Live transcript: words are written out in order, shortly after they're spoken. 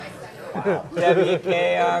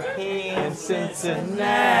WKRP in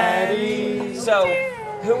Cincinnati. So,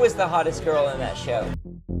 who was the hottest girl in that show?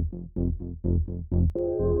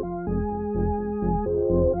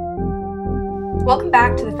 Welcome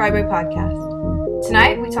back to the Fryboy Podcast.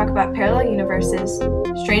 Tonight we talk about parallel universes,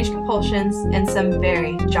 strange compulsions, and some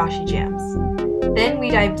very Joshy jams. Then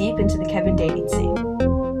we dive deep into the Kevin dating scene.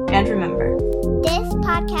 And remember, this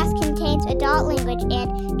podcast contains adult language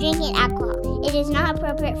and drinking alcohol. It is not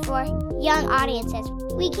appropriate for young audiences.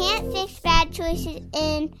 We can't fix bad choices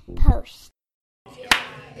in post.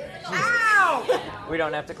 Ow! We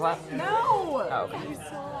don't have to clap? No! Oh, okay.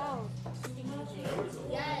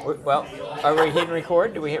 Well, are we hitting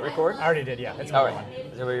record? Do we hit record? I already did, yeah. It's All going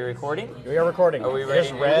right. Are we recording? We are recording. Are we ready to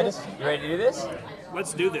Just do read. this? You ready to do this?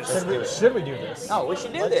 Let's do this. Should we do this? Oh, we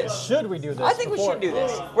should do this. Should we do this? I think we before? should do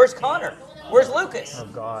this. Where's Connor? Where's Lucas? Oh,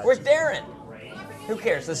 God. Where's Darren? Who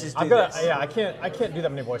cares? Let's just do this. Yeah, I can't do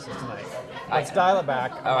that many voices tonight. Let's dial it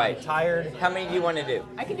back. All right. I'm tired. How many do you want to do?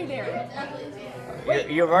 I can do Darren.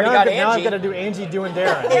 You've already now got Now I've Angie got to do Angie doing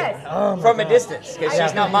Darren. Yes. Oh my from a God. distance because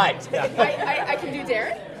she's not mic'd. I can do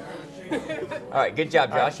Darren. All right, good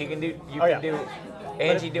job, Josh. You can do do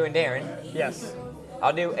Angie doing Darren. Yes.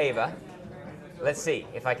 I'll do Ava. Let's see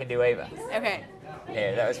if I can do Ava. Okay.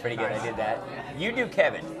 Yeah, that was pretty good. I did that. You do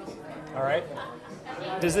Kevin. All right.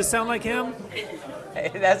 Does this sound like him?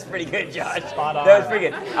 That's pretty good, Josh. Spot on. That was pretty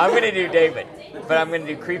good. I'm gonna do David, but I'm gonna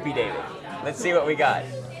do Creepy David. Let's see what we got.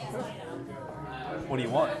 What do you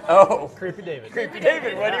want? Oh, Creepy David. Creepy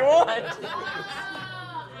David, what do you want?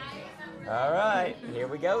 All right, here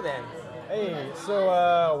we go then. Hey,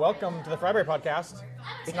 so welcome to the Fryboy Podcast.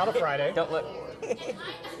 It's not a Friday. Don't look.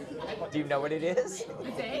 Do you know what it is?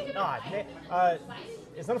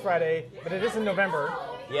 It's not a Friday, but it is in November.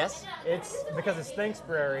 Yes? It's because it's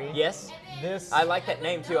Thanksbury. Yes? This. I like that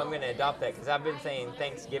name too. I'm going to adopt that because I've been saying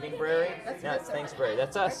Thanksgiving Brary. No, it's Thanksbury.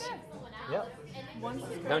 That's us. Yep.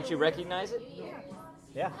 Don't you recognize it?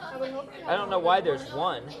 Yeah. I don't know why there's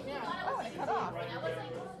one. Oh, and it cut off.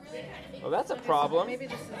 Well, that's a problem. Maybe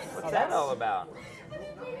this is. What's that all about?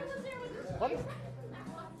 What?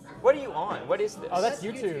 What are you on? What is this? Oh, that's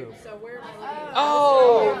YouTube. So where?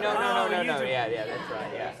 Oh, no. YouTube. Yeah, that's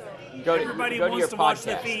right. Yeah. Go to Everybody go to your wants to watch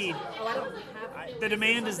the podcast. feed. Oh, I don't have. The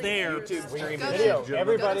demand is there. Video.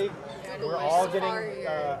 Everybody, we're all getting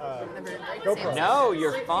GoPro. No,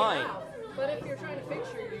 you're fine. But if you're trying to fix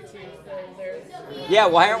your YouTube, then there's. Yeah,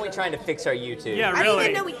 why aren't we trying to fix our YouTube? Yeah, I didn't really.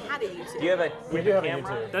 even know we had a YouTube. Do you have a We do have a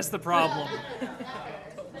camera? YouTube. That's the problem.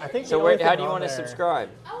 I think. So how do you want to subscribe?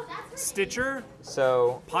 Stitcher,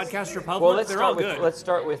 So, Podcast Republic, well, let's they're all start with good. let's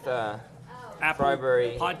start with Apple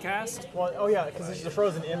Frybury. Podcast. Well, oh yeah, because this is a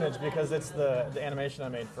frozen image because it's the animation I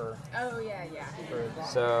made for. Oh yeah.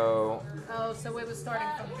 So Oh, so it was starting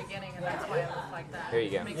from the beginning, and that's why it looked like that. Here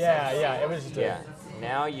you go. Makes Yeah, yeah, it was just. yeah,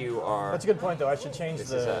 now you are. That's a good point though. I should change This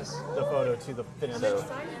the is us. photo to the finished.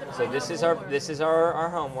 So this is our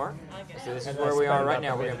homework. So this is where we are right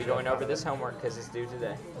now. We're going to be going over this homework because it's due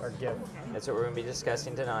today. Or gift. That's what we're going to be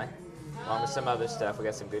discussing tonight, along with some other stuff. We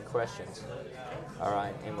got some good questions. All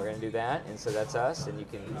right, and we're going to do that, and so that's us. And you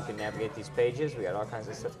can navigate these pages. We got all kinds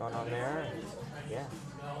of stuff going on there. And, yeah,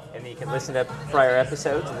 and then you can listen to prior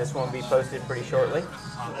episodes, and this one will be posted pretty shortly.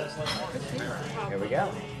 Here we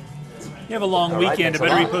go. You have a long All right, weekend. It thanks a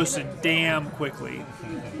better be lot. posted damn quickly.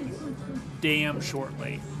 Damn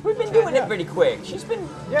shortly. We've been doing it pretty quick. She's been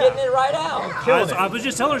getting it right out. I was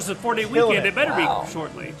just telling her it's a 4-day Killing weekend. it. It better Wow. be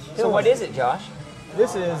shortly. So what is it, Josh?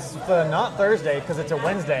 This is the not Thursday because it's a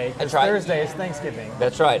Wednesday. That's Because right. Thursday is Thanksgiving.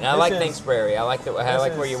 That's right. And I This like is- Thanksbury. I like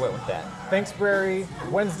where is- you went with that. Thanksbury,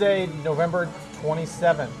 Wednesday, November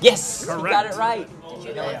 27th. Yes, you got Correct. it right. Did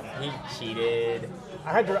you know it? He cheated.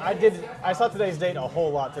 I saw today's date a whole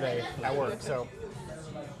lot today at work, so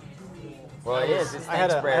Well, it is. It's I had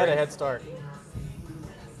Thanksbury. a head start.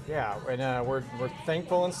 Yeah, and we're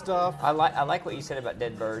thankful and stuff. I like what you said about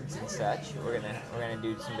dead birds and such. We're gonna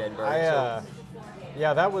do some dead birds.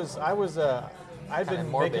 I've been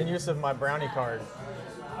morbid. making use of my brownie card.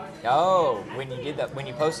 Oh, when you did that, when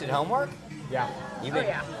you posted homework, Yeah, you've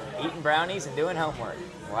been eating brownies and doing homework.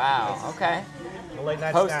 Wow. Okay. the late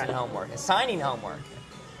night Posting snack. homework and signing homework.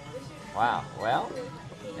 Wow. Well,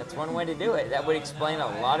 that's one way to do it. That would explain a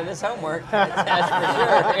lot of this homework. That's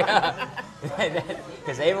for sure.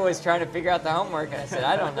 Because Ava was trying to figure out the homework, and I said,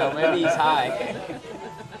 I don't know. Maybe he's high.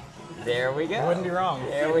 There we go. Wouldn't be wrong.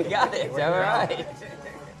 There we got it. All Wouldn't be wrong. right.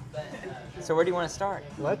 So where do you want to start?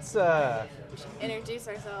 Let's Introduce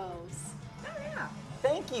ourselves.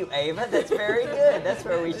 Thank you, Ava. That's very good. That's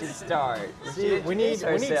where we should start. see. should We need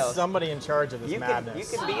introduce ourselves. somebody in charge of this You madness.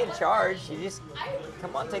 can be in charge. You just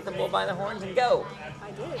come on, take the bull by the horns and go.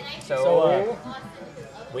 did. So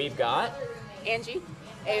we've got Angie,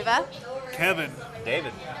 Ava, Kevin.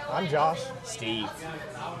 David. I'm Josh. Steve.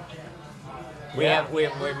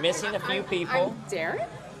 We're missing a few people. I'm Darren.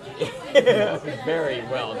 Very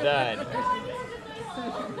well done.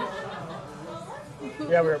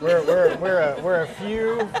 Yeah, we're a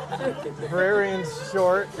few Brarians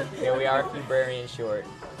short. Yeah, we are a few Brarians short.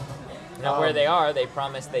 Now, where they are, they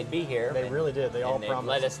promised they'd be here. They really did. They all and they promised.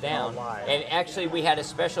 let us down. Oh, my. And actually, we had a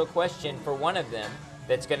special question for one of them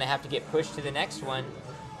that's going to have to get pushed to the next one.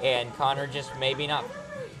 And Connor just maybe not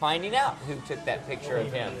finding out who took that picture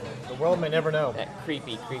of him. The world may never know. That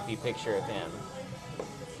creepy picture of him.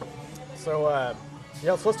 So,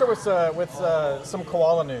 yeah, so let's start with some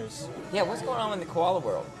koala news. Yeah, what's going on in the koala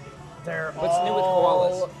world? They're What's new with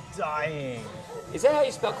all koalas? dying. Is that how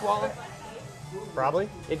you spell koala? Probably.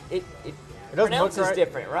 It doesn't pronounces look right.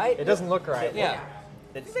 different, right? It doesn't look right. Yeah,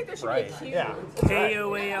 It's think there should right. be a cute. Yeah.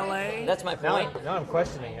 Koala. that's my Now, point. now I'm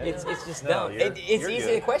questioning it. It's just No, dumb. you're- It's you're easy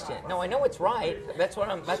good. to question. No, I know it's right. That's what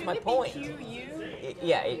I'm. That's my point. Q-U?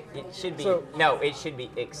 It should be. So- No, it should be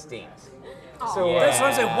extinct. So, Yeah. That's what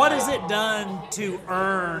I'm saying. What has it done to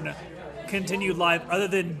earn continued life other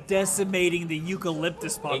than decimating the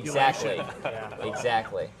eucalyptus population? Exactly. yeah,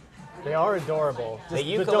 Exactly. they are adorable. The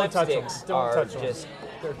Just don't touch them. eucalyptics Don't are touch them. just.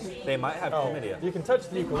 They might have Oh, chlamydia. you can touch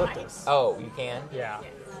the eucalyptus. Oh, you can. Yeah.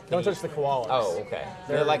 Don't touch the koalas. Oh, okay.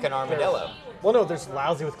 They're like an armadillo Well, no, they're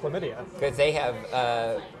lousy with chlamydia. because they have.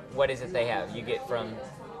 What is it they have? You get from.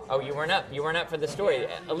 Oh, you weren't up. You weren't up for the story.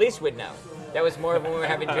 Elise would know. That was more of when we were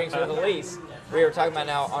having drinks with Elise. We were talking about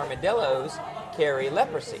how armadillos carry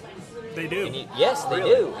leprosy. They do. And yes, they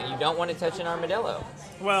do. And you don't want to touch an armadillo.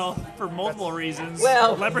 Well, for multiple reasons.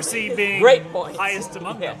 Well, leprosy being Great point. highest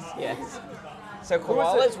among Yes, them. yes. So was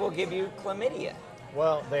koalas will give you chlamydia.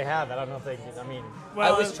 Well, they have. I don't know if they can. I mean,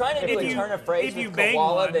 Well, I was trying to do if a you- turn of phrase if you with bang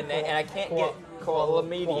koala, one- and I can't get koala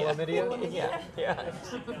media. Chlamydia? yeah.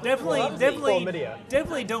 Definitely, Chlamydia.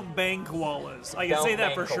 definitely don't bang koalas. I can Don't say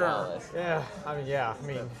that bang for koalas. yeah. I mean, yeah. I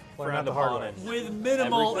mean, learn Frowned the hard upon way. it. sure. With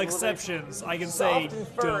minimal Every single day. exceptions, I can say Soft and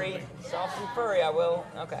furry. don't. Soft and furry, I will.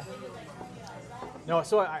 Okay. No,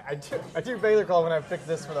 so I do vaguely recall when I picked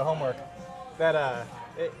this for the homework that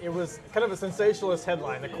it was kind of a sensationalist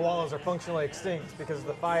headline. The koalas are functionally extinct because of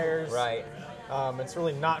the fires. Right. It's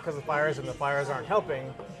really not because of the fires, and the fires aren't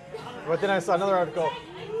helping. But then I saw another article.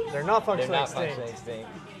 They're not They're functionally not extinct. functionally extinct.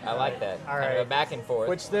 I like that. All Kind of right. a back and forth.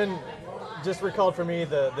 Which then just recalled for me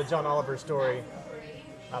the John Oliver story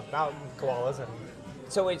about koalas and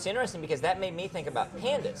So it's interesting because that made me think about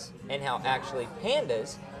pandas and how actually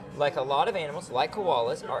pandas, like a lot of animals, like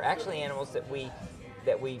koalas, are actually animals that we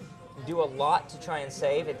do a lot to try and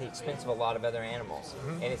save at the expense of a lot of other animals.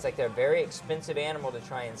 And it's like they're a very expensive animal to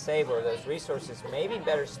try and save, where those resources may be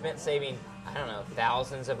better spent saving, I don't know,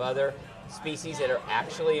 thousands of other species that are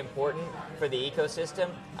actually important for the ecosystem,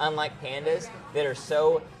 unlike pandas that are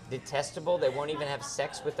so detestable they won't even have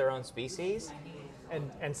sex with their own species.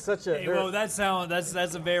 and such a Hey, they're- well, that's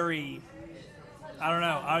a very. I don't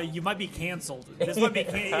know. You might be canceled. This might be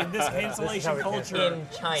in this cancellation we cancel. culture. In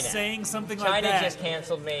China. saying something like China that. just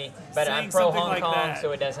canceled me, but saying I'm pro something Hong like Kong, that.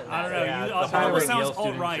 so it doesn't I don't matter. know. Yeah, you, the that Harvard sounds Yale all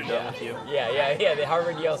students right. are done with you. Yeah. The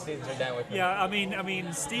Harvard Yale students are done with me. Yeah, I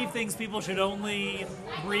mean, Steve thinks people should only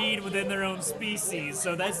breed within their own species.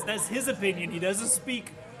 So that's his opinion. He doesn't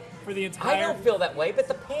speak for the I entire. don't feel that way, but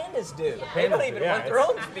the pandas do. They don't pandas even do, yeah, want their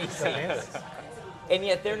own it's- species. pandas. And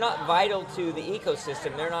yet they're not vital to the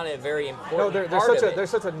ecosystem. They're not a very important No, they're part such of a it. they're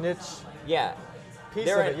such a niche Yeah. piece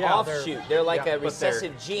They're of an it. Yeah, offshoot. They're like yeah, a but they're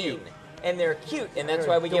recessive gene. And they're cute, and that's They're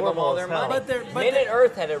why we give them all adorable their as hell. money. But they're- but Minute they're-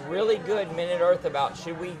 Earth had a really good Minute Earth about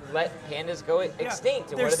should we let pandas go Yeah,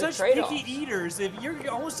 extinct, and they're what are the such trade-offs? picky eaters. If you're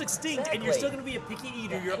almost extinct and you're Exactly. still going to be a picky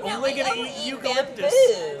eater, you're No, only I going to only eat eat eucalyptus.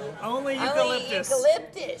 bamboo. Only I only eat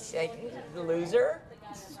eucalyptus. eucalyptus. Loser.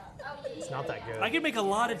 It's not that good. I can make a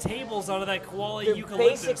lot of tables out of that koala They're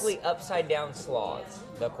eucalyptus. basically upside down sloths,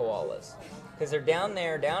 the koalas, because they're down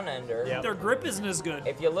there, down under. Yep. Their grip isn't as good.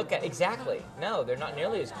 If you look at exactly, no, they're not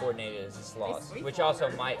nearly as coordinated as the sloths, which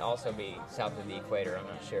also might also be south of the equator. I'm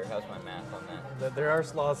not sure. How's my math on that? There are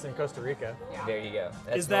sloths in Costa Rica. There you go.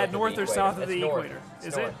 That's Is that of north the or equator. south of That's the north. equator? It's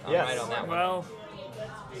Is north. it? I'm Yes. right on that one. Well,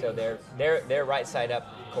 So they're right side up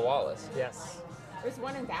koalas. Yes, There's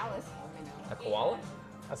one in Dallas. A koala?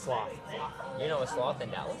 a sloth. You know a sloth in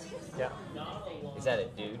Dallas? Yeah. Is that a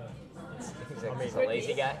dude? He's I mean- a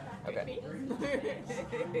lazy guy? Okay.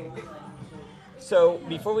 So,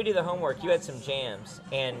 before we do the homework, you had some jams,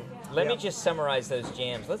 and let me Yeah. just summarize those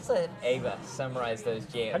jams. Let's let Ava summarize those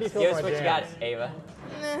jams. How do you feel Give about us my what you got, jams? Ava.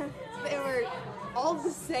 They were all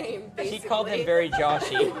the same, basically. She called him very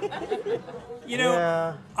Joshy. You know,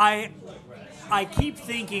 Yeah. I keep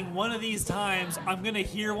thinking one of these times I'm gonna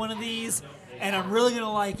hear one of these and I'm really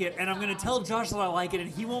gonna like it, and I'm gonna tell Josh that I like it, and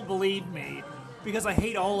he won't believe me because I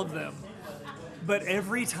hate all of them. But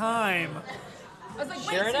every time, I was like, wait,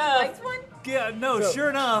 Sure so enough. you liked one? yeah, no, sure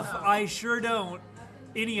enough, I sure don't.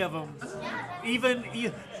 Any of them. Even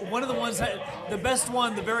one of the ones, the best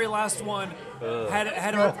one, the very last one, had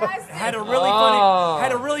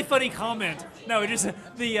a really funny comment. No, just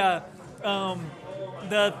the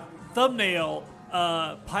thumbnail,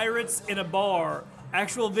 pirates in a bar,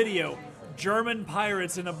 actual video, German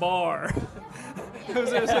pirates in a bar. It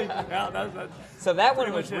was like, yeah, that, So that one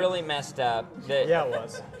Pretty was much it. really messed up. Yeah, it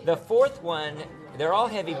was. The fourth one, they're all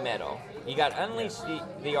heavy metal. You got Unleash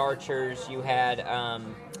the Archers. You had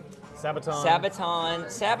Sabaton.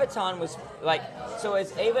 Sabaton was like, so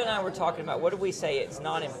as Ava and I were talking about, what did we say? It's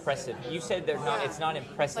not impressive. You said it's not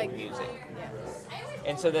impressive music.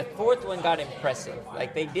 And so the fourth one got impressive.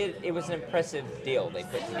 Like it was an impressive deal they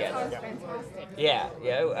put together. Yeah,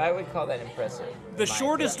 I would call that impressive. the in my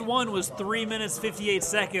shortest opinion. one was 3 minutes 58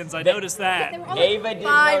 seconds. I noticed that. Ava didn't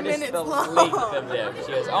 5 notice minutes the long. length of them.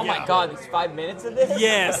 She goes, "Oh my Yeah. God, it's 5 minutes of this."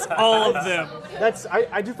 Yes, all of them.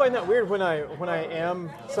 I do find that weird when I am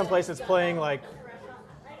someplace that's playing like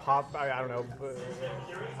pop. I don't know,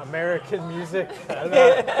 American music. I don't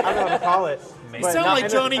know how to call it. You But sound like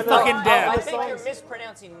and Johnny and fucking I Depp. think you're songs-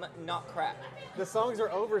 mispronouncing not crap. The songs are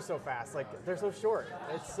over so fast. Like they're so short.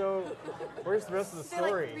 It's so. Where's the rest of the They're like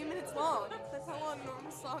story? 3 minutes long. That's how long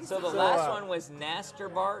normal songs So the are. last one was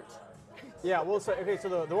Nasterbart. Yeah. Well, so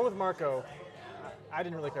the one with Marco, I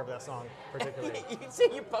didn't really care for that song particularly. You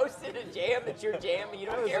said you posted a jam that's your jam, and you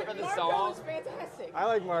don't care for the song. fantastic. I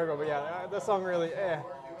like Marco, but yeah, that song really,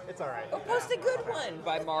 it's all right. Oh, post a good one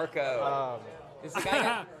by Marco. This guy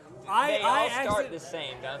got, I they all start accident- the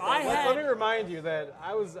same, don't they? I had- Let me remind you that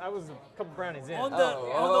I was a couple brownies in. On the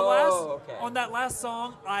okay. on that last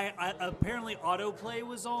song, I apparently autoplay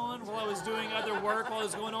was on while I was doing other work while it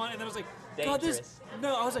was going on, and then I was like, God,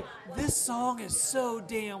 I was like, this song is so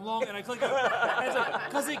damn long, and I clicked it, and I was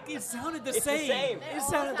like, because it sounded the It's the same. same. It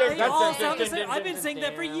sounded, they all sound the same. I've been saying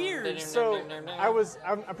that for years. So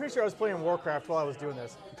I'm pretty sure I was playing Warcraft while I was doing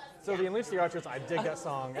this. So the Unleash the Archers, I dig that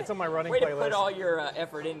song. It's on my running Way to playlist. put all your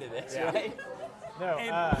effort into this, Yeah. right? No,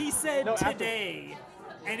 And he said no, after- today,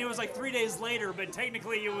 and it was like 3 days later, but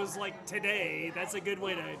technically it was like today. That's a good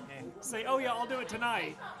way to say, oh yeah, I'll do it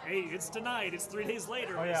tonight. Hey, it's tonight. It's 3 days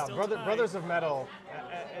later. Oh It's yeah, still tonight. Brothers of Metal.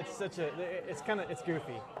 It's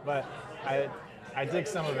goofy, but I dig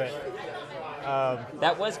some of it.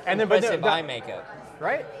 That was And then, but no, impressive that- eye makeup.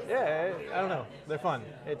 Right? Yeah, I don't know. They're fun.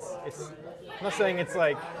 It's. I'm not saying it's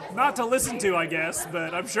like, Not to listen to, I guess,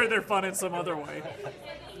 but I'm sure they're fun in some other way.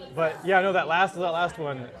 but yeah, no, that last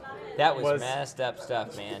one. That was, Was- messed up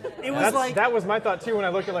stuff, man. It was like that was my thought too when I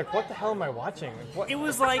looked at like, what the hell am I watching? Like, what? it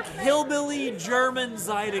was like hillbilly German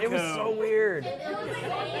Zydeco. It was so weird.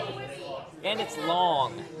 And it's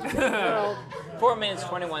long. 4 minutes,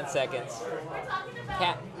 21 seconds.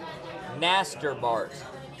 Nasterbart.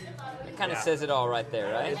 It kind of Yeah. says it all right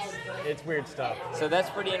there, right? It's weird stuff. So that's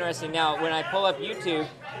pretty interesting. Now, when I pull up YouTube,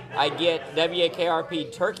 I get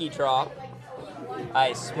WKRP Turkey Drop.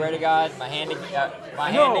 I swear to God, my hand to God,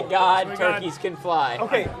 No. God. turkeys can fly.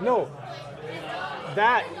 Okay, no.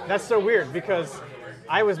 That's so weird because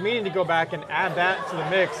I was meaning to go back and add that to the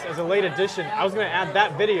mix as a late addition. I was going to add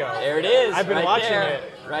that video. There it is. I've been right watching there, it.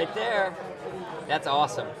 Right there. That's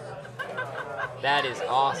awesome. That is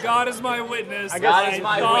awesome. God is my witness. I guess- God is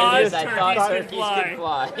my thought witness. I thought turkeys turkeys could could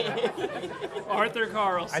fly. Arthur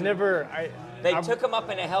Carlson. They I'm- took him up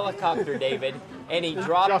in a helicopter, David, and he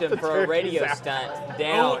dropped Dropped him the for a radio turkeys stunt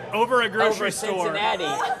down over a grocery over store.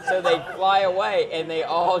 Cincinnati. So they'd fly away, and they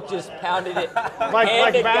all just pounded it. Like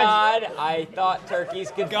Hand to bags- God, I thought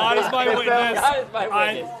turkeys could God fly. is my They witness. God is my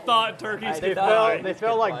witness. I thought turkeys I could thought- fly. They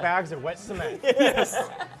felt like bags of wet cement.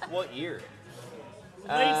 What year?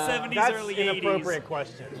 Late 70s, That's early an 80s. appropriate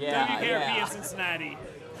question. Yeah, WKRP yeah. in Cincinnati.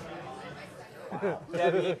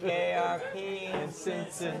 WKRP in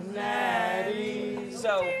Cincinnati.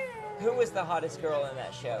 So, who was the hottest girl in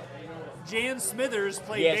that show? Jan Smithers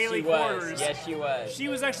played Yes, Daily she was. Quarters. Yes, she was. She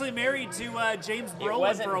was actually married to James It Brolin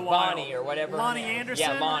wasn't for a while. Bonnie or whatever. Lonnie Anderson.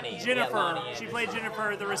 Yeah, Lonnie. Jennifer. Yeah, Lonnie She Anderson. played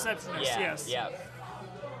Jennifer, the receptionist. Yeah, Yes. yeah.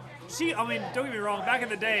 She, I mean, don't get me wrong. Back in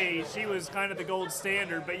the day, she was kind of the gold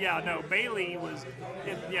standard. But yeah, no, Bailey was.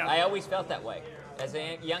 Yeah. I always felt that way. As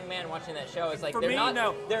a young man watching that show, it's like For they're me, not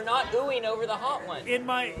no. they're not oohing over the hot one. in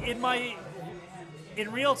my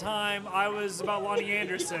in real time, I was about Lonnie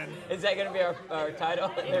Anderson. Is that going to be our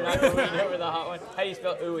title? They're not oohing over the hot one. How do you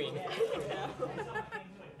spell oohing?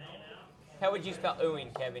 How would you spell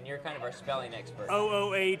oohing, Kevin? You're kind of our spelling expert.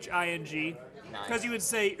 OOHING. Nice. Because you would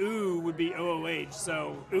say ooh would be OOH,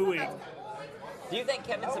 so oohing. Do you think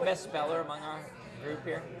Kevin's the best speller among our group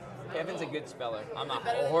here? Kevin's a good speller. I'm a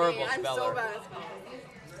Better than horrible me. I'm speller. so bad at spelling.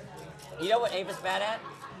 You know what Ava's bad at?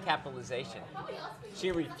 Capitalization.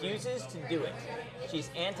 She refuses to do it. She's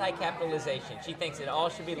anti-capitalization. She thinks it all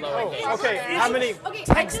should be lowercase. Oh, okay. How many? Okay,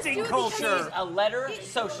 I just do Texting it because culture. She's a letter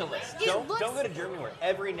socialist. It looks, Don't go to Germany where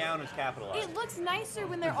every noun is capitalized. it looks nicer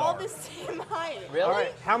when they're all the same height. Really? All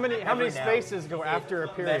right. How many Every noun. spaces go after a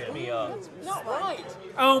period? Messed me up. Not right.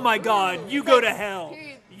 Oh my God, you go to hell.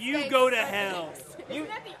 Period. You Space. go to hell. Isn't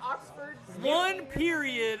that the Oxford? One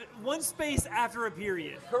period, one space after a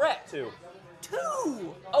period. Correct. 2.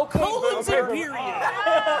 Two. Okay, Colons but- and period.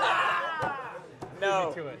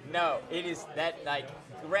 No, to it. no, it is that like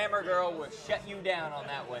grammar girl will shut you down on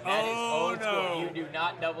that one. That is Oh, old no. school. You do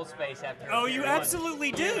not double space after. a Oh, you period.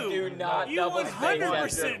 absolutely do. You do not You double space after a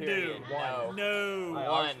 100% do. period. No. No.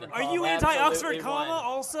 One. Are you Absolutely anti-Oxford one. comma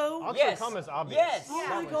also? Oxford Yes. comma is obvious. Yes. Oh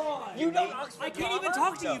my God. You know Oxford I can't comma? even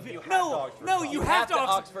talk to No, you. you have to No, Oxford no, comma. you have to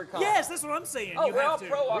Oxford comma. Yes, that's what I'm saying. Oh, you we're all have to.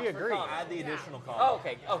 pro Oxford agree. comma. Add the additional comma. Oh,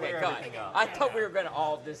 okay, Clear good. everything up. I thought we were going to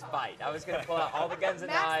all just fight. I was going to pull out all the guns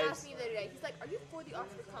and Max knives. asked me the other day. He's like, "Are you for the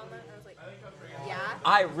Oxford comma?" And I was like, "Yeah."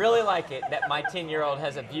 I really like it that my 10-year-old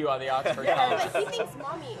has a view on the Oxford comma. Like he thinks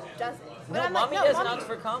mommy doesn't. But No, I'm mommy like, does an mommy,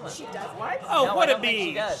 Oxford comma. She does what? Oh, No, what I a don't think she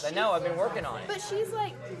bee. does. I know. I've been working on it. But she's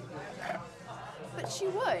like, but she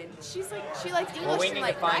would. She's like, she likes English Well, we and need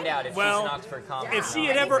like to find writing. out if Well, she's an Oxford comma. If she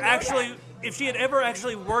had I ever need to know actually, if she had ever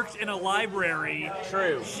actually worked in a library,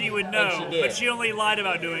 True. she would And know. she did. But she only lied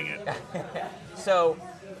about doing it. So,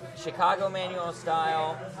 Chicago Manual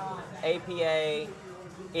Style, APA,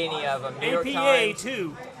 any of them. New York APA Times, too.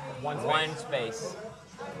 one space.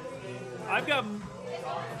 I've got.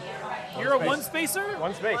 You're a one spacer.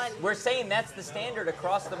 One space. We're saying that's the standard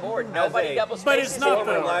across the board. As Nobody a- double But spaces it's not,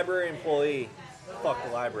 Former though. library employee, fuck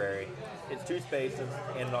the library. It's 2 spaces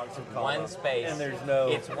and an Oxford comma. One space. And there's no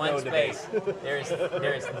It's one no space. debate.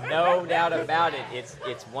 There's no doubt about it. It's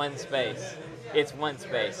one space. It's one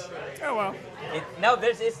space. Oh well. No,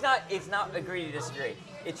 it's not agree to disagree.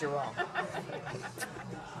 It's you're wrong.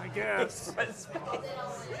 I guess. One space.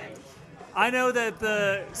 I know that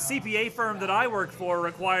the CPA firm that I work for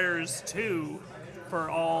requires 2 for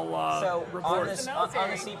all So on reports. the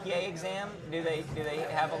CPA exam, do they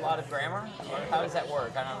have a lot of grammar? Or how does that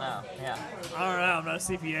work? I don't know. Yeah. I don't know. I'm not a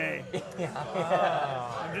CPA.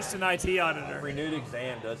 I'm just an IT auditor. Renewed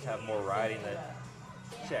exam does have more writing that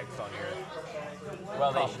checks on your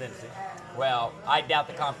Well, competency. well, I doubt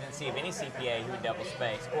the competency of any CPA who would double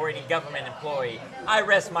space or any government employee. I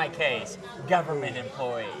rest my case. Government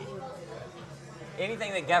employee.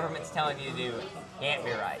 Anything the government's telling you to do can't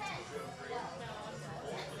be right.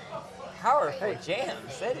 Powerful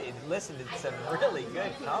jams. Listen to some really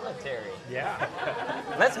good commentary. Yeah.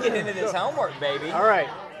 Let's get into this homework, baby. All right.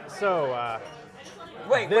 So,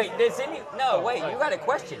 Wait, does any? No, wait. You got a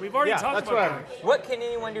question. We've already yeah, talked that's about what that. What can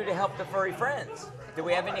anyone do to help the furry friends? Do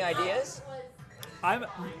we have any ideas?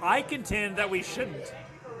 I contend that we shouldn't.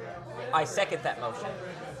 I second that motion.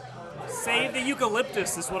 Save the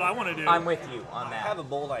eucalyptus is what I want to do. I'm with you on I have that. a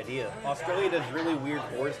bold idea. Australia does really weird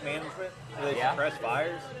forest management where they Yeah. suppress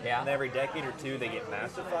fires. Yeah. And every decade or 2 they get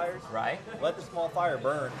massive fires. Right? Let the small fire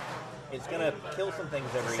burn. It's gonna kill some things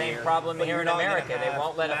every Same year. problem but here you're in not gonna America. They have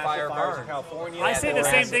won't let a massive fire fires burn. in California. I say the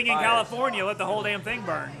same massive thing in fires. California. Let the whole damn thing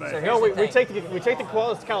burn. But So no, here's the we thing. take the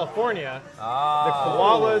koalas to California. The Oh.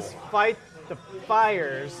 koalas fight the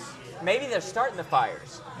fires. Maybe they're starting the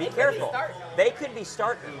fires. Be careful. They could be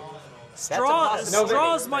starting. straws No,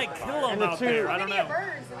 straws might kill them the out two- there. I don't Maybe it know.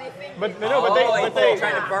 burns and they think. But no, Oh, but they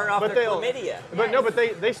trying to burn off but their they'll- chlamydia. But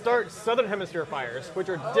they start southern hemisphere fires, which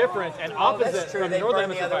are different and opposite that's true. from They northern burn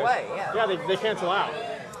the hemisphere other fires. way, yeah. Yeah, they cancel out.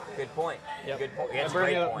 Good point. Yep. Good point. They That's a burn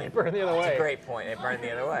great the other- point. they burn the other It's way. a great point. They burn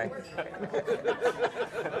the other way.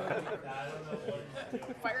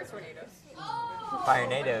 Fire tornadoes. Fire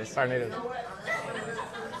nados. Fire natives.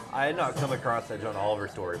 I had not come across that John Oliver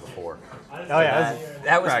story before. Oh yeah,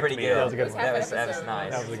 That was Cracked pretty me good. up. That was a good one. That was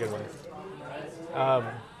nice. that was a good one.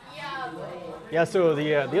 Yeah. So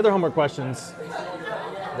the other homework questions.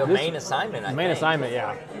 The This- main assignment, I Main think. assignment,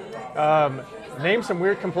 yeah. Name some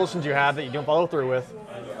weird compulsions you have that you don't follow through with,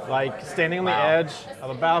 like standing on the Wow. edge of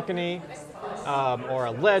a balcony or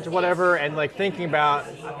a ledge, whatever, and like thinking about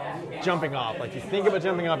jumping off. Like you think about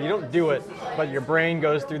jumping off, you don't do it, but your brain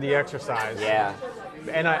goes through the exercise. Yeah.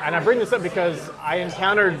 And I bring this up because I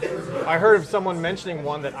heard of someone mentioning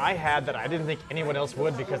one that I had that I didn't think anyone else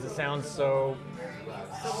would because it sounds so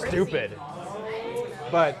stupid.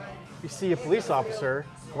 But you see a police officer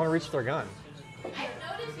want to reach for their gun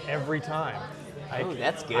every time. Oh,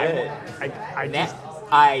 that's good.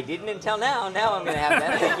 I didn't until now. Now I'm going to have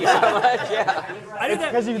that. Thank you so much. Yeah. I did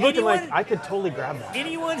that. Because you're looking like I could totally grab that.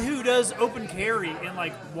 Anyone who does open carry in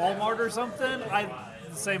like Walmart or something, the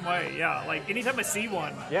same way. Yeah. Like anytime I see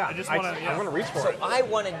one, Yeah, I just want to. I want to reach for So it. I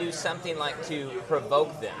want to do something like to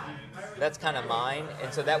provoke them. That's kind of mine,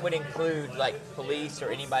 and so that would include like police or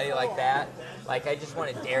anybody like that. Like I just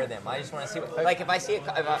want to dare them. I just want to see what, like if I see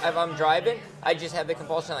if I'm driving, I just have the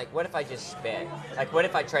compulsion like, what if I just sped? Like what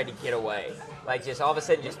if I tried to get away? Like just all of a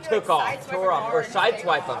sudden just took off, tore off, or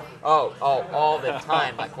sideswipe them. Oh, all the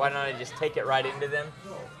time. Like why don't I just take it right into them?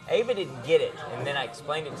 Ava didn't get it, and then I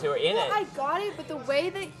explained it to her in I it. got it, but the way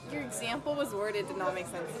that your example was worded did not make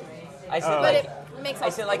sense to me. I said But like. it makes I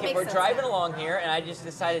said, like, it if makes we're sense driving now. along here and I just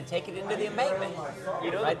decided to take it into the embankment,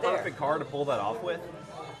 You know right the there. perfect car to pull that off with?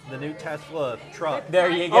 The new Tesla truck. There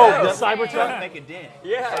you go. Oh, the Cybertruck? Doesn't make a dent.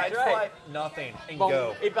 Yeah, that's Side right. swipe, nothing, and Boom.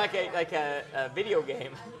 go. It's like a video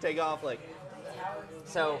game. Take off like.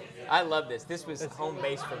 So I love this. This was home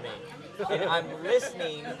base for me. And I'm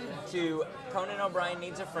listening to Conan O'Brien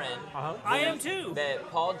Needs a Friend. I am too.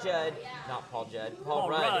 Paul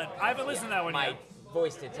Rudd. I haven't listened to that one My yet.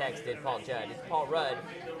 voice to text did Paul Judd. It's Paul Rudd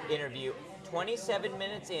interview. 27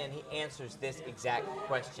 minutes in, he answers this exact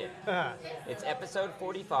question. It's episode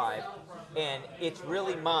 45, and it's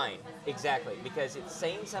really mine, exactly, because it's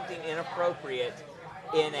saying something inappropriate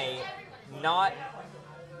in a not,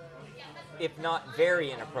 if not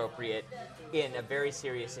very inappropriate, in a very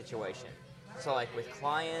serious situation. So like with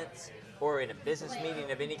clients, or in a business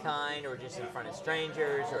meeting of any kind, or just in front of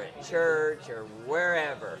strangers, or at church, or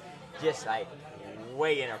wherever, just like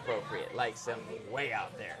way inappropriate, like some way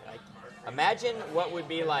out there. Like, imagine what would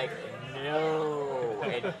be like, no,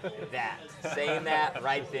 and that, saying that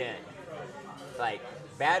right then. Like,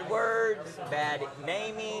 bad words, bad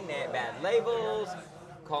naming, bad labels,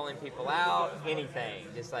 calling people out, anything.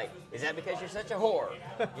 Just like, is that because you're such a whore?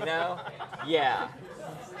 You know? Yeah.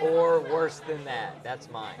 Or worse than that. That's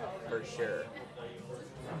mine, for sure.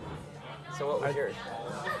 So what was yours?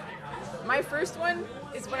 My first one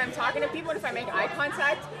is when I'm talking to people, and if I make eye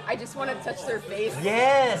contact, I just want to touch their face.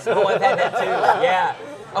 Yes! Oh, I've had that too. Yeah.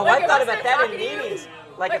 Oh, Like, I if thought I about start that in talking to you, meetings.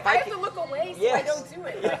 Like, if I have could- to look away so Yes. I don't do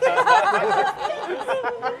it.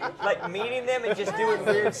 like meeting them and just doing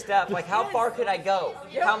weird stuff. Like, how far could I go?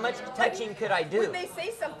 Yep. How much touching could I do? When they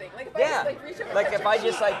say something, like if I Yeah. just like reach over and Like touch if your I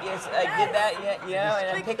just cheek. like yes, I did that, yeah, you know, and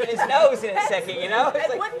I'm Like, picking his nose in a second, you know. It's At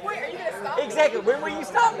like, what point are you gonna stop me? exactly. When will you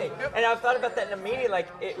stop me? And I've thought about that in a meeting. Like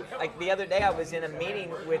the other day, I was in a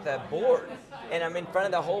meeting with a board, and I'm in front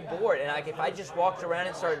of the whole board. And like if I just walked around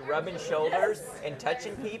and started rubbing shoulders and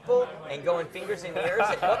touching people and going fingers in ears,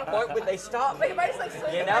 at what point would they stop me? Like if I just like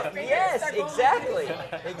slip You my know? finger Yes, and start going exactly,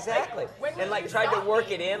 like this. exactly. when will And like you tried to stop work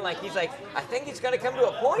me? it in. Like he's like, I think it's gonna come to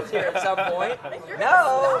a point here at some point. You're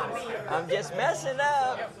No, gonna stop me. I'm just messing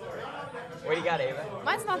up. What do you got, Ava?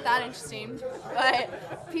 Mine's not that interesting,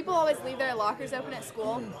 but people always leave their lockers open at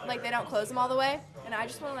school, like they don't close them all the way. And I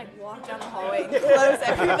just want to like walk down the hallway and close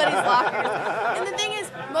everybody's lockers. And the thing is,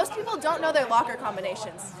 most people don't know their locker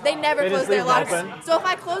combinations. They never They close just their leave them lockers. open. So if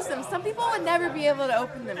I close them, some people would never be able to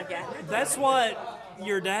open them again. That's what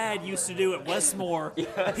your dad used to do at Westmore.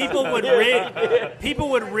 People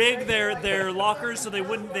would rig their lockers so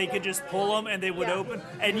they could just pull them and they would Yeah. open,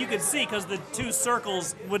 and you could see because the two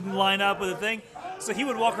circles wouldn't line up with the thing. So he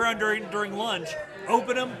would walk around during lunch,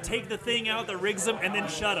 open them, take the thing out that rigs them, and then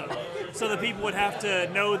shut them. So the people would have to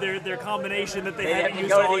know their combination that they They'd have hadn't to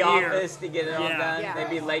used go all to the year. office to get it all Yeah. done. Yeah. They'd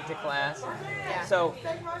be late to class. Yeah. So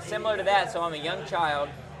similar to that. So I'm a young child,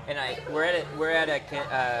 and we're at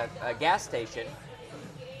a gas station.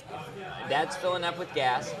 Dad's filling up with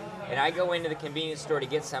gas, and I go into the convenience store to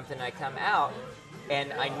get something. And I come out,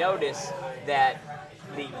 and I notice that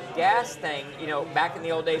the gas thing, you know, back in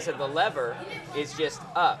the old days of the lever, is just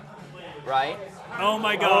up, right? Oh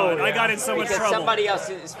my God! Oh, I yeah. got in so much Because trouble. somebody else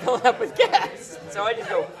is filling up with gas. So I just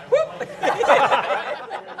go, whoop.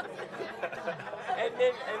 and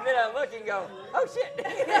then I look and go, oh shit.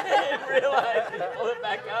 And realize and pull it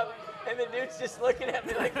back up. And the dude's just looking at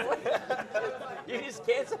me like, what? You just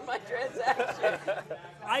canceled my transaction.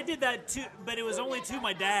 I did that too, but it was only to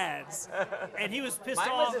my dad's, and he was pissed Mine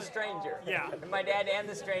off. was a stranger. Yeah. And my dad and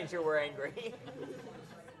the stranger were angry.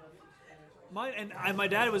 My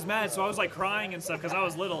dad was mad, so I was like crying and stuff because I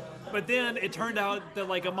was little. But then it turned out that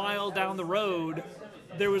like a mile down the road,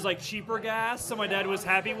 there was like cheaper gas, so my dad was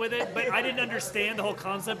happy with it. But I didn't understand the whole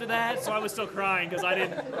concept of that, so I was still crying because I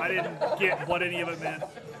didn't get what any of it meant.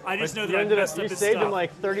 I just know that I messed up you his saved stuff. him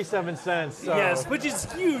like 37 cents. So. Yes, which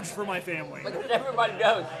is huge for my family. Because everybody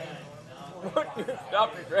knows. Once you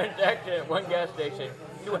stop your transaction at one gas station,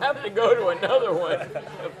 you have to go to another one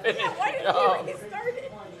to finish Why the did job. you get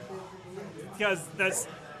started? Because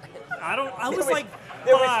I was like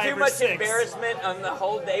There was 5 too or much 6. embarrassment on the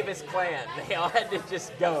whole Davis clan. They all had to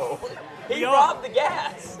just go. He We all- robbed the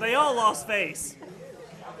gas. They all lost face.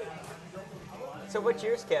 So what's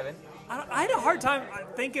yours, Kevin? I had a hard time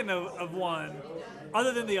thinking of one,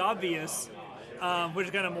 other than the obvious, which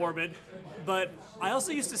is kind of morbid. But I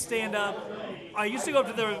also used to stand up. I used to go up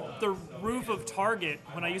to the roof of Target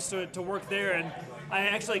when I used to work there, and I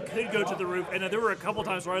actually could go to the roof. And there were a couple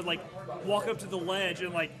times where I'd like walk up to the ledge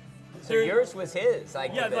and like. So yours was his.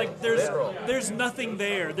 Yeah, the like literal. there's nothing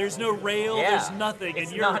there. There's no rail. Yeah. There's nothing. It's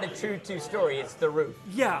and you're, not a true two-story. It's the roof.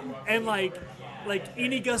 Yeah, and like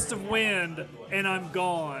any gust of wind, and I'm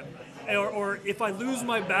gone. Or if I lose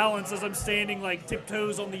my balance as I'm standing like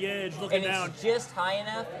tiptoes on the edge looking And down. it's just high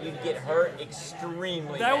enough, you'd get hurt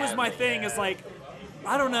extremely That was badly. my thing. Is like,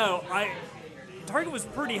 I don't know. Target was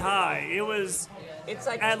pretty high. It was It's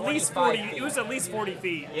like at least 25 40. feet. It was at least 40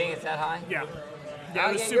 feet. You think it's that high? Yeah. Oh, Yeah,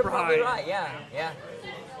 it was yeah, super you're probably high. right. Yeah.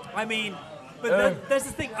 I mean, but that's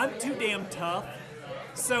the thing. I'm too damn tough.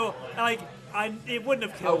 So like, it wouldn't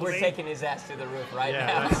have Oh, killed we're me. taking his ass to the roof right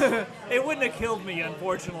Yeah, now. It wouldn't have killed me,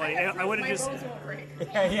 unfortunately. I would have My just. bones won't break.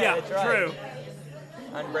 Yeah, that's right. true.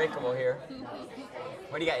 Unbreakable here.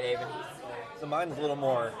 What do you got, David? So mine's a little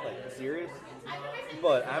more like serious,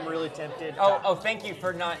 but I'm really tempted. Oh, thank you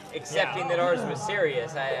for not accepting that ours was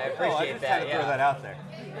serious. I I appreciate just that. had to Yeah. throw that out there.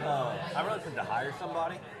 I'm really tempted to hire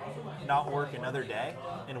somebody, not work another day,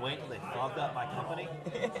 and wait until they fuck up my company,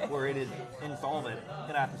 where it is insolvent,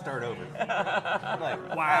 and I have to start over.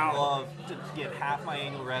 Like, Wow. I'd love to get half my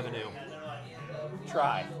annual revenue.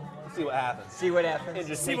 Try, see what happens. See what happens. And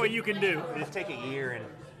just See take what it- you can do. Just take a year and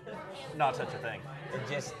not touch a thing. And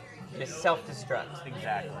just self-destruct.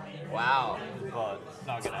 Exactly. Wow. But it's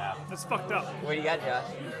not gonna happen. That's fucked up. What do you got, Josh?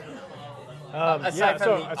 Yeah, Aside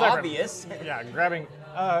from the aside from- obvious. Yeah, grabbing,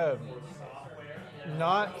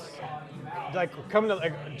 not like coming to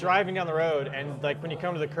like driving down the road and like when you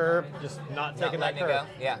come to the curb, just not taking that letting it curb.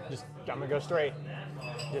 go? Yeah. Just I'm gonna go straight.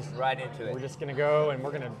 Just Right into it. We're just gonna go and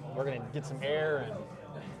we're gonna get some air and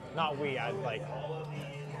not we. I like.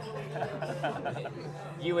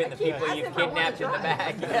 You and the people As you've if I wanna kidnapped in the drive.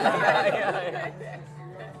 back. Yeah.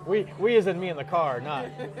 We as in me in the car, not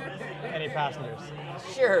any passengers.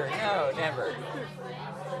 Sure. No, never.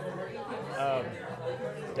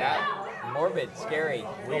 That morbid, scary,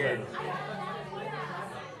 weird.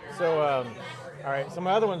 So, all right. So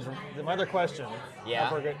my other question. Yeah.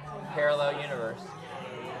 If we're good- Parallel universe.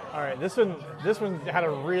 All right, this one had a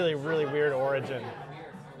really weird origin,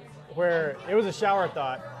 where it was a shower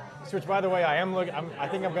thought. Which, by the way, I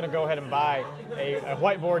think I'm going to go ahead and buy a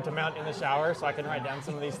whiteboard to mount in the shower so I can write down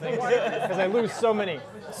some of these things because I lose so many.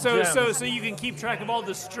 So gems. you can keep track of all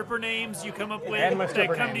the stripper names you come up with And my that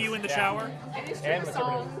stripper come to names, you in the yeah. shower. And his and strip my stripper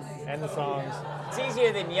songs. names, and the songs. It's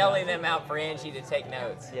easier than yelling them out for Angie to take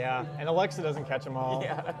notes. Yeah, and Alexa doesn't catch them all.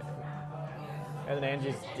 Yeah. And then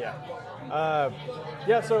Angie's, yeah.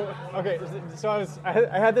 So okay, so I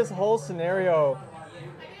had this whole scenario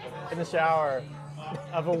in the shower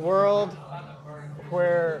of a world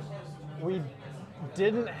where we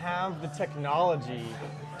didn't have the technology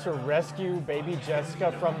to rescue baby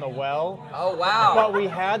Jessica from the well, Oh, wow. but we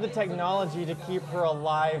had the technology to keep her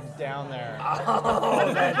alive down there.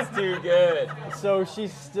 Oh, that's too good. So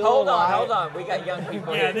she's still Hold alive. on. We got young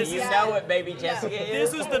people Yeah, here. Do this you is- know what baby Jessica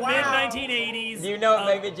is? This was the mid 1980s. Do you know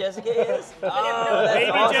what baby Jessica is? Oh, that's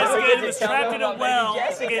Baby awesome. We Jessica get to was tell trapped them in a about well baby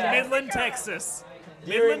Jessica. in Midland, Texas.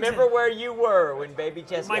 Do you remember where you were when baby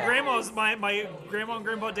Jessica? My grandma's my grandma and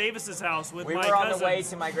grandpa Davis's house with We my were on cousins. the way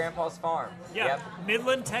to my grandpa's farm. Yeah, Yep.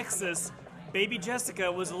 Midland, Texas. Baby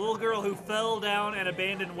Jessica was a little girl who fell down an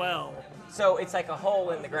abandoned well. So it's like a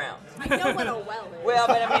hole in the ground. I know what a well is. Well,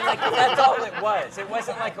 but I mean, like that's all it was. It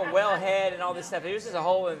wasn't like a wellhead and all this stuff. It was just a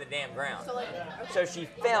hole in the damn ground. So, like, So she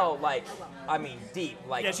fell like, I mean, deep,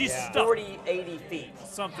 like Yeah, she's stuck. 40, 80 feet.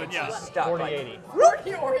 Something, yeah. She's stuck. 40, like, 80.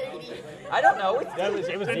 40 or 80. I don't know. It's It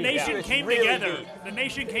deep. was The deep, nation yeah. was came really together. deep. The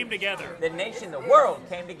nation came together. The nation, the world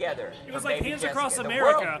came together. It was for like baby Hands Jessica. Across The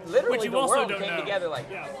America, world, literally, which you the also world don't came know. together like,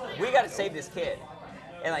 Yeah. we got to save this kid.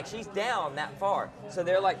 And like she's down that far, so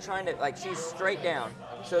they're like trying to like she's straight down.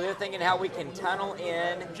 So they're thinking how we can tunnel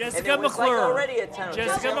in. Jessica and there was like McClure. already a tunnel.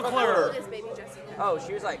 Jessica How McClure. old is baby Jessica? Oh,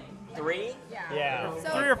 she was like 3? Yeah. So,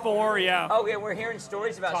 3 or 4, yeah. Oh, yeah, we're hearing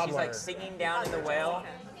stories about she's Toddler. like singing down in the well.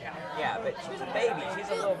 Yeah, but she was a baby. She's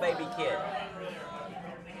a little baby kid.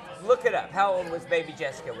 Look it up. How old was baby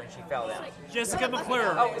Jessica when she fell down? Jessica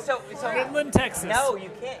McClure, Oh, so Midland, Texas. no,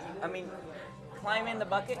 you can't. I mean, climb in the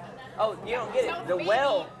bucket. Oh, you don't get it. The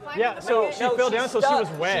well. Yeah, so she fell down, she's so she stuck. was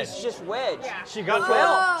wedged. She's just wedged. She got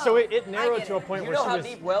well. so it I narrowed get to a it. point You where know she how was.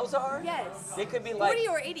 deep wells are? yes. It could be like 40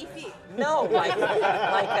 or 80 feet. no, like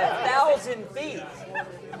 1,000 feet.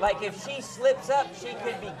 Like if she slips up, she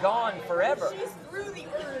could be gone forever. She's through the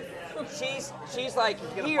earth. She's like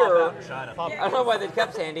Pop here. out and shine up. I don't know why the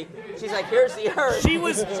cup's handy. She's like, here's the earth.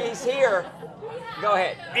 She's here. Go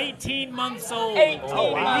ahead. 18 months old. 18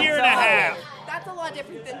 Oh, wow. A year and a half. That's a lot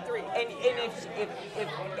different than 3.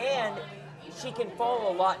 And she can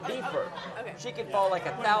fall a lot deeper. Okay. She can fall like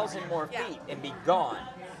 1,000 more Yeah. feet and be gone.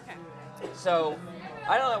 Okay. So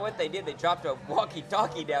I don't know what they did. They dropped a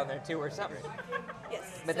walkie-talkie down there too or something.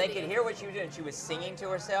 Yes. But they could hear what she was doing. She was singing to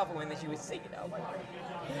herself, and when she was singing, oh my God.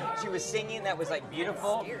 She was singing that was like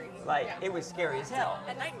beautiful. Like it was scary as hell.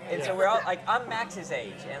 A nightmare. And so we're all like, I'm Max's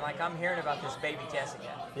age, and like I'm hearing about this baby Jessica.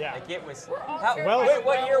 Yeah. Like it was. Well- wait,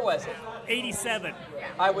 what year was it? 87.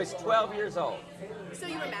 I was 12 years old. So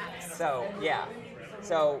you were Max. So yeah.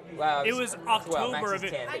 So It was 12, October Max of is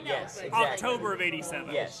it. 10, but yes, exactly. October of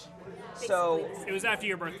 87. Yes. So It was after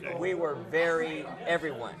your birthday. we were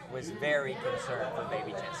everyone was very concerned for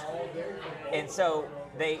baby Jessica. And so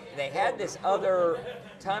they had this other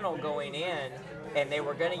tunnel going in, and they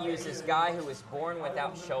were going to use this guy who was born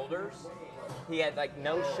without shoulders. He had like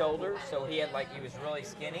no shoulders, so he was really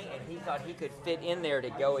skinny, and he thought he could fit in there to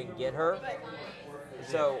go and get her.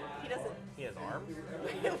 So He has arms.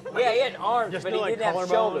 yeah, he had arms, Just but no, he like, didn't have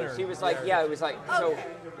collarbone shoulders. or- He was like, yeah, it was like so, Okay.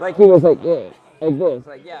 like he was like, yeah, like this,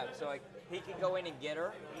 like yeah. So like he could go in and get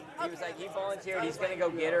her. He was like, he volunteered. He's gonna go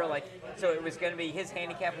get her. Like, so it was gonna be his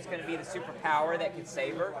handicap was gonna be the superpower that could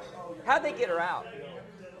save her. How'd they get her out?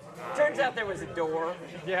 Turns out there was a door.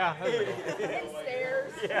 Yeah.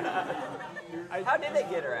 Stairs. How did they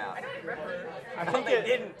get her out? I Oh, think they it.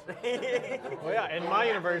 didn't. Well, yeah. In my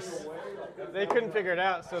universe, they couldn't figure it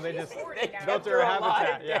out, so they just They built kept her a her alive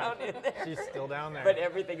habitat. Yeah. down in there. She's still down there. But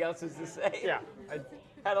everything else is the same. Yeah.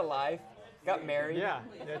 Had a life. Got married. Yeah.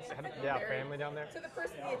 Yeah. Family down there. To the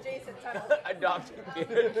person in the adjacent tunnel. Adopted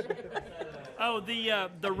kids. Oh,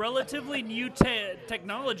 the relatively new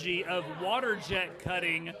technology of water jet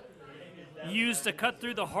cutting used to cut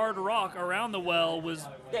through the hard rock around the well was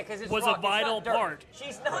Yeah, because it's was rock, a it's not vital dirt. part.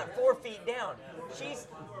 She's not 4 feet down. She's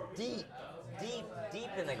deep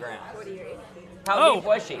in the ground. How deep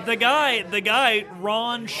was she? The guy,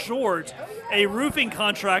 Ron Short, a roofing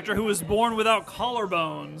contractor who was born without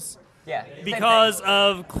collarbones Yeah. same because thing.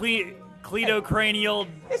 of cleidocranial.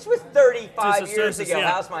 This was 35 years Dysostosis, ago. yeah.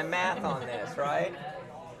 How's my math on this, right?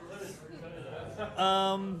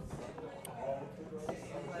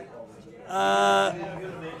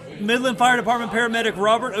 Midland Fire Department paramedic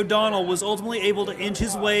Robert O'Donnell was ultimately able to inch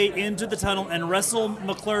his way into the tunnel and wrestle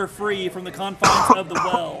McClure free from the confines of the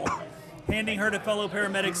well, handing her to fellow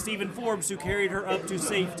paramedic Stephen Forbes, who carried her up to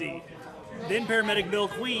safety. Then paramedic Bill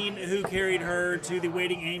Queen, who carried her to the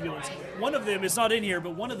waiting ambulance. One of them is not in here,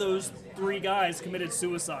 but one of those 3 guys committed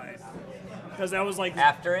suicide. Because that was like...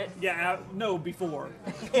 After it? Yeah, no, before.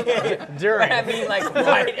 During. I mean, like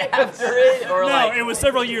right after it, or No, like it was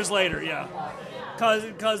several years later, yeah.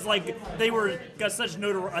 Cause like they got such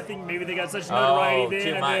notoriety. I think maybe they got such notoriety too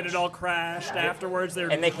then, and much. then it all crashed afterwards.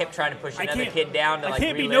 and they kept trying to push I another can't- kid down to I like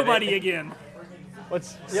can't be relive nobody it. again. Like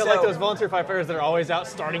So- those volunteer firefighters that are always out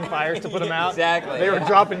starting fires to put them out. Exactly, They were yeah.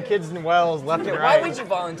 dropping kids in wells left and Why right. would you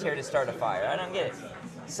volunteer to start a fire? I don't get it.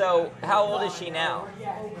 So, how old is she now?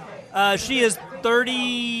 She is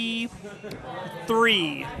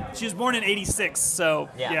 33. She was born in '86, so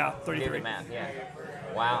yeah, Do the 33. math. Yeah.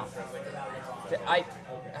 Wow. I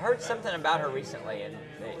heard something about her recently, and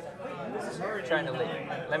trying to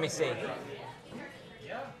let me see.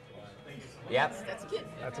 Yep. That's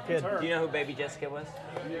a kid. Do you know who baby Jessica was?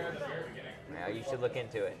 Yeah, you should look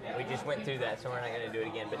into it. We just went through that, so we're not going to do it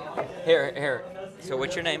again. But here. So,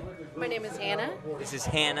 what's your name? My name is Hannah. This is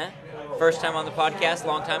Hannah. First time on the podcast,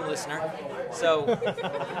 long time listener. So,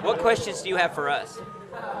 what questions do you have for us?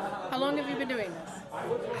 How long have you been doing this?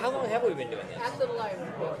 How long have we been doing this? At the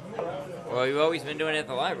library. Well, we've always been doing it at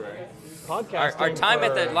the library. Podcasting Our time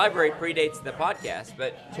at for the library predates the podcast,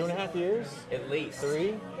 but 2.5 years, at least.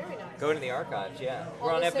 3. Go into the archives, yeah. We're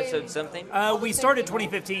All on the same- episode something. We started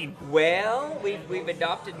 2015. Well, we've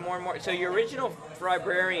adopted more and more. So your original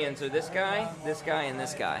librarians are this guy, and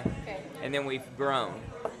this guy. Okay. And then we've grown.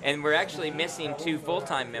 And we're actually missing 2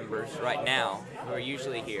 full-time members right now who are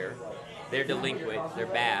usually here. They're delinquent. They're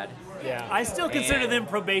bad. Yeah. I still consider And- them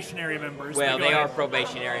probationary members. Well, but they go are ahead.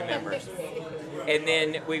 probationary members. And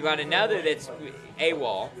then we've got another that's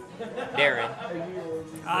AWOL, Darren.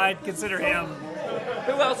 I'd consider him.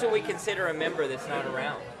 Who else would we consider a member that's not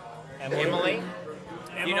around? Emily?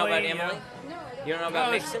 You know about Emily? You don't know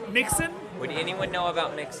about Mixon? Mixon? Would anyone know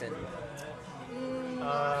about Mixon?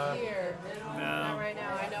 Here. No. Not right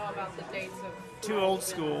now. I know about the dates of. Too old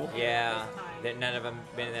school. Yeah, that none of them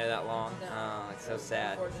been there that long. Oh, it's so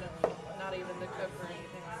sad. Unfortunately, not even the cook or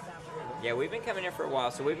anything like that. Yeah, we've been coming here for a while,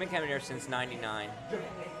 so we've been coming here since '99.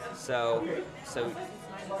 So,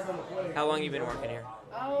 how long you been working here?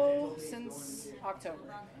 Oh, since October.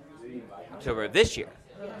 October of this year.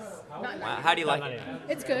 Not, Wow, how do you like it?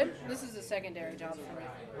 It's good. This is a secondary job for me.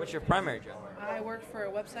 What's your primary job? I work for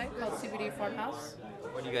a website called CBD Farmhouse.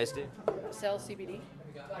 What do you guys do? Sell CBD.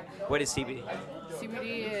 What is CBD?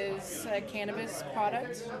 CBD is a cannabis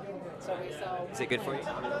product, so we sell. Is it good for you?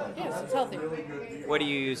 Yes, it's healthy. What do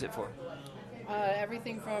you use it for?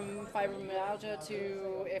 Everything from fibromyalgia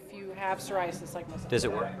to if you have psoriasis like myself. Does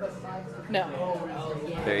it work? No.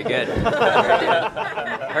 Very good.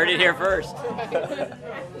 Heard it here first.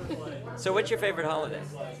 So what's your favorite holiday?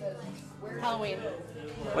 Halloween,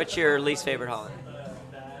 What's your least favorite holiday?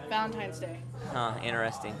 Valentine's Day. Huh,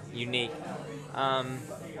 interesting. Unique.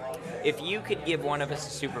 If you could give one of us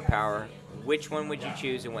a superpower, which one would you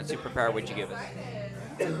choose and what superpower would you give us?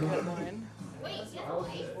 Good one.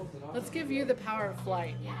 Let's give you the power of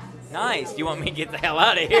flight. Nice. You want me to get the hell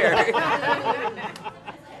out of here?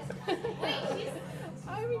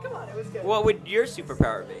 I mean, come on, it was good. What would your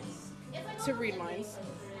superpower be? To read minds.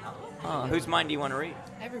 Whose mind do you want to read?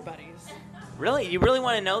 Everybody's. Really? You really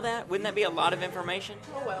want to know that? Wouldn't that be a lot of information?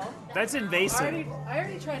 Oh well. That's invasive. I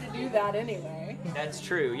already tried to do that anyway. That's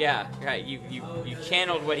true. Yeah. Right. You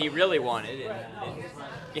channeled what he really wanted.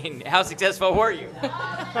 And how successful were you?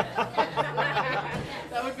 That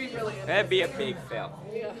would be really interesting. That'd be a big fail.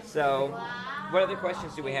 Yeah. So, what other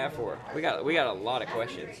questions do we have for her? We got a lot of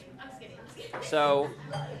questions. So,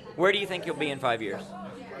 where do you think you'll be in 5 years?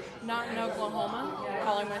 Not in Oklahoma,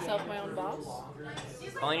 calling myself my own boss.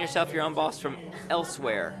 Calling yourself your own boss from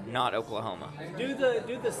elsewhere, not Oklahoma. Do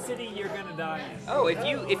the city you're gonna die in. Oh,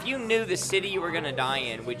 if you knew the city you were gonna die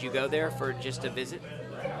in, would you go there for just a visit?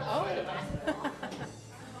 Oh.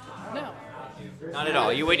 No. Not at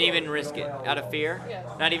all. You wouldn't even risk it out of fear. Yeah.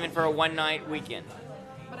 Not even for a one-night weekend.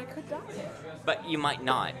 But I could die there. But you might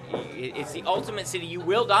not. It's the ultimate city you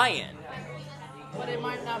will die in. But it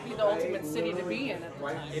might not be the ultimate city to be in at the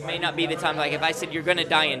time. It may not be the time. Like if I said you're going to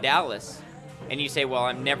die in Dallas, and you say, "Well,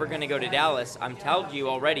 I'm never going to go to Dallas," I'm telling you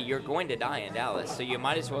already you're going to die in Dallas. So you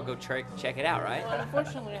might as well go check it out, right? Well,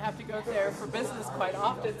 unfortunately, I have to go there for business quite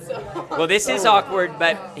often. So. Well, this is awkward,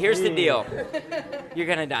 but here's the deal: you're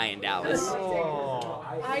going to die in Dallas.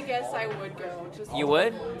 I guess I would go. Just You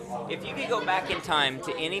would? If you could go back in time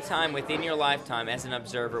to any time within your lifetime as an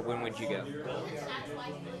observer, when would you go?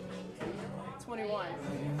 21.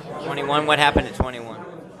 21. What happened at 21?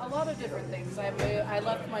 A lot of different things. I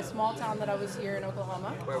left my small town that I was here in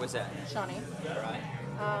Oklahoma, Where was that? Shawnee. Right.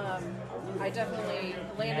 I definitely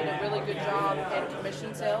landed a really good job in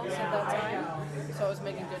commission sales at that time, so I was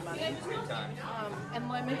making good money. Good time. And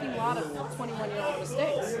like making a lot of 21-year-old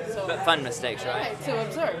mistakes. So But fun mistakes, right? Right, to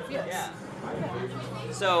observe, yes. Yeah.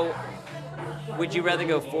 So, would you rather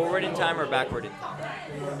go forward in time or backward in time?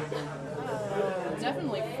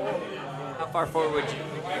 Definitely forward. How far forward would you?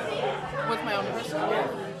 With my own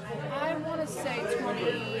personal, I want to say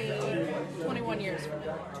 21 years from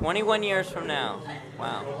now. 21 years from now.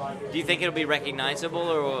 Wow. Do you think it'll be recognizable,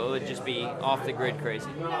 or will it just be off the grid crazy?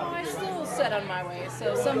 No, I still set on my way,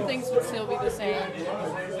 so some things would still be the same,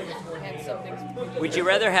 and some things would be Would you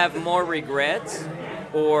rather have more regrets,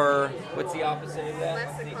 or what's the opposite of that?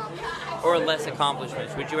 Less accomplishments. Or less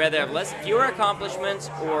accomplishments? Would you rather have fewer accomplishments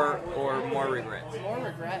or more regrets? more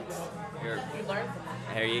regrets. You're- You learn from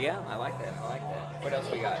that. There you go. I like that. What else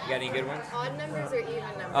we got? You got any good ones? Odd numbers or even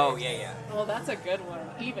numbers? Oh, yeah. Well, that's a good one.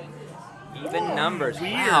 Even. Even numbers.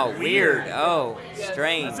 Weird, Wow, weird. Oh,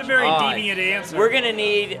 strange. That's a very odd. deviant answer. We're gonna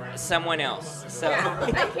need someone else. So,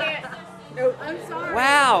 I can't. Nope. I'm sorry.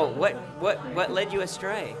 wow. What led you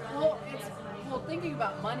astray? Well, thinking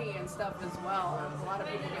about money and stuff as well. A lot of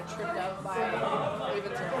people get tripped up by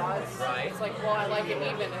evens or odds. Right. It's like, well, I like it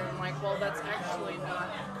even, and I'm like, well, that's actually not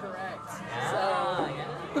correct. So,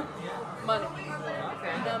 money,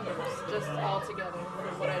 numbers. altogether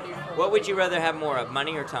than what I do for What would you rather have more of,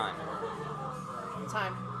 money or time?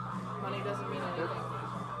 time. Money doesn't mean anything.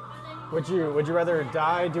 Would you rather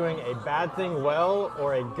die doing a bad thing well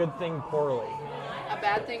or a good thing poorly? A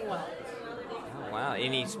bad thing, well. Oh, wow.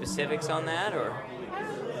 Any specifics on that, or?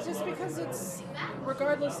 Just because it's,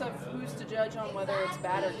 regardless of who's to judge on whether it's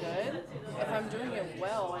bad or good, if I'm doing it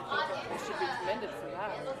well, I think that I should be commended for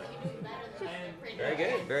that. Very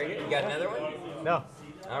good. Very good. You got another one? No.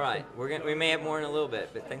 All right. We may have more in a little bit,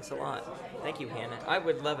 but thanks a lot. Thank you, Hannah. I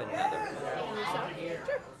would love another.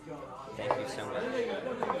 Thank you so much.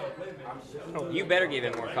 Oh, you better give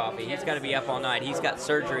him more coffee. He's got to be up all night. He's got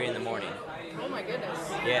surgery in the morning. Oh my goodness.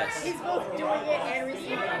 Yes. He's both doing it and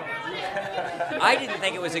receiving it. I didn't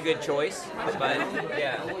think it was a good choice, but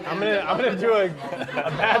yeah. I'm gonna do a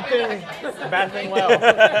bad thing well.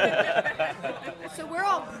 So we're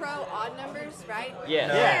all pro odd numbers, right?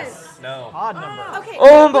 Yes. Yes. No. Odd number. Okay.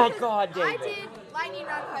 Oh my because God, I David. did lightning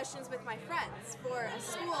round questions with my friends for a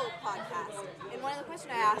school podcast, and one of the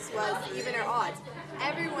questions I asked was even or odds.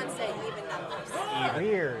 Everyone said even numbers.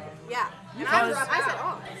 Weird. Yeah. And Because- I said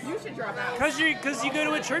odds. You should drop out. Because you go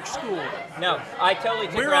to a church school. No, I totally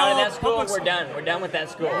took We're her out of all that school. public We're school. done. We're done with that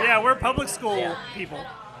school. Yeah, we're public school Yeah. people.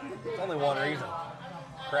 There's only one reason.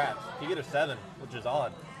 Craps. You get a 7, which is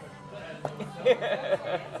odd.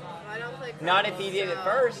 I don't play Not if he did it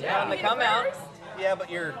first. Not on the come out. Yeah, but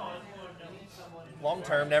you're long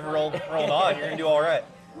term never rolled on. You're gonna do all right.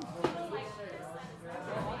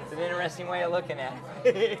 It's an interesting way of looking at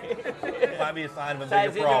it. Might be a sign of a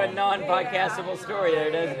Ties bigger into a problem. non-podcastable story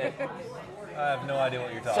there, doesn't it? I have no idea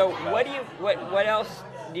what you're talking So about. what else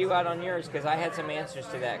do you got on yours? Because I had some answers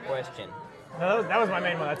to that question. No, that was my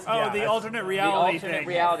main one. That's, Oh, yeah, the that's- alternate The reality alternate thing.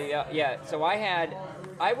 reality, yeah. So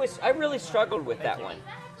I really struggled with that one.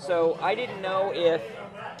 So I didn't know if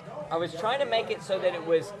I was trying to make it so that it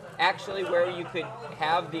was actually where you could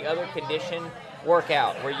have the other condition work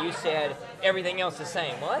out, where you said everything else the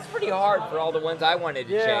same. Well, that's pretty hard for all the ones I wanted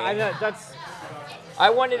to Yeah, change. I know, that's. I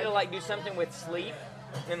wanted to like do something with sleep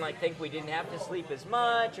and like think we didn't have to sleep as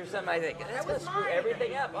much or something. I think that's gonna screw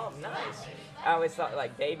everything up. Oh, nice. I always thought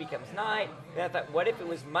like day becomes night. Then I thought, what if it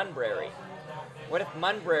was Munbury? What if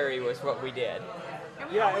Munbury was what we did?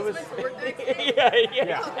 Yeah, it was. yeah,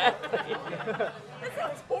 Yeah. exactly. That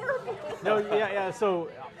sounds horrible. No, yeah. So,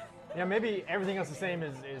 yeah, maybe everything else the same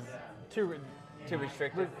is too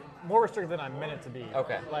restrictive. more restrictive than I meant it to be.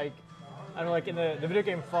 Okay. Like, I don't know, like in the video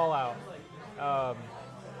game Fallout,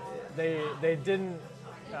 they didn't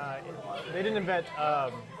invent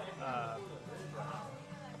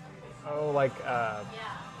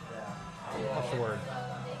what's the word?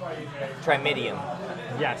 Trimidium.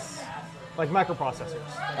 Yes, like microprocessors.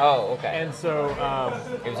 Oh, okay. And so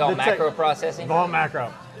It was all the macro processing? all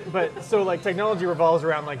macro. But so like technology revolves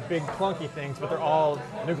around like big clunky things, but they're all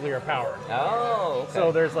nuclear powered. Oh, okay.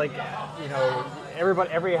 So there's like, you know,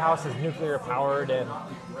 every house is nuclear powered,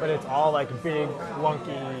 but it's all like big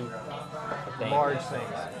clunky, large things.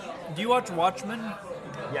 Do you watch Watchmen?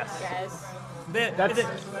 Yes. Yes. They,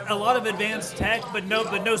 a lot of advanced tech, but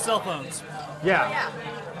no cell phones. Yeah. Yeah.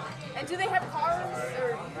 And do they have cars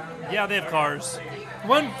or? Yeah, they have cars.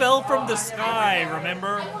 One fell from the sky,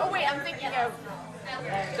 remember? Oh wait, I'm thinking of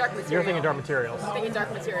Dark Materials. You're thinking Dark Materials. I'm thinking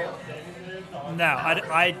Dark Materials. No,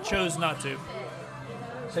 I chose not to.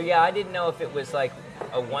 So yeah, I didn't know if it was like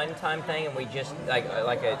a one-time thing and we just like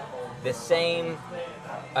the same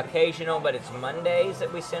occasional, but it's Mondays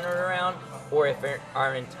that we centered around, or if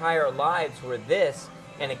our entire lives were this,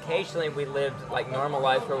 and occasionally we lived like normal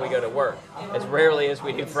lives where we go to work, as rarely as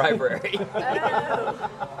we do Fribrary.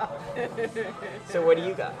 So what do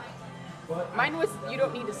you got? Mine was you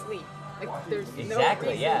don't need to sleep. Like there's Exactly,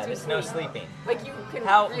 no reason yeah, to there's sleep. no sleeping. Like you can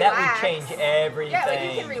How relax. that would change everything. Yeah,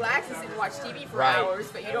 like you can relax and sit and watch TV for Right. hours,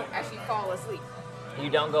 but you don't actually fall asleep. You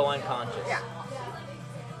don't go unconscious. Yeah.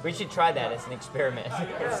 We should try that as an experiment.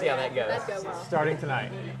 Let's see how that goes. That'd go well. Starting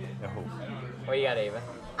tonight. What you got, Ava?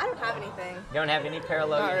 I don't have anything. You don't have any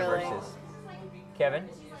parallel Not really. universes. Kevin?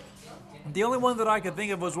 The only one that I could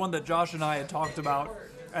think of was one that Josh and I had talked about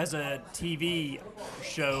as a TV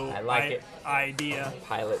show I like it. idea.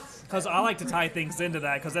 Pilots. Because I like to tie things into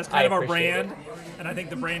that, because that's kind I of our appreciate brand, and I think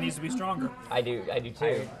the brand needs to be stronger. I do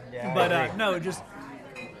too. But no, just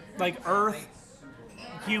like Earth,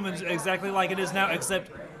 humans exactly like it is now,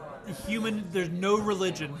 except there's no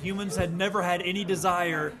religion. Humans had never had any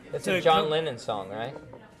desire It's to a John Lennon song, right?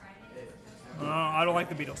 I don't like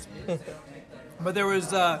the Beatles. But there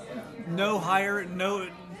was no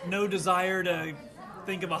desire to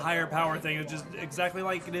think of a higher power thing. It was just exactly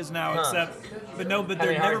like it is now, Huh. but Having there's a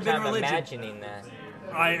never hard been time religion. imagining that.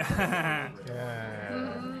 I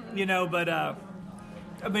but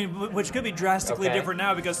I mean, which could be drastically Okay. different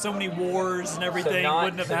now because so many wars and everything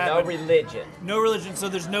wouldn't have so happened. no religion. No religion, so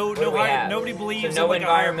there's no What do we higher, have? nobody believes so no in like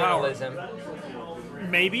a higher power. environmentalism.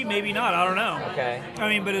 Maybe, maybe not. I don't know. Okay. I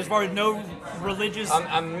mean, but as far as no religious,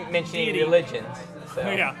 I'm mentioning deity. religions. So.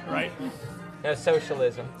 yeah, right. No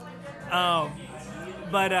socialism.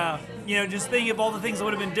 But just think of all the things that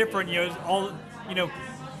would have been different.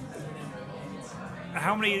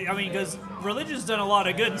 How many? I mean, because religion's done a lot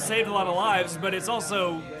of good and saved a lot of lives, but it's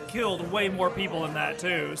also killed way more people than that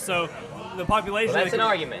too. So the population. Well, that's an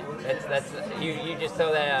argument. That's you just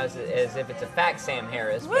throw that out as if it's a fact, Sam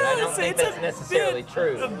Harris, but I don't think that's necessarily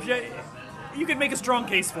true. You can make a strong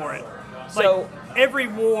case for it. So every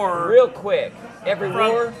war. Real quick, every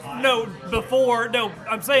war. No, before. No,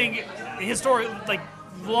 I'm saying historic,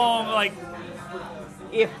 long.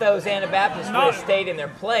 If those Anabaptists would have stayed in their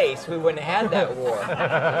place, we wouldn't have had that war.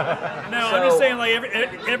 No, I'm just saying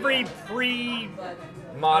every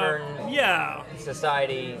modern yeah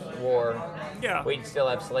society war. Yeah. We'd still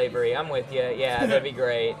have slavery. I'm with you. Yeah, that'd be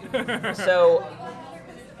great. So,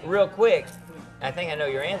 real quick, I think I know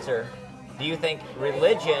your answer. Do you think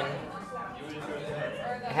religion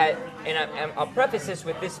had, and I'll preface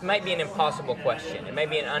this might be an impossible question. It may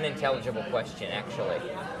be an unintelligible question, actually.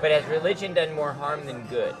 But has religion done more harm than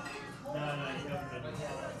good?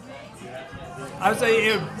 I would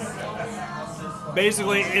say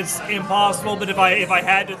basically it's impossible, but if I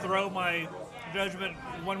had to throw my judgment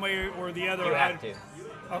one way or the other, You have to.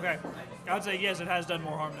 Okay. I would say yes, it has done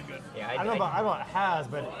more harm than good. Yeah, I don't know about has,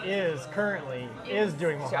 but currently is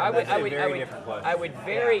doing more So harm. it's a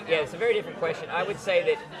very different question. I would say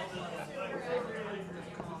that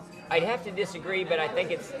I'd have to disagree, but I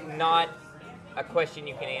think it's not a question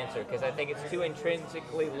you can answer because I think it's too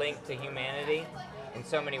intrinsically linked to humanity in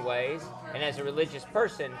so many ways. And as a religious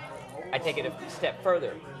person, I take it a step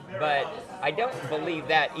further. But I don't believe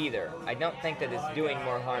that either. I don't think that it's doing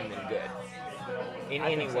more harm than good in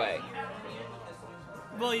any way.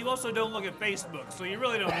 Well, you also don't look at Facebook, so you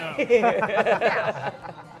really don't know.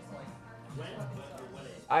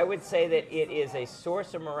 I would say that it is a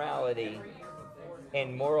source of morality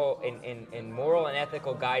and moral and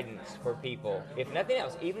ethical guidance for people. If nothing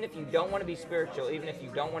else, even if you don't want to be spiritual, even if you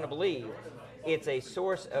don't want to believe, it's a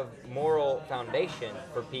source of moral foundation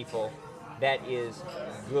for people that is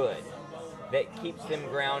good, that keeps them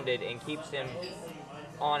grounded and keeps them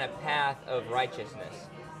on a path of righteousness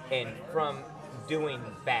and from doing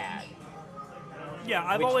bad. Yeah,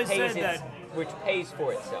 I've always said that. Which pays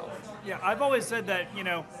for itself. Yeah, I've always said that,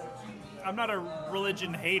 I'm not a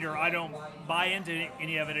religion hater. I don't buy into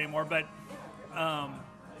any of it anymore. But,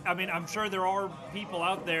 I'm sure there are people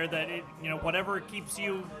out there that, whatever keeps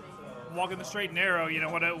you walking the straight and narrow,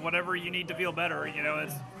 whatever you need to feel better,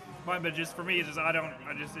 it's fine. But just for me, it's just,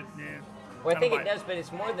 Well, I think it does, but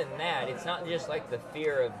it's more than that. It's not just like the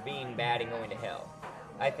fear of being bad and going to hell.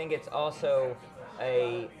 I think it's also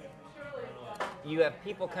you have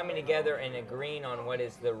people coming together and agreeing on what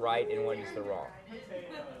is the right and what is the wrong.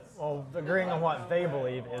 Well, agreeing on what they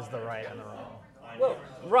believe is the right and the wrong. Well,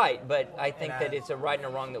 right, but I think that it's a right and a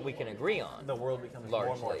wrong that we can agree on. The world becomes more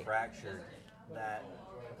and more fractured. That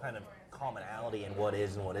kind of commonality in what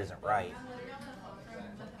is and what isn't right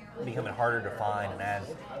becoming harder to find, and as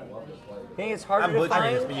I think it's harder I'm to butchering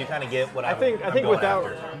find. this, but you kind of get what I think going without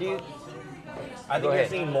after. I think you're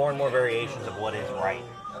seeing more and more variations of what is right.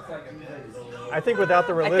 I think without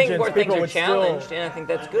the I religions, think more people things are would challenged, and I think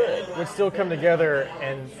that's good. would still come together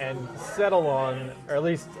and settle on, or at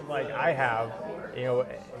least like I have,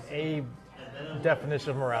 a definition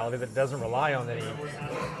of morality that doesn't rely on any.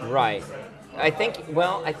 Right. I think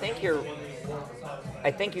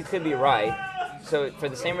you could be right. So for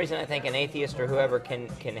the same reason, I think an atheist or whoever can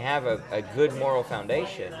have a good moral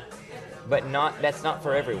foundation, but that's not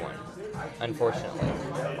for everyone, unfortunately.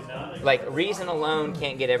 Like, reason alone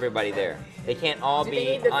can't get everybody there. They can't all Do be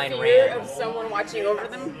they need the Ayn fear Rand. of someone watching over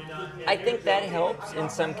them? I think that helps in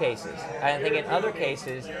some cases. I think in other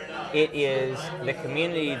cases, it is the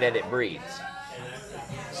community that it breeds.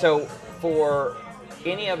 So for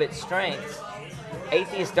any of its strengths,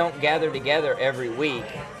 atheists don't gather together every week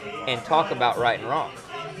and talk about right and wrong.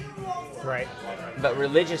 Right. But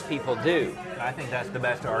religious people do. I think that's the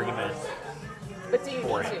best argument. But do you need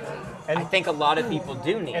to? And I think a lot of people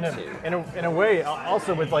do need to. In a way,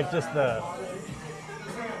 also with like just the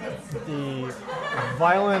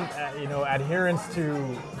violent, adherence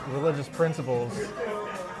to religious principles,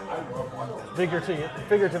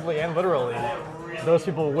 figuratively and literally, those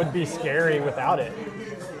people would be scary without it.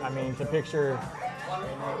 I mean, to picture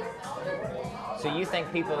So you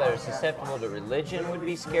think people that are susceptible to religion would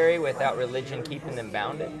be scary without religion keeping them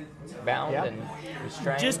bound Yeah. and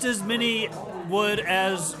restrained? Just as many would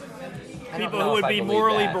as I don't people know who if would I be believe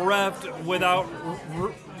morally that. bereft without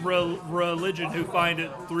religion who find it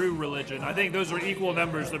through religion. I think those are equal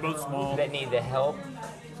numbers. They're both small. that need the help.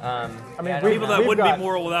 I mean, Yeah, I don't People know. that wouldn't got- be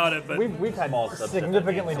moral without it, but We've had Small subset that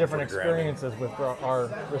significantly needs different some programming. experiences with our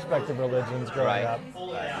respective religions growing Right. up, I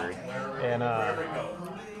agree. and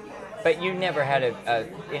But you never had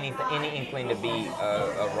any inkling to be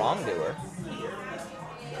a wrongdoer.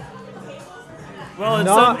 well, in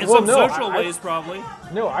Not- some, in well, some no, social I- ways, probably.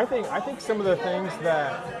 no, I think some of the things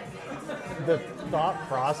that the thought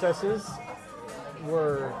processes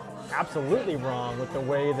were absolutely wrong with the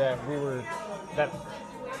way that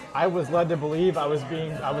I was led to believe I was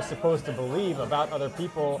supposed to believe about other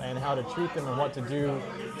people and how to treat them and what to do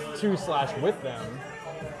to/with them.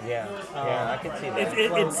 Yeah, I could see that.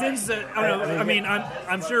 It seems that I don't know. I mean,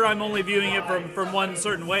 I'm sure I'm only viewing it from one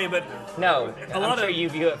certain way, but No, A lot I'm sure of- you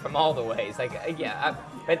view it from all the ways. Like,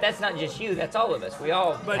 but that's not just you. That's all of us. We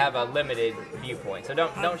all But- have a limited viewpoint. So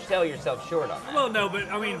don't sell yourself short on that. well, no, but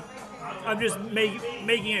I mean, I'm just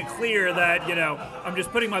making it clear that I'm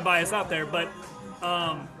just putting my bias out there, but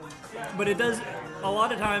it does a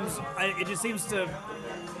lot of times. It just seems to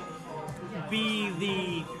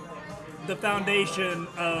be the foundation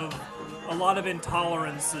of a lot of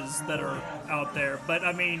intolerances that are out there. But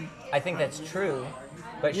I mean, I think that's true.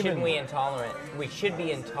 But shouldn't we intolerant? We should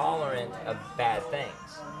be intolerant of bad things.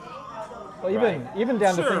 Well, even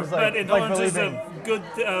down to sure, things but like intolerances believing. of good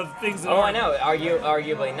things that Oh, I aren't. know.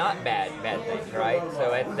 Arguably not bad things, right?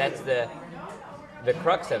 So that's the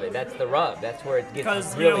crux of it. That's the rub. That's where it gets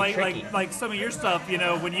Because really tricky. like some of your stuff,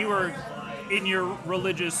 when you were in your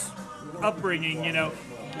religious upbringing,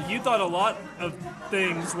 you thought a lot of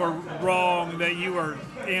things were wrong, that you were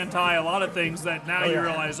anti a lot of things that now you yeah.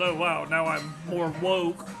 realize, oh wow, now I'm more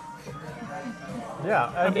woke.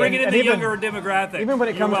 Yeah, I'm bringing in the younger demographic. Even when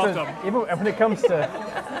it You're comes welcome. to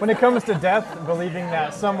when it comes to death, believing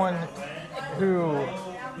that someone who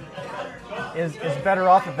is better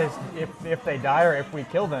off if they die or if we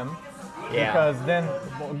kill them, Yeah. because then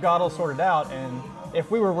God will sort it out, and if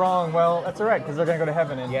we were wrong, well, that's all right because they're going to go to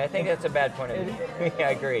heaven. And Yeah, I think that's a bad point of view. Yeah,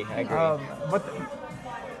 I agree. but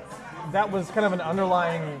that was kind of an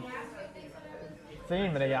underlying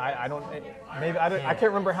theme, and I can't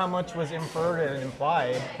remember how much was inferred and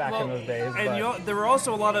implied back in those days. And but- there were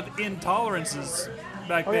also a lot of intolerances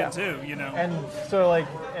back Oh, then yeah. too. And so, like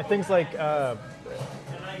things like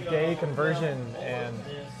gay conversion, and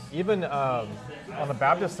even on the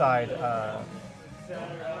Baptist side,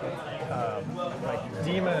 like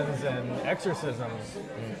demons and exorcisms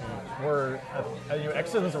were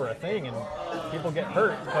exorcisms were a thing, and people get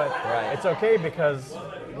hurt, but Right. it's okay because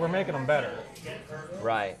we're making them better.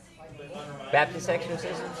 Right. Baptist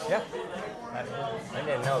exorcisms? Yeah, I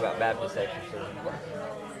didn't know about Baptist exorcism.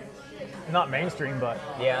 not mainstream, but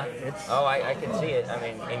Yeah. It's- I can see it. I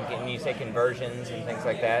mean, and you say conversions and things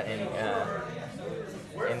like that, and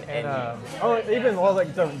even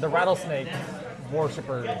like the rattlesnake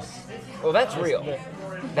worshippers. well, that's real.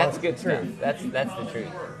 That's Oh, good stuff. true. That's the truth.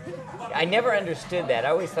 I never understood that. I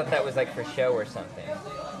always thought that was like for show or something.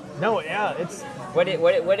 No, yeah, it's What do you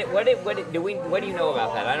know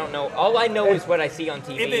about that? I don't know. All I know is what I see on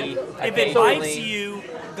TV. If it bites you,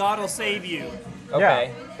 God will save you.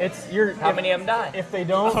 Okay. yeah, it's you're. How many of them die? If they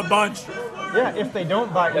don't, A bunch. yeah, if they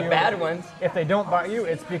don't bite The you, bad ones. If they don't bite you,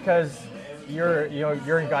 it's because you're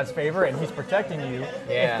in God's favor and He's protecting you.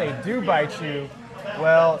 Yeah. If they do bite you,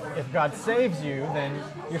 well, if God saves you, then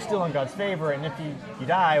you're still in God's favor, and if you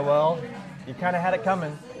die, well, you kind of had it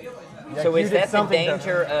coming. Like, So you is did that the something to-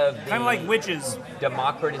 danger of the Kind of like witches.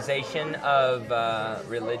 democratization of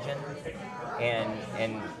religion?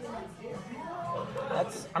 And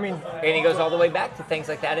That's, I mean, And he goes all the way back to things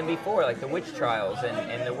like that and before, like the witch trials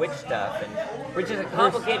and the witch stuff, and which is a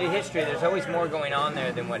complicated history. There's always more going on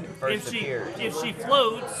there than what first appears. If she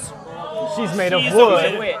floats, she's made of she's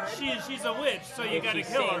wood. a witch. She's a witch, so you If got to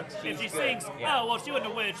she kill her. sings, If she she's good. sings, Yeah. oh well, she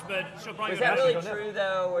wasn't a witch, but she'll probably Was go that to really heaven. true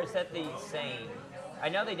though, or is that the saying? I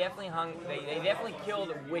know they definitely they definitely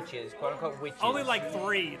killed witches, quote unquote witches. Only like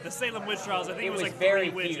 3. The Salem witch trials, I think it was like very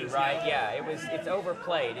 3 few, witches. right? Yeah, it's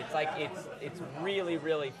overplayed. It's like it's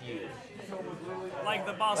really few. Like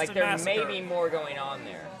the Boston Like there Massacre. may be more going on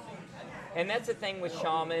there. And that's the thing with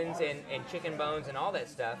shamans and chicken bones and all that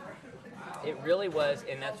stuff. It really was,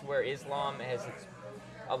 and that's where Islam has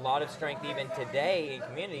a lot of strength even today in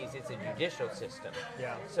communities. It's a judicial system.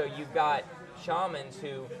 Yeah. So you've got shamans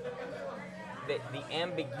who, the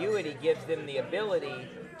ambiguity gives them the ability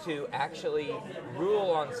to actually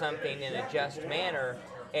rule on something in a just manner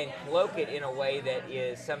and cloak it in a way that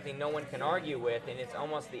is something no one can argue with, and it's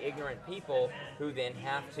almost the ignorant people who then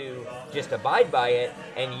have to just abide by it,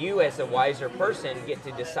 and you as a wiser person get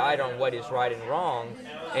to decide on what is right and wrong,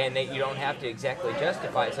 and that you don't have to exactly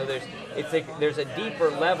justify it. So there's a deeper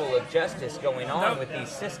level of justice going on with these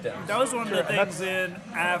systems. That was one of the things in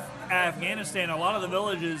Afghanistan. A lot of the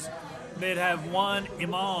villages, they'd have one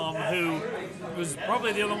imam who was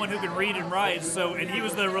probably the only one who could read and write. So, and he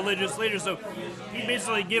was the religious leader. So, he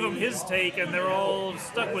basically give them his take, and they're all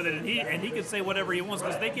stuck with it. And he could say whatever he wants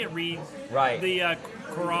because they can't read the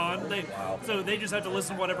Quran. So they just have to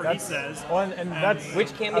listen to whatever he says.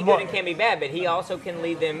 Which can be good and can be bad, but he also can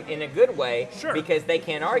lead them in a good way because they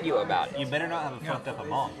can't argue about it. You better not have a fucked up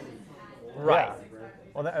imam. Right. Yeah.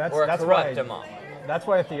 Well, that's corrupt why, imam. That's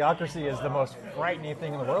why theocracy is the most frightening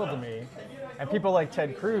thing in the world to me. And people like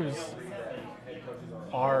Ted Cruz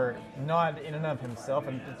are not in and of himself,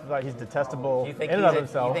 and it's like he's detestable in and of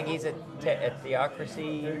himself. You think he's a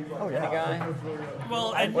theocracy kind of guy?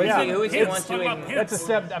 Well, and who is he want to? That's a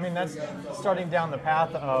step. I mean, that's starting down the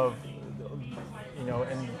path of,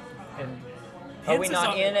 Are we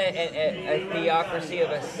not in a theocracy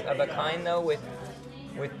of a kind though, with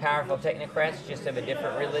powerful technocrats just of a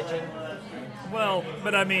different religion? Well,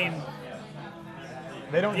 but I mean,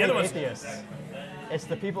 they don't hate atheists. It's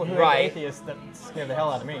the people who hate atheists that scare the hell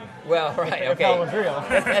out of me. Well, right, okay. If that was real.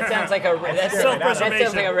 That sounds like that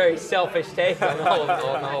sounds like a very selfish take on the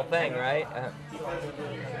whole thing, right?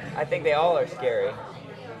 I think they all are scary.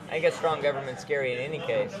 I think a strong government's scary in any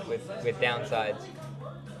case, with downsides.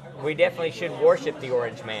 We definitely should worship the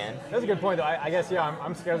Orange Man. That's a good point, though. I guess,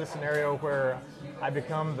 I'm scared of the scenario where I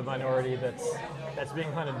become the minority that's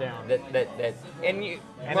being hunted down.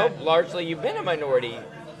 Largely you've been a minority.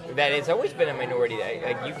 That has always been a minority.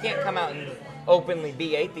 Like, you can't come out and openly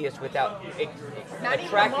be atheist without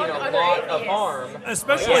attracting a lot of harm.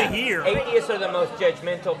 Especially here. Atheists are the most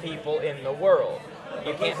judgmental people in the world.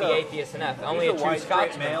 You can't be atheist enough. Only a true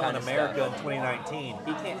Scotsman male kind in of America stuff. in 2019.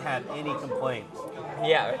 He can't have any complaints.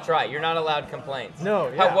 Yeah, that's right. You're not allowed complaints. No,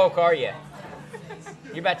 yeah. How woke are you?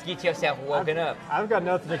 You're about to get yourself woken up. I've got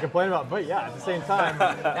nothing to complain about, but at the same time,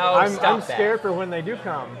 No, I'm scared for when they do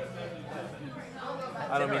come.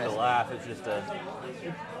 I don't mean to laugh. It's just a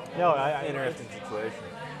interesting situation.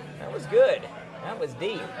 That was good. That was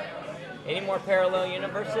deep. Any more parallel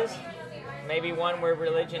universes? Maybe one where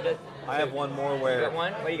religion does. I have one more where. You got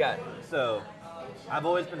one? What do you got? So, I've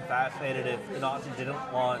always been fascinated if the Nazis didn't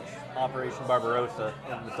launch Operation Barbarossa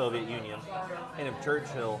in the Soviet Union, and if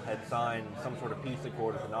Churchill had signed some sort of peace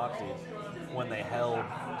accord with the Nazis when they held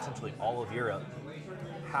essentially all of Europe,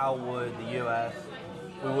 how would the U.S.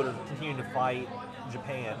 we would have continued to fight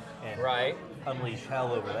Japan and unleash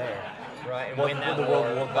hell over there. Right, and what win would that the world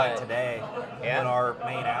war, look like today when our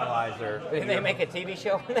main allies are... Didn't they make a TV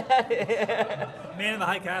show on that? Man in the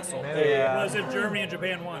High Castle. Yeah. Was it Germany and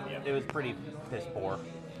Japan won? Yeah. It was pretty piss poor.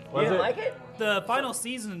 You didn't like it? The final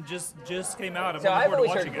season just came out. So I've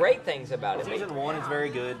always heard great things about it. Season 1 is very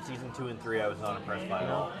good. Season 2 and 3 I was not impressed by at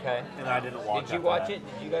all. Okay. And I didn't watch it. Did you watch it?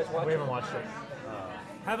 Did you guys watch it? We haven't watched it.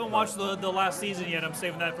 Haven't watched the last season yet. I'm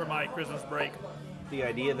saving that for my Christmas break. The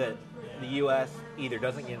idea that the U.S. either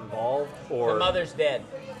doesn't get involved or... The mother's dead.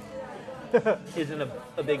 ...isn't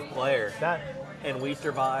a big player. And we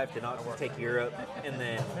survived to not just take Europe, and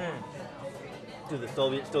then... Do the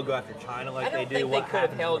Soviets still go after China like they do? I don't think they could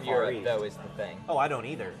have held Europe, though, is the thing. Oh, I don't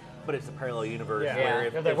either. But it's a parallel universe where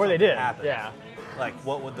if where they did. happens, Yeah. like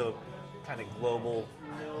what would the kind of global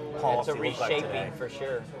policy It's a look like reshaping today? for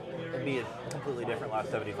sure. It'd be a completely different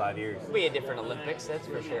last 75 years. It'd be a different Olympics, that's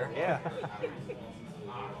for sure. Yeah.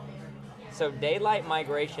 So daylight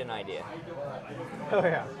migration idea. Oh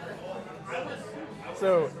yeah.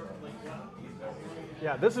 So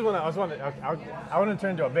yeah, this is when I was wanting. I want to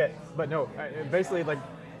turn into a bit, but no. Basically, like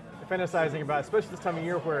fantasizing about, especially this time of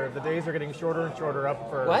year where the days are getting shorter and shorter. Up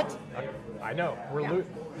for what? I know we're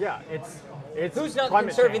it's who's not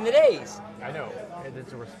climate conserving change. the days? I know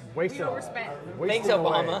it's wasting. Thanks,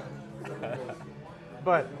 Obama.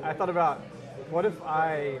 But I thought about what if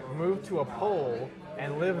I moved to a pole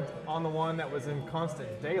and lived on the one that was in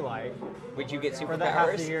constant daylight. Would you get superpowers? For that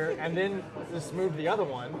half the year, and then just move the other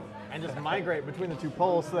one and just migrate between the two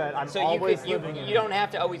poles so that I'm always living in... You don't have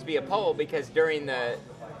to always be a pole because during the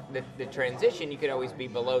transition, you could always be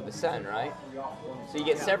below the sun, right? So you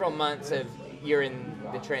get several months of you're in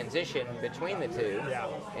the transition between the two,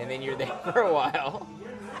 and then you're there for a while.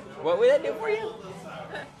 What would that do for you?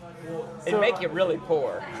 It'd make you really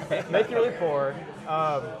poor. Make you really poor.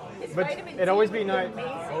 His But vitamin it'd D always be would nice.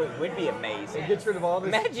 amazing. Oh, it would be amazing. It gets rid of all this.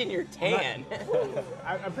 Imagine you're tan.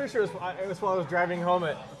 I'm pretty sure it was while I was driving home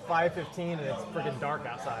at 5:15 and it's freaking dark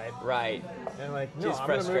outside. Right. And like, no, Just I'm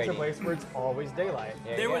gonna move to a frustrating. place where it's always daylight.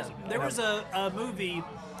 Yeah, There yeah. was a movie,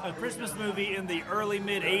 a Christmas movie in the early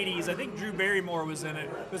mid '80s. I think Drew Barrymore was in it.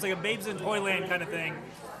 It was like a Babes in Toyland kind of thing.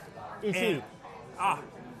 E.T. And,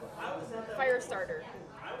 Firestarter.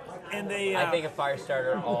 and they. I think of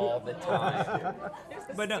Firestarter all the time.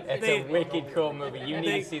 but no, It's they a wicked cool movie. You need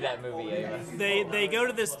they- to see that movie, Ava. they go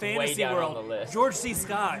to this fantasy down on world. the list. George C.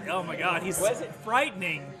 Scott. Oh my God, he's Was it?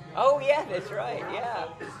 frightening. Oh yeah, that's right. Yeah.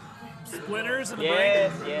 Splinters in the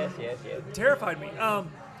Yes, brain. yes. Terrified me.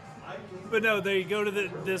 But no, they go to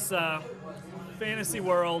this fantasy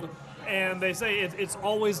world, and they say it's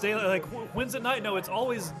always daylight. Like, when's it night? No, it's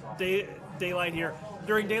always daylight here.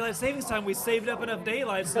 During daylight savings time, we saved up enough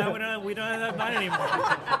daylight, so now we don't have night anymore.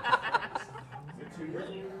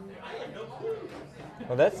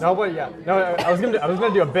 Well, that's No, but yeah, no. I was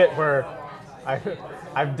gonna do a bit where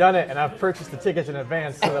I've done it and I've purchased the tickets in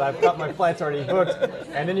advance so that I've got my flights already booked,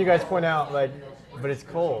 and then you guys point out like, but it's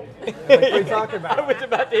cold. Like, what are you talking I about? was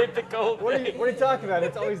about to hit the cold. What are you talking about?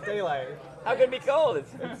 It's always daylight. How can it be cold?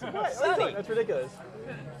 It's What? sunny. That's ridiculous.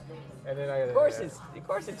 And then Of course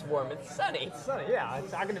it's warm. It's sunny. It's sunny. Yeah,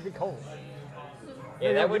 it's not gonna be cold. Yeah,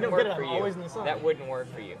 You that don't wouldn't get work it, for I'm you. always in the sun. That wouldn't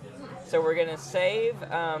work for you. So we're gonna save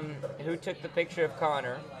who took the picture of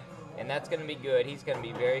Connor, and that's gonna be good. He's gonna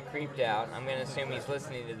be very creeped out. I'm gonna assume he's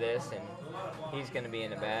listening to this, and he's gonna be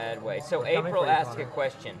in a bad way. So coming April for you, asked a Connor.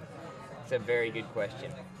 question. It's a very good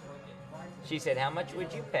question. She said, "How much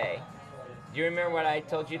would you pay?" Do you remember what I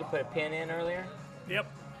told you to put a pin in earlier? Yep.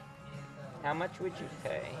 How much would you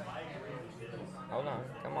pay? Hold on,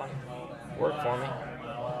 come on, work for me.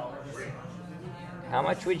 How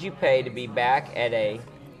much would you pay to be back at a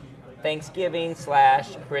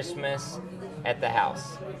Thanksgiving/Christmas at the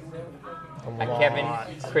house? A Kevin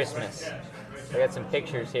Christmas. We got some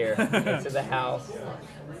pictures here. It's at the house.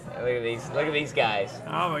 Look at these guys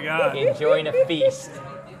Oh my God. enjoying a feast.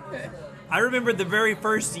 I remember the very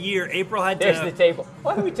first year April had There's to. the table.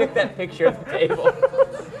 Why we took that picture of the table?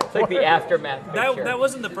 It's like the aftermath picture. that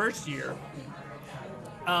wasn't the first year.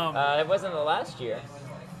 It wasn't the last year.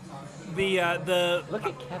 The Look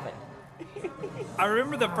at Kevin. I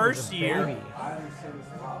remember the first year.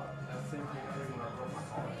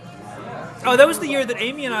 Oh, that was the year that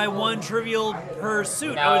Amy and I won Trivial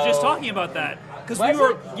Pursuit. I was just No. talking about that because Was we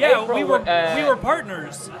were, it? yeah, April, we were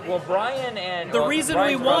partners. Well, Brian and The reason we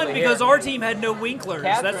Brian's won probably because here. our team had no Winklers.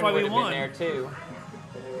 Catherine That's why we would have won. been there too.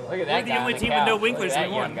 Look at that We're the guy only on team with no couch. Look Winklers at that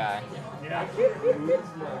who young won. guy. Yeah.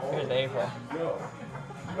 Here's April.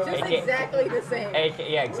 Just AK exactly the same.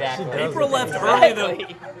 Yeah, exactly. April left Exactly. early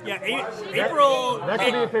though. Yeah, April. That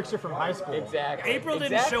could be a picture from high school. Exactly. April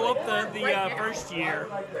didn't Exactly. show up the first year.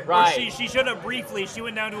 Or Right. She showed up briefly. She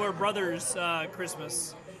went down to her brother's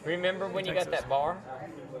Christmas. Remember when you got Texas. that bar?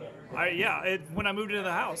 When I moved into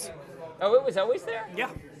the house. Oh, it was always there? Yeah,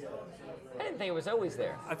 I didn't think it was always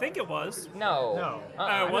there. I think it was. No. No.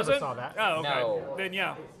 Uh-uh. Was never it? saw that. Oh, okay. No. Then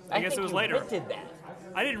yeah, I guess think it was you later. rented that.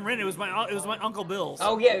 I didn't rent it. It was my Uncle Bill's.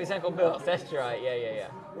 Oh yeah, it was Uncle Bill's. That's right. Yeah.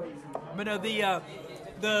 But no,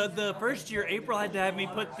 the first year April had to have me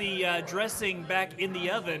put the dressing back in the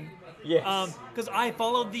oven. Yes. Because I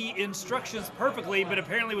followed the instructions perfectly, but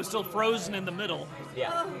apparently it was still frozen in the middle.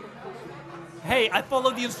 Yeah. Hey, I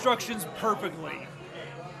followed the instructions perfectly.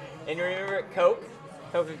 And you remember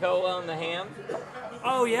Coca-Cola on the ham?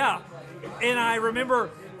 Oh yeah, and I remember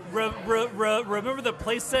remember the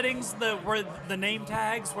place settings where the name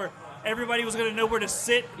tags where everybody was going to know where to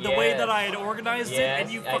sit the way Yes. that I had organized it,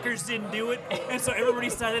 and Yes, you I- fuckers didn't do it, and so everybody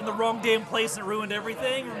sat in the wrong damn place and ruined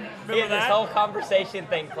everything. Remember We had this that? whole conversation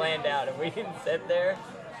thing planned out, and we didn't sit there.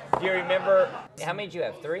 Do you remember? How many did you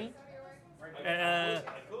have? 3?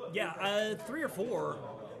 3 or 4.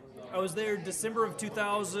 I was there December of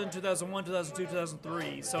 2000, 2001, 2002,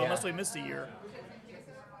 2003. So Yeah. unless we missed a year.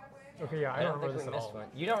 Okay, yeah, I don't remember think this we at missed all. one.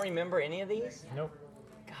 You don't remember any of these? Nope.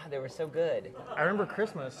 God, they were so good. I remember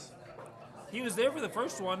Christmas. He was there for the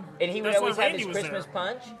first one. And he would That's why always have Randy his was Christmas there.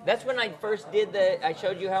 punch. That's when I first did I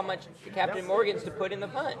showed you how much Captain Morgan's to put in the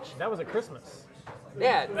punch. That was at Christmas.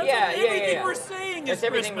 Yeah, That's yeah. everything we're saying That's is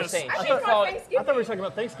everything Christmas. we're saying. I She think called, I thought we were talking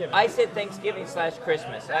about Thanksgiving. I said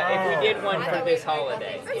Thanksgiving/Christmas. If we did one for this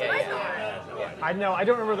holiday. That's what I Yeah. I know. I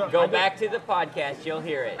don't remember the. Go I don't- back to the podcast, you'll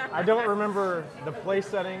hear it. I don't remember the place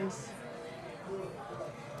settings.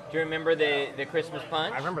 Do you remember the Christmas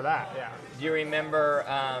punch? I remember that. Yeah. Do you remember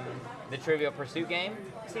the Trivial Pursuit game?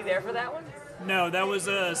 Is he there for that one? No, that was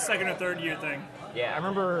a second or third year thing. Yeah. I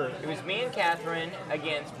remember. It was me and Catherine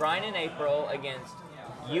against Brian and April against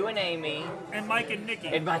you and Amy, And Mike and Nikki.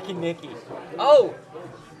 and Mike and Nikki. Oh,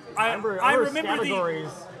 I remember categories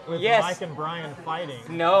with Yes. Mike and Brian fighting.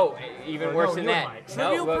 no, even Or worse no, than you and that. Mike. the No,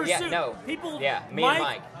 Trivial well, Pursuit. yeah, no. People, Yeah, me and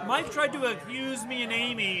Mike. Mike tried to accuse me and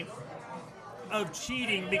Amy of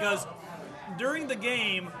cheating because during the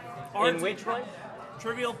game, In which one?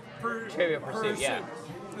 Trivial Trivial Pursuit, yeah.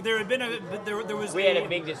 There had been there was We had a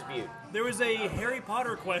big dispute. There was a Harry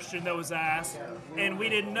Potter question that was asked, and we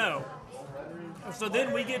didn't know. So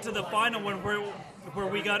then we get to the final one where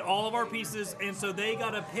we got all of our pieces, and so they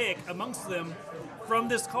got to pick amongst them from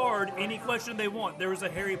this card any question they want. There was a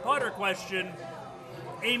Harry Potter question.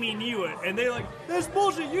 Amy knew it, and they're like, "That's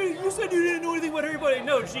bullshit. You said you didn't know anything about Harry Potter."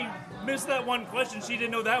 No, she missed that one question. She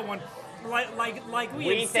didn't know that one. Like we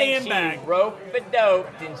We had think sandbagged. she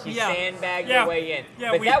roped-a-doped and she Yeah. sandbagged Yeah. her way in.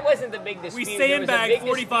 Yeah, but we- that wasn't the big dispute. we There was a sandbagged big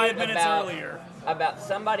 45 dispute minutes about, earlier. About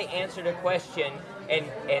somebody answered a question,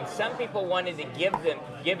 and some people wanted to give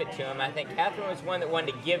it to him. I think Catherine was one that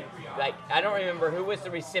wanted to give, like, I don't remember who was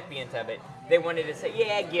the recipient of it. They wanted to say,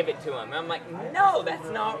 yeah, give it to him. And I'm like, no, that's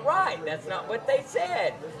not right. That's not what they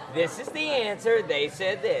said. This is the answer. They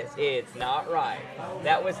said this. It's not right.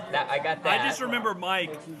 That was that. I got that. I just remember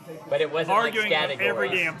Mike but it wasn't arguing like about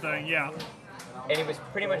categories. every damn thing. Yeah. And he was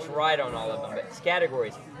pretty much right on all of them, but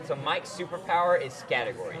categories. So Mike's superpower is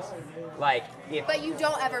categories. Like if But you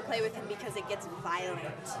don't ever play with him because it gets violent.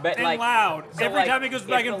 but And like loud. Every like, time he goes if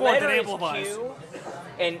back and the forth, it letter is amplifies. Q,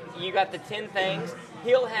 and you got the 10 things,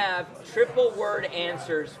 he'll have triple word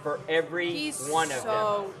answers for every He's one of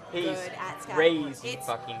so them. He's good at categories. crazy It's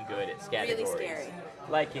fucking good at categories. really scary.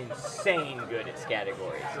 Like insane good at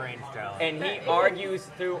categories. Strange challenge. And he argues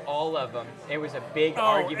through all of them. It was a big Oh,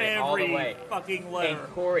 argument all the every way. fucking letter.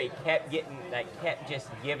 And Corey kept just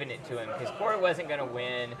giving it to him because Corey wasn't going to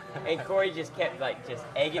win, and Corey just kept just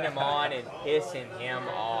egging him on and pissing him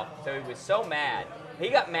off. So he was so mad. He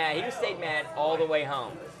got mad. He stayed mad all the way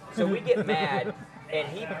home. So we get mad, and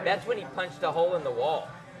that's when he punched a hole in the wall.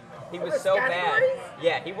 He was so bad.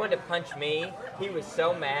 Yeah, he wanted to punch me. He was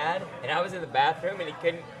so mad, and I was in the bathroom, and he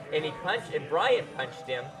couldn't. And he punched, and Brian punched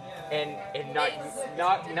him, and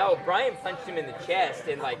Brian punched him in the chest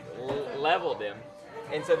and leveled him.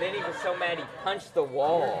 And so then he was so mad he punched the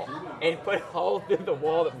wall and put a hole through the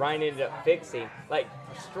wall that Brian ended up fixing, like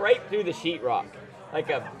straight through the sheetrock, like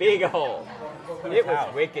a big hole. It was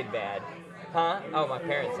house? wicked bad. Huh? Oh, my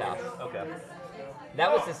parents' house. Okay.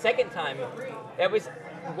 That was the second time. That was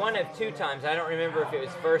one of two times. I don't remember if it was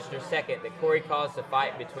first or second that Corey caused a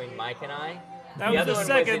fight between Mike and I. That the was other the one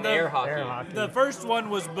second. was in air hockey. The first one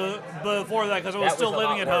was before that because I was That still a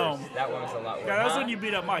living lot at worse. home. That one was a lot worse. Yeah, that was Huh? when you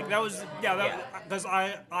beat up Mike. That was Yeah. because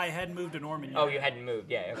I hadn't moved to Norman yet. Oh, you hadn't moved.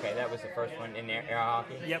 Yeah, okay. That was the first one in air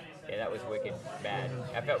hockey? Yep. Yeah, that was wicked bad.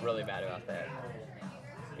 I felt really bad about that.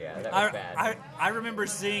 Yeah, that was bad. I remember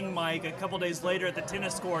seeing Mike a couple days later at the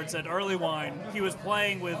tennis courts at Early Wine. He was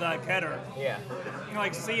playing with Ketter. Yeah.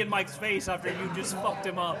 Seeing Mike's face after you just fucked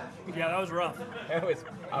him up. Yeah, that was rough.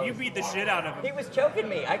 You beat the shit out of him. He was choking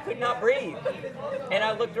me. I could not breathe. And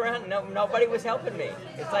I looked around, nobody was helping me.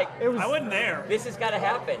 It's like, I wasn't there. This has got to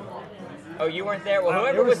happen. Oh, you weren't there? Well,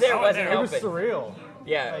 It whoever was there was wasn't there. It was helping. surreal.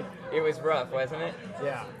 Yeah, it was rough, wasn't it?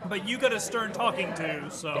 Yeah. But you got a stern talking to,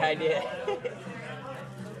 so. Yeah, I did.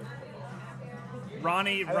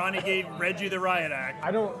 Ronnie read you the riot act.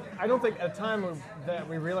 I don't think at the time that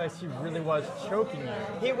we realized he really was choking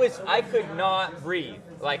you. I could not breathe.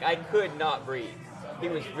 Like, I could not breathe. He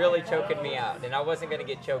was really choking me out, and I wasn't going to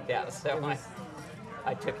get choked out, so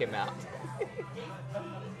I took him out.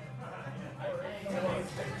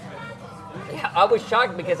 Yeah, I was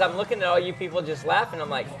shocked because I'm looking at all you people just laughing. I'm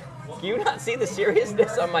like, do you not see the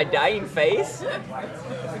seriousness on my dying face?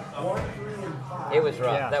 It was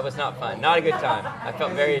rough. Yeah. That was not fun. Not a good time. I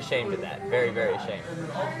felt very ashamed of that. Very, very ashamed.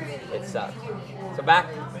 It sucked. So back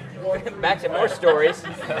to more stories.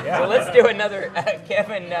 So let's do another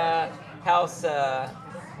Kevin House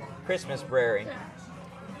Christmas Brary.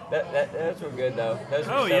 Those were good though. Those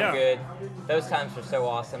were so good. Those times were so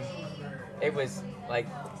awesome. It was like.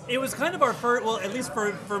 It was kind of our first. Well, at least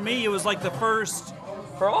for me, it was like the first.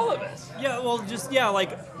 For all of us. Yeah. Well, just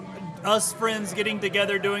like. Us friends getting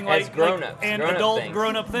together doing as grown-ups, and grown-up adult things.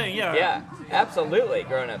 grown-up thing, yeah. Yeah, absolutely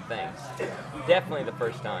grown-up things. Definitely the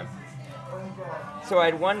first time. So I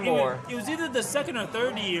had one more. It was either the second or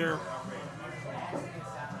third year.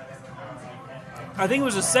 I think it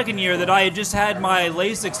was the second year that I had just had my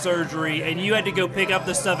LASIK surgery, and you had to go pick up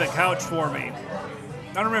the stuff at Couch for me.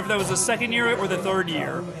 I don't remember if that was the second year or the third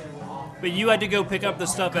year. But you had to go pick up the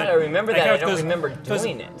stuff at. I remember that. Couch I don't remember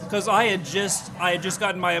doing it. Because I had just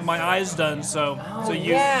gotten my eyes done, so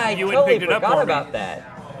you I went totally and picked it up forgot for about me. that.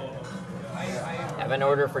 Yeah, of an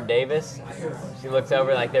order for Davis. She looks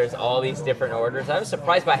over like there's all these different orders. I was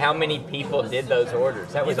surprised by how many people did those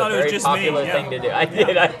orders. That was a thought it was very just me, popular yeah. thing to do. I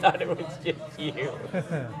did. I thought it was just you.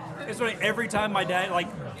 It's funny, every time my dad, like,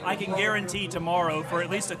 I can guarantee tomorrow for at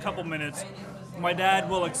least a couple minutes, my dad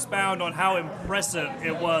will expound on how impressive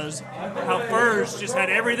it was. How Furs just had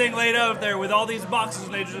everything laid out there with all these boxes,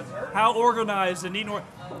 and they just how organized and neat.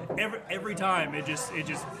 Every time, it just.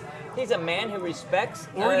 He's a man who respects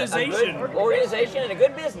Organization. a good organization and a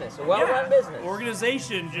good business, a well-run business.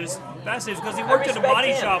 Organization just fascinates because he I worked at a respect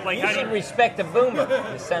body him. shop. Like, you how do should respect a boomer,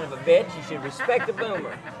 you son of a bitch. You should respect a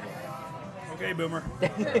boomer. Okay, boomer.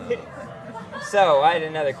 So, I had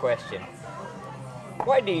another question.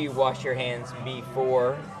 Why do you wash your hands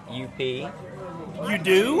before you pee? You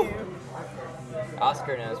do?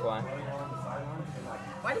 Oscar knows why.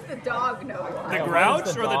 Why does the dog know why? The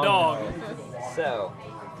grouch or the dog? So,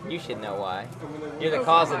 you should know why. You're the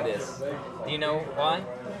cause of this. Do you know why?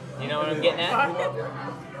 Do you know what I'm getting at?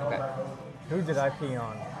 Okay. Who did I pee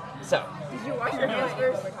on? So, Did you wash your hands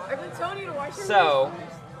first? I've been telling you to wash your hands. so,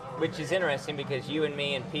 which is interesting because you and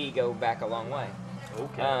me and P go back a long way.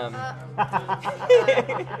 Okay.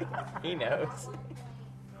 He knows.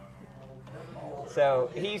 So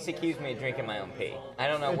he used to accuse me of drinking my own pee. I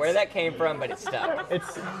don't know where that came from, but it stuck.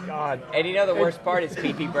 It's God. And you know the worst part is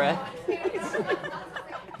pee-pee breath?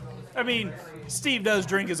 I mean, Steve does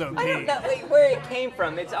drink his own I don't pee. know where it came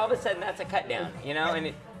from. It's all of a sudden that's a cut down, you know,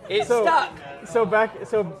 and it So- stuck. So back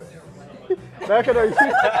at our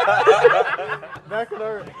back at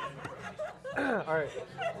our. All right.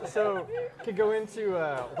 So could go into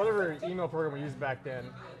whatever email program we used back then,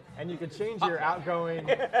 and you could change your outgoing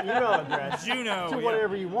email address Juno, to yeah.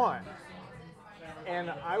 whatever you want. And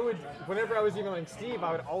I would, whenever I was emailing Steve,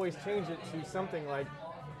 I would always change it to something like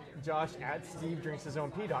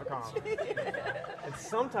josh@stevedrinkshishowpee.com. And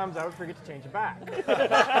sometimes I would forget to change it back.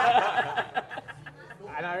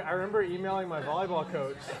 And I remember emailing my volleyball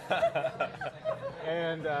coach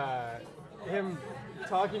and him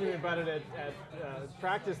talking to me about it at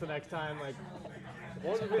practice the next time, like,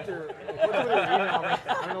 what's with your email? I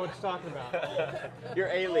don't know what you're talking about. Your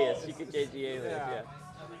alias. You could change the alias, yeah.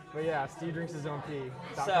 But yeah,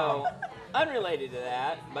 stevedrinkshishowpee.com. So, unrelated to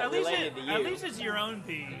that, but At least, related to you. at least it's your own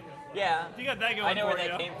pee. Yeah. You got that going I know where for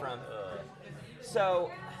that you. came from.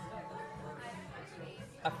 So,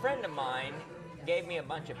 a friend of mine gave me a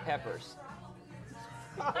bunch of peppers.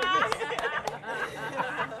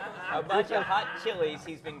 A bunch of hot chilies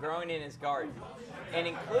he's been growing in his garden. And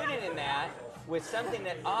included in that was something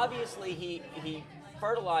that obviously he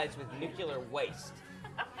fertilized with nuclear waste.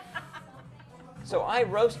 So I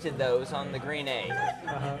roasted those on the green egg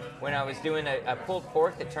when I was doing a pulled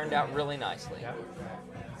pork that turned out really nicely.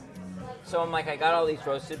 So I'm like, I got all these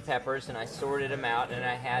roasted peppers and I sorted them out, and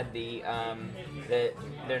I had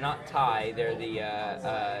they're not Thai, they're the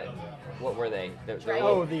what were they? The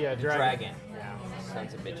dragon.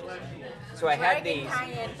 Sons of bitches. So I had these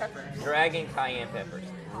cayenne peppers. dragon cayenne peppers,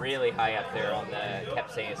 really high up there on the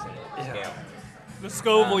capsaicin scale. The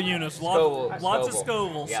Scoville units. Lots of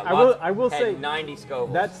Scoville. Scovilles. Yeah, I will had say 90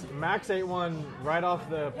 Scovilles. That's Max ate one right off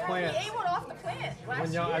the Yeah, plant he ate one off the plant last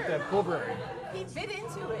when y'all at year. the pool brewery. He bit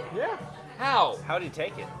into it. Yeah. How? How do you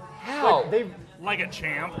take it? How? Like a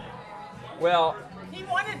champ. Well, He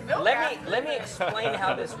wanted milk. let me explain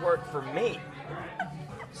how this worked for me.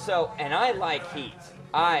 So, and I like heat.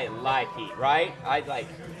 I like heat, right?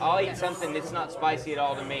 I'll eat something that's not spicy at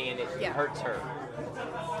all to me, and it hurts her.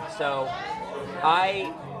 So,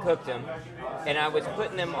 I cooked them, and I was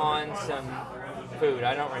putting them on some food.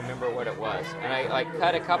 I don't remember what it was. And I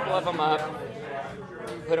cut a couple of them up,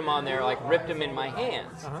 put them on there, ripped them in my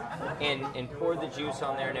hands, and poured the juice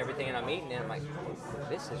on there and everything, and I'm eating it, and I'm like,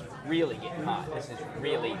 this is really getting hot. This is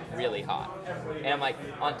really, really hot. And I'm like,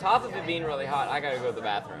 on top of it being really hot, I gotta go to the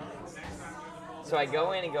bathroom. So I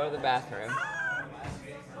go in and go to the bathroom,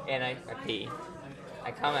 and I pee.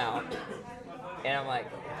 I come out, and I'm like,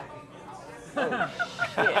 oh,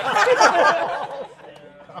 shit.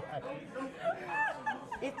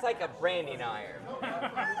 It's like a branding iron.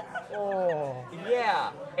 Oh.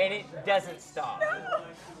 Yeah, and it doesn't stop.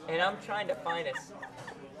 And I'm trying to find a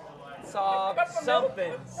saw,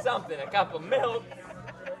 something, a cup of milk.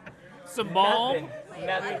 Some balm.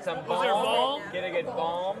 Nothing, some balm. Was there balm? Get a good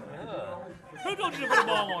balm. Who told you to put a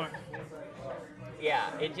balm on it?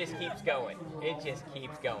 Yeah, it just keeps going. It just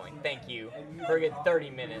keeps going. Thank you for a good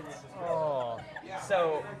 30 minutes. Oh.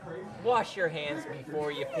 So, wash your hands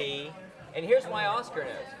before you pee. And here's why Oscar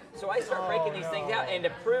knows. So I start breaking these things out, and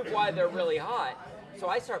to prove why they're really hot, So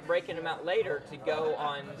I start breaking them out later to go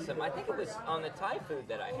on some. I think it was on the Thai food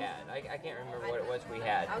that I had. I can't remember what it was we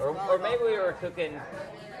had, or maybe we were cooking.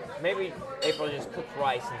 Maybe April just cooked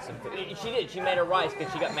rice and some food. She did. She made her rice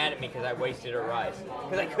because she got mad at me because I wasted her rice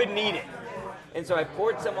because I couldn't eat it. And so I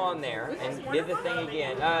poured some on there and did the thing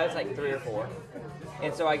again. It's like 3 or 4.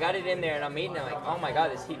 And so I got it in there and I'm eating it. I'm like, oh my God,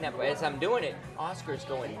 it's heating up. As I'm doing it, Oscar's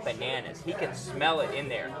going bananas. He can smell it in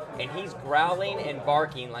there. And he's growling and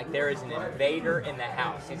barking like there is an invader in the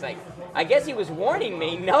house. He's like, I guess he was warning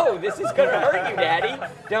me. No, this is going to hurt you, Daddy.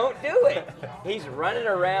 Don't do it. He's running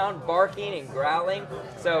around, barking and growling.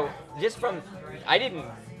 So just from, I didn't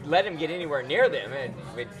let him get anywhere near them. It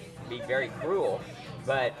would be very cruel.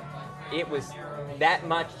 But it was that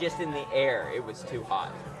much just in the air. It was too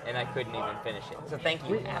hot. And I couldn't even finish it. So thank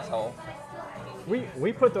you, asshole.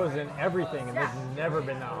 We put those in everything, and they've never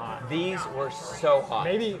been that hot. These were so hot.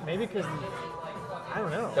 Maybe because I don't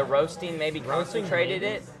know. The roasting maybe concentrated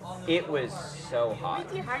it. It was so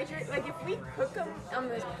hot. We dehydrate, like if we cook them on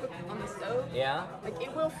the stove, Yeah. like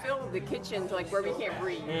it will fill the kitchen to like where we can't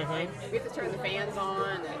breathe. Like, we have to turn the fans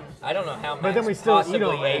on. And, I don't know how much. But then we still eat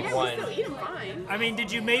possibly 'em, ate yeah, one. we still eat them fine. I mean,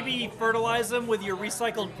 did you maybe fertilize them with your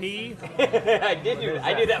recycled pee? I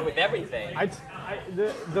do that with everything.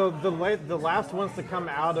 The last ones to come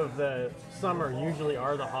out of the summer usually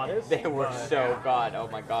are the hottest. They were but- so God. Oh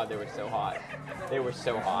my God, they were so hot. They were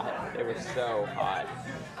so hot. They were so hot.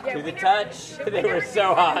 Yeah, To we the never- touch, we they never were do so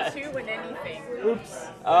more hot. than 2 in anything. Oops.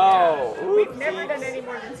 Oh, We've never oopsies. done any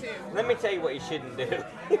more than 2. Let me tell you what you shouldn't do.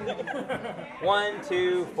 1,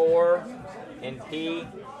 2, 4, and pee.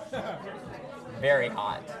 Very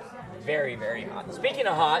hot. Very, very hot. Speaking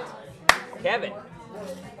of hot, Kevin,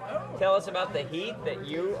 tell us about the heat that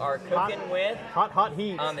you are cooking with Hot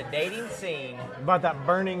heat. on the dating scene. About that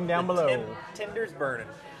burning down below. Tinder's burning.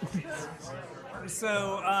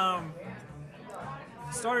 So,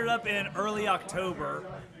 started up in early October.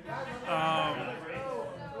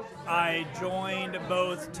 I joined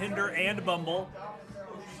both Tinder and Bumble.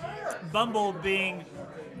 Bumble being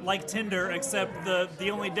like Tinder, except the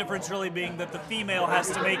only difference really being that the female has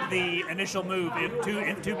to make the initial move. If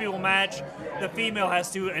two people match, the female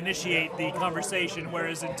has to initiate the conversation,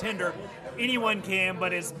 whereas in Tinder, anyone can,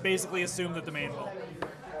 but it's basically assumed that the man will.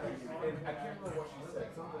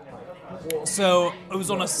 So it was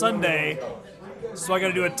on a Sunday, so I got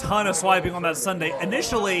to do a ton of swiping on that Sunday.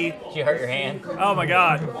 Initially, Did you hurt your hand? oh my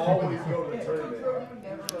God.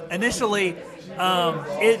 Initially,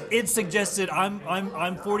 it suggested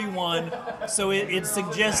I'm 41, so it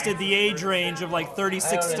suggested the age range of like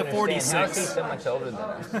 36 to 46. How is he so much older than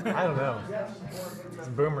us? I don't know. It's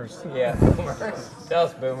boomers. Yeah, Boomer. Tell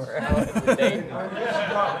us, Boomer. How was the date?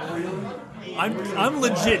 I'm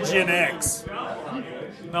legit Gen X,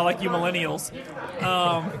 not like you millennials.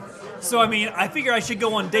 So I mean, I figure I should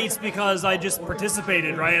go on dates because I just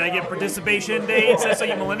participated, right? I get participation dates. That's what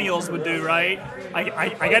you millennials would do, right?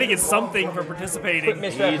 I got to get something for participating. Quit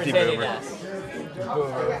misrepresenting Boomer. us.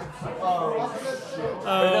 Boomer.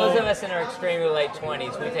 For those of us in our extremely late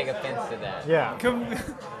 20s, we take offense to that. Yeah.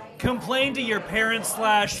 Complain to your parents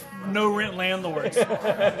 / no rent landlords.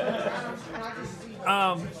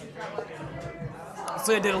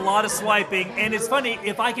 So I did a lot of swiping, and it's funny,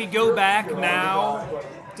 if I could go back now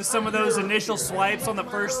to some of those initial swipes on the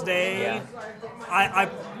first day, Yeah. I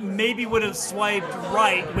maybe would have swiped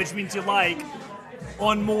right, which means you like,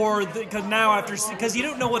 on more, because now because you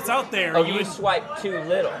don't know what's out there. Oh, you swipe too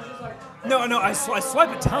little. No, I swipe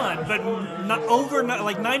a ton, but not over,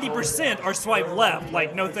 like 90% are swipe left.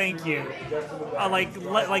 Like, no, thank you. Like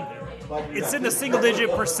it's in the single-digit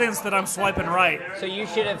percents that I'm swiping right. So you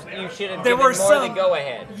should have There given were more some- the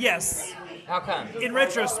go-ahead. Yes, How come? in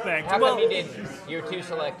retrospect. How well, come you didn't? You're too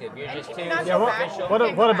selective. You're just too Not Yeah, superficial.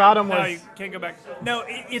 what about him no, was you can't go back. No,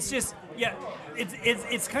 it's just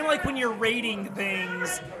it's kind of like when you're rating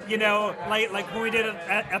things, you know, like when we did it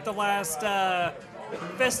at the last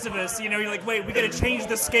Festivus, you know, you're like, wait, we got to change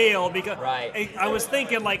the scale because Right. I was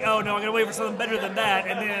thinking like, oh no, I'm gonna wait for something better than that,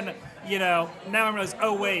 and then you know, now I'm realizing,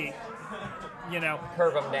 oh wait, you know,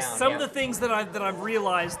 Curve them down. some yeah. of the things that I've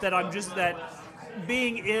realized that I'm just that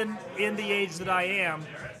being in the age that I am,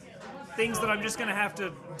 things that I'm just gonna have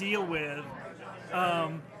to deal with.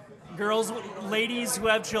 Ladies who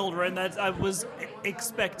have children, that I was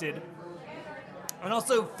expected, and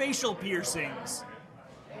also facial piercings.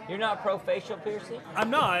 You're not pro facial piercing? I'm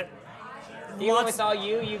not. Even Lots- with all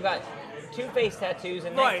you got 2 face tattoos, a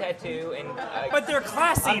neck Right. tattoo, and but they're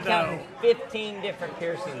classy I'm though. counting 15 different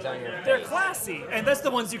piercings on your face. They're classy, and that's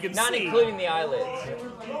the ones you can Not see. including the eyelids.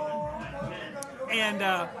 And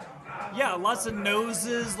yeah, lots of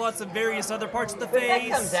noses, lots of various other parts of the But that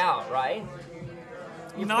face. comes out, right?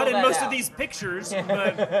 Not in most of these pictures,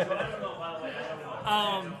 but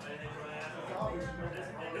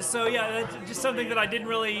so yeah, that's just something that I didn't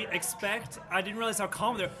really expect. I didn't realize how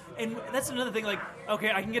common they're. And that's another thing. Like,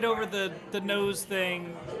 okay, I can get over the nose thing,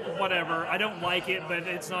 whatever. I don't like it, but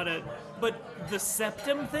it's not a. But the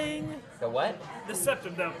septum thing. The what? The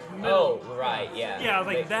septum, the middle. Oh, right, yeah. Yeah,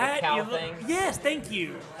 like that. The cow you look- thing? Yes, thank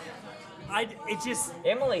you. It just.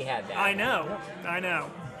 Emily had that. I know.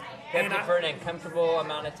 Kept And it for an uncomfortable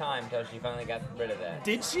amount of time until she finally got rid of that.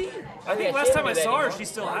 Did she? I Oh, think yeah, last she time I didn't do that saw her, anymore. she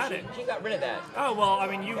still No, had it. She got rid of that. Oh well, I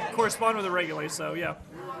mean, you correspond with her regularly, so yeah.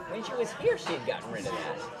 When she was here, she had gotten rid of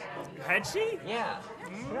that. Had she? Yeah.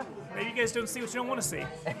 Maybe you guys don't see what you don't want to see.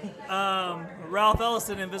 Ralph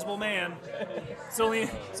Ellison, Invisible Man. It's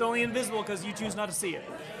only invisible because you choose not to see it.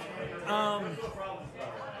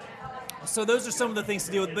 So those are some of the things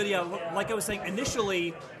to deal with. But yeah, like I was saying,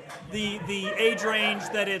 initially, the age range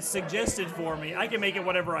that it suggested for me, I can make it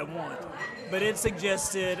whatever I want. But it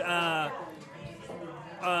suggested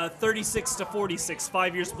 36 to 46,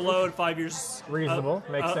 5 years below and 5 years Reasonable.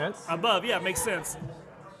 Makes sense. above. Yeah, makes sense.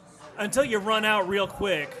 Until you run out real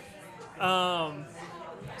quick. So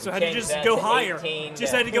I had to Change just that go to higher. 18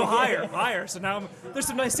 Just to- had to go higher. So now there's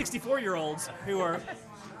some nice 64-year-olds who are.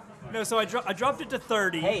 No, so I dropped it to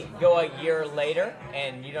 30. Hey, go a year later,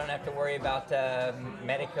 and you don't have to worry about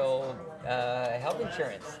medical health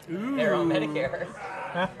insurance. They're on Medicare.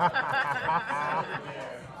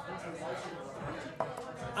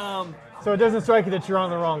 So it doesn't strike you that you're on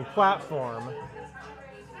the wrong platform.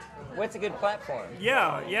 What's a good platform?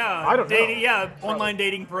 Yeah. I don't know. Dating, yeah, online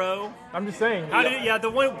dating pro. I'm just saying. How did it? Yeah, the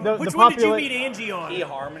one. The Which one did you popula- meet Angie on?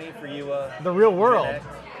 eHarmony for you. The real world. Gen X?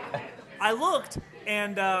 I looked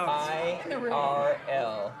and IRL.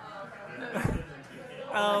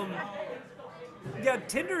 yeah,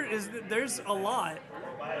 Tinder is. There's a lot.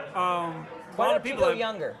 A Why lot of don't you people. go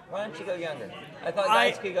younger? Why don't you go younger? I thought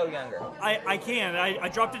guys could go younger. I can. I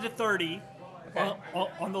dropped it to 30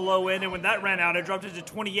 on the low end, and when that ran out, I dropped it to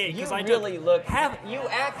 28 You because I really took look. half You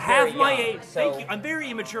act half very my young, age. So Thank you. I'm very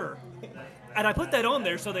immature, and I put that on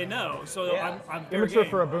there so they know. So Yeah. I'm very Immature game.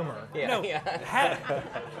 for a boomer. Yeah, No, yeah.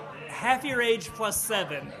 half your age plus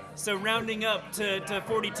 7. So rounding up to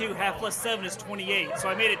 42, half plus 7 is 28. So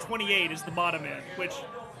I made it 28 as the bottom end, which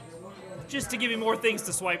just to give you more things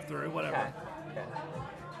to swipe through, whatever. Okay.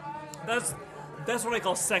 That's what I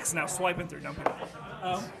call sex now, swiping through. No,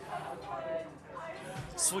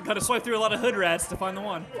 so we got to swipe through a lot of hood rats to find the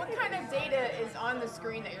one. What kind of data is on the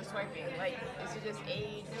screen that you're swiping? Like, is it just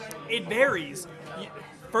age? It varies.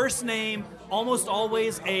 First name, almost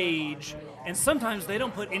always age, and sometimes they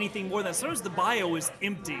don't put anything more than. Sometimes the bio is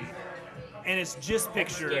empty, and it's just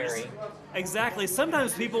pictures. Scary. Exactly.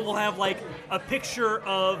 Sometimes people will have like a picture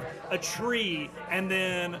of a tree, and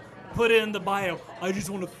then put in the bio, I just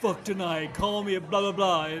want to fuck tonight. Call me a blah blah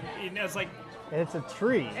blah. And it's like, It's a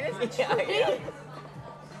tree. Yeah.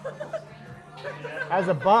 As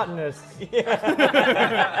a botanist.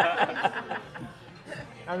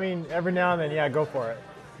 I mean, every now and then, yeah, go for it.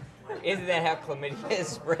 Isn't that how chlamydia is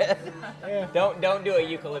spread? Yeah. Don't do a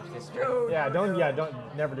eucalyptus tree.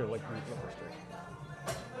 Don't never do like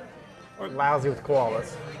or lousy with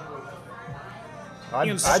koalas. I'd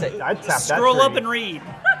you tap that scroll tree. up and read.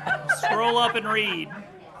 Scroll up and read.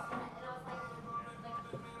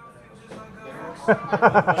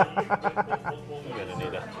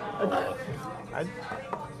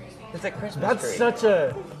 It's a Christmas That's tree. such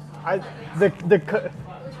a,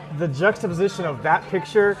 the juxtaposition of that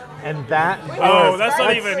picture and that. Oh, that's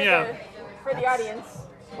not even, yeah. For the audience.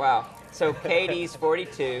 Wow. So Katie's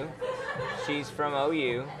 42. She's from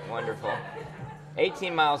OU. Wonderful.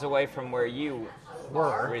 18 miles away from where you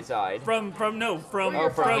reside. From from here?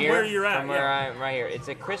 where you're at. From where yeah. I'm right here. It's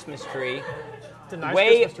a Christmas tree. It's a nice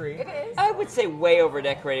Way- Christmas tree. It is. I would say way over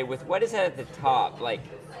decorated with what is that at the top? Like,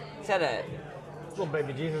 is that a Little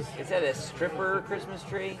baby Jesus. stripper Christmas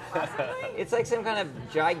tree? It's like some kind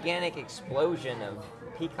of gigantic explosion of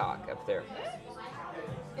peacock up there.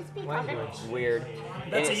 It's peacocking. Weird.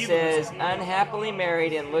 That's and a it euphemism. says unhappily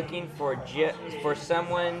married and looking for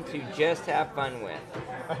someone to just have fun with.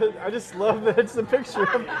 I just love that it's a picture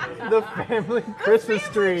of the family Christmas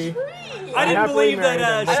tree. I didn't Happily believe that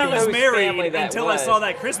married I she don't know was whose family married that until I was. saw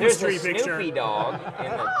that Christmas There's tree a picture. Snoopy dog. In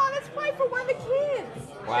the, Oh, that's probably for one of the kids.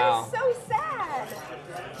 Wow. That is so sad.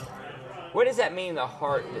 what does that mean? The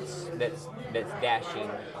heart that's dashing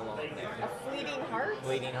along there. A fleeting heart.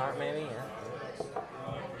 Bleeding heart, maybe. Yeah.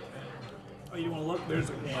 Oh, you want to look? There's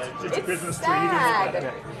just a It's Christmas sad.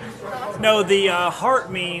 tree. No, the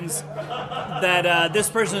heart means that this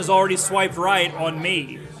person has already swiped right on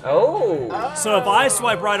me. Oh. So if I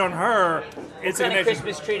swipe right on her, It's What an kind of amazing.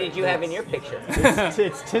 Christmas tree did you have in your picture?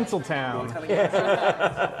 It's Tinseltown.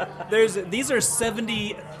 These are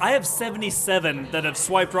 70. I have 77 that have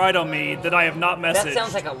swiped right on me that I have not messaged. That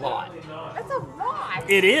sounds like a lot. That's a lot.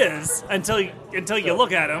 It is until you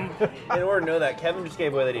look at them. In order to know that, Kevin just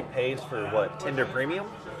gave away that he pays for what, Tinder Premium?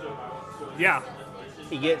 Yeah,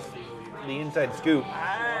 He gets the inside scoop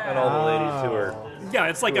on all the ladies who are. yeah.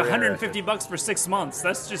 It's like Who are $150 for 6 months.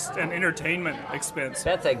 That's just an entertainment expense.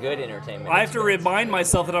 That's a good entertainment. I have to experience. remind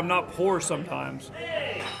myself that I'm not poor sometimes.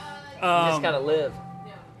 You just gotta live.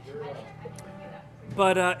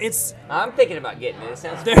 But it's I'm thinking about getting it. It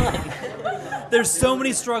sounds There- fun. there's so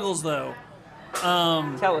many struggles though.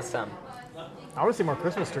 Tell us some. I want to see more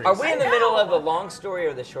Christmas trees. Are we in the middle of the long story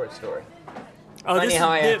or the short story? Oh, Funny this how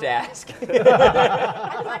I is have the- to ask.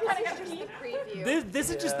 This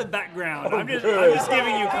is just the background. I'm just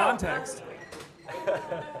giving you context.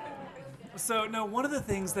 So no, one of the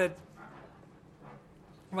things that,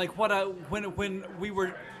 like when we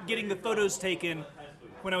were getting the photos taken,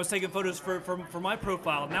 when I was taking photos for my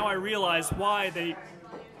profile, now I realize why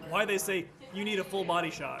they say you need a full body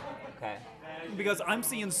shot. Okay. Because I'm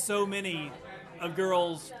seeing so many of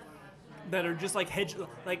girls that are just like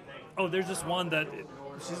there's this one that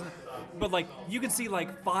but like you can see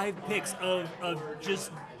like 5 pics of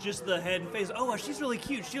just the head and face. Oh, she's really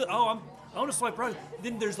cute. I want to swipe right.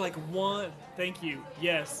 Then there's like one. Thank you.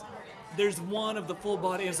 Yes. There's one of the full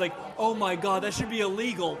body. And it's like, oh my god, that should be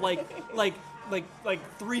illegal. Like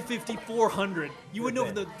 350, 400. You would know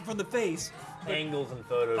from the face. Angles and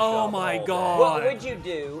photos. Oh my god. What would you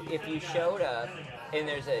do if you showed up and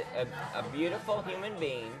there's a beautiful human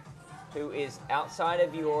being who is outside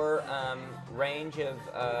of your range of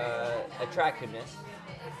attractiveness,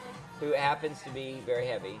 who happens to be very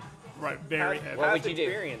heavy? Right, very heavy. What would you do?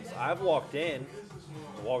 Experience. I've walked in,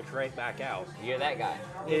 walked right back out. You're that guy.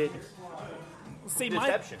 It's See,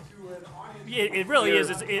 deception. it really is.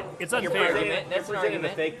 It's You're unfair. argument. That's an You're presenting a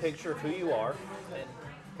argument. fake picture of who you are. And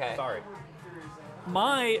Okay. sorry.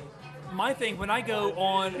 My thing when I go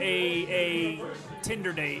on a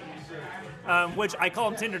Tinder date, which I call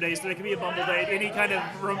them Tinder dates, but it can be a Bumble date, any kind of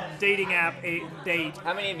dating app date.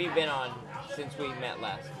 How many have you been on since we met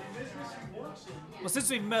last? Well,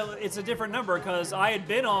 since we've met, it's a different number because I had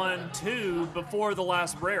been on 2 before the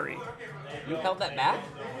last Brary. You held that back?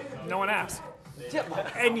 No one asked.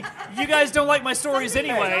 And you guys don't like my stories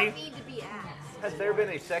anyway. Need to be asked. Has there been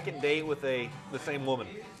a second date with the same woman?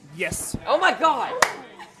 Yes. Oh my god!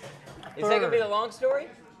 Is that gonna be the long story?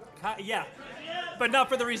 Yeah. But not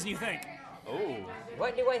for the reason you think. Oh.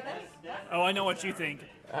 What do I think? Oh, I know what you think.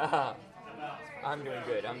 I'm doing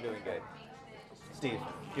good. I'm doing good. Steve,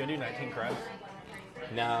 do you want to do 19 crabs?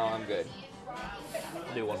 No, I'm good.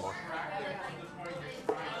 Do one more.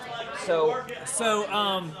 So,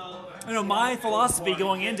 my philosophy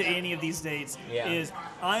going into any of these dates Yeah. is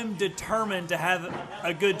I'm determined to have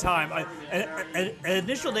a good time. An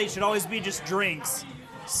initial date should always be just drinks,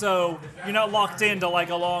 so you're not locked into like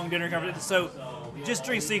a long dinner conversation. So just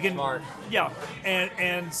drinks so you can. Smart. Yeah,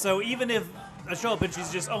 and so even if I show up and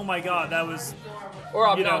she's just, oh my god, that was. or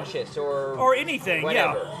You know, obnoxious, Or anything,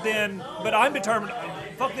 Whatever. yeah. Then, but I'm determined.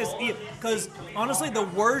 Fuck this, because honestly, the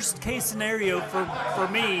worst case scenario for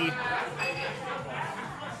me,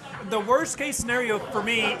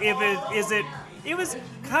 it was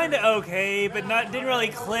kind of okay, but didn't really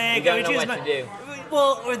click. You gotta she know was what to do.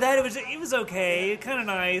 Well, or that it was okay, kind of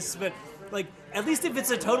nice, but like at least if it's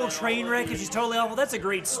a total train wreck and she's totally awful, that's a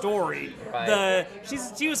great story. Right.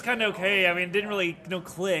 She was kind of okay. I mean, didn't really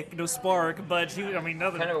click, no spark, but nothing.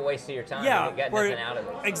 kind of a waste of your time. Yeah, You got where- nothing out of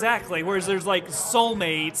it. Exactly. Whereas there's like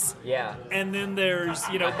soulmates, Yeah. and then there's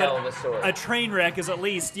A hell of a story. a train wreck is at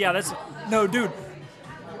least no, dude.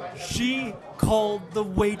 She called the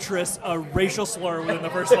waitress a racial slur within the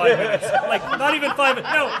first 5 minutes. Like not even 5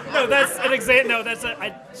 minutes. No, that's an example. No,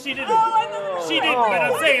 she didn't. She didn't. But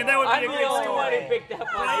I'm saying that would I'm be a the great only one who story. picked up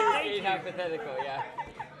on Right, your thank you. hypothetical, yeah.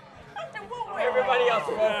 Everybody else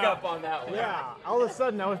woke up on that one. Yeah, all of a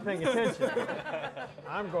sudden I was paying attention.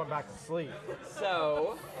 I'm going back to sleep.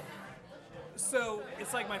 So, So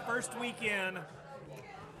it's like my first weekend.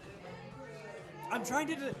 I'm trying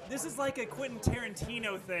to. This is like a Quentin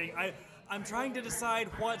Tarantino thing. I'm trying to decide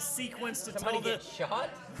what sequence to somebody tell the. get shot?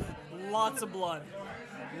 Lots of blood.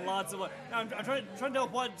 Lots of blood. I'm trying to tell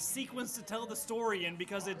what sequence to tell the story in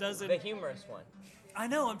because it doesn't. The humorous one. I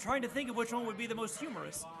know. I'm trying to think of which one would be the most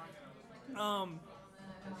humorous.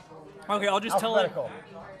 Okay, I'll just tell it. Alphabetical.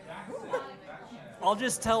 I'll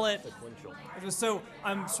just tell it. So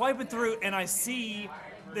I'm swiping through and I see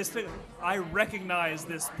this pic. I recognize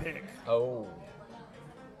this pic. Oh.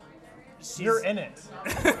 You're in it.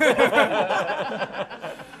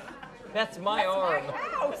 That's my arm.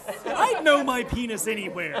 I'd know my penis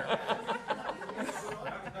anywhere.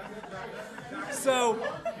 So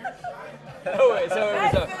So it was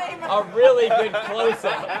a really good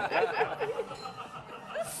close-up.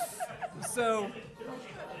 So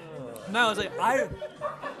no, it's like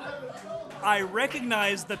I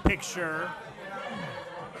recognize the picture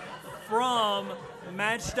from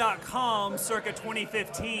Match.com circa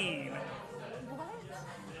 2015.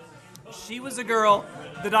 She was a girl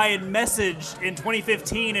that I had messaged in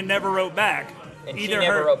 2015 and never wrote back. And she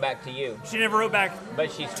never wrote back to you. She never wrote back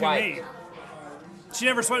But she to swiped. me. She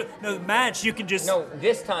never swiped. No, Match, you can just... No,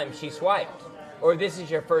 this time she swiped. Or this is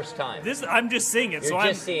your first time. I'm just seeing it. You're so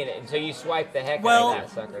just seeing it, and so you swipe the heck Well, out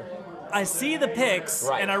of that sucker. I see the pics,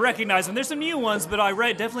 Right. and I recognize them. There's some new ones, but I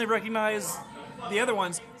definitely recognize the other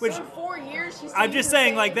ones. Which So in 4 years, she's I'm just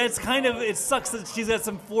saying, like, that. that's kind of, it sucks that she's got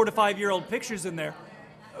some 4 to 5 year old pictures in there.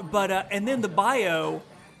 But, and then the bio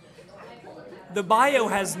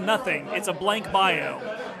has nothing. It's a blank bio.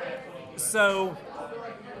 So,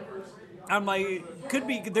 I'm like, could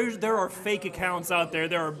be, there are fake accounts out there.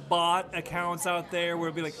 There are bot accounts out there where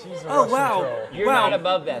it'd be like, oh, wow. You're wow, not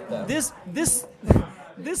above that, though.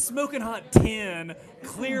 This smoking hot 10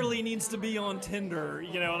 clearly needs to be on Tinder,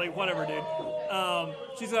 like whatever, dude.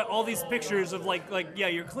 She's got all these pictures of like, yeah,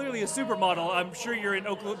 you're clearly a supermodel. I'm sure you're in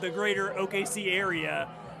the greater OKC area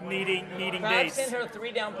needing I dates. sent her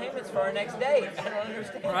 3 down payments for our next date. I don't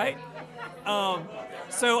understand. Right?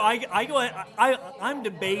 So I go ahead, I'm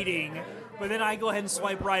debating, but then I go ahead and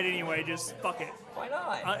swipe right anyway. Just fuck it. Why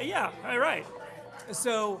not? Yeah, all right.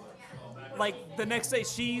 So, like the next day,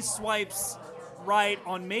 she swipes right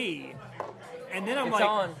on me, and then I'm It's like,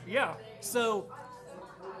 on. yeah. So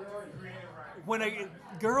when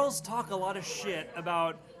girls talk a lot of shit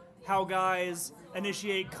about how guys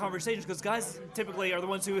initiate conversations, because guys typically are the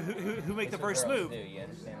ones who make the first move. Do you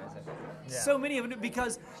understand that? Yeah. So many of them,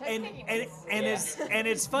 because and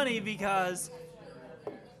it's funny because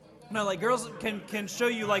like girls can show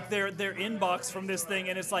you like their inbox from this thing,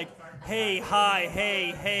 and it's like, hey, hi,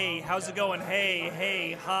 hey, how's it going?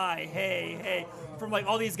 Hey, hi, hey, from like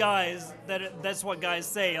all these guys. That's what guys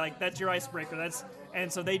say. Like that's your icebreaker. And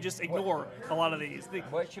so they just ignore a lot of these.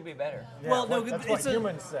 What should be better? Well, no, that's it's what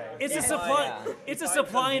humans say. It's a Yeah. supply. Yeah. It's a You find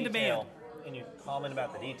supply some and demand. detail, And you comment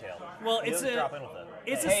about the detail. Well, You it's don't a. drop in with it.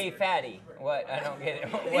 It's Hey, fatty. What? I don't get it.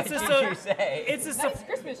 What It's did a you say? It's a Nice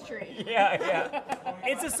Christmas tree. yeah.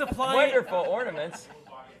 it's a supply. Wonderful ornaments.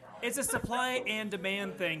 It's a supply and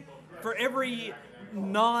demand thing. For every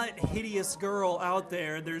not hideous girl out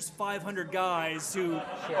there, there's 500 guys who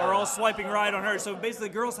are all swiping right on her. So basically,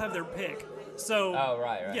 girls have their pick. So. Oh,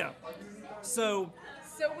 right. Yeah. So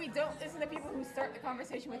So we don't listen to people who start the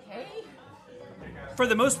conversation with "Hey." for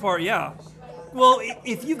the most part, yeah. Well,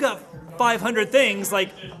 if you've got 500 things, like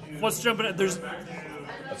let's jump in. There's.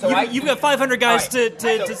 So You've got 500 guys All right.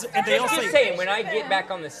 to and they all Just say saying, when I get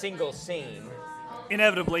back on the single scene,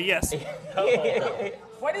 inevitably, yes.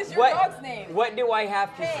 What is your dog's name? What do I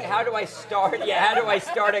have to? How do I start? Yeah, how do I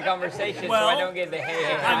start a conversation so I Well, don't get the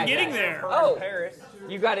hey? I'm hi getting guy? there. Oh, Paris.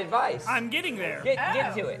 you got advice. I'm getting there.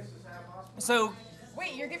 Get to it. So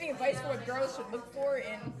Wait, you're giving advice for what girls should look for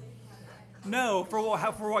in. no, for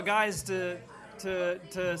what guys to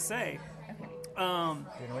say.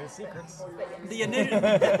 Giving away the secrets. The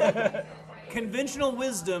initial conventional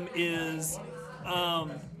wisdom is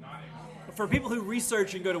for people who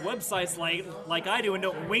research and go to websites like I do and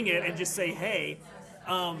don't wing it and just say hey.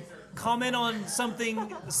 Comment on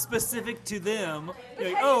something specific to them.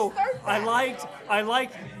 Like, oh, I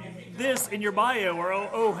liked this in your bio, or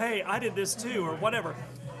oh hey, I did this too, or whatever.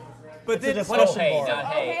 But It's a then discussion Oh, hey, board. not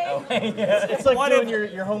hey. Oh, Oh, hey. It's like What doing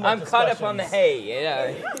if- your homework I'm caught up on the discussions. hey.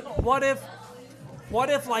 Yeah. What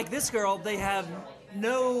if like this girl, they have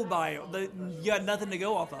no bio, you got nothing to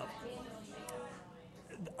go off of.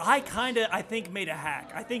 I think made a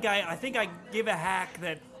hack. I think I give a hack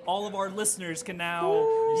that all of our listeners can now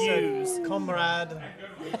use. Comrade.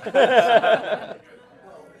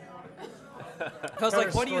 Because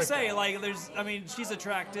like, what do you say? Like, she's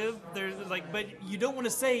attractive. There's like, but you don't want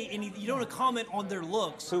to say any. You don't want to comment on their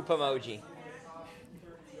looks. Poop emoji.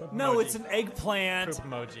 No, it's an eggplant. Poop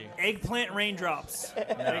emoji. Eggplant raindrops.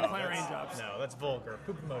 Eggplant raindrops. No, that's vulgar.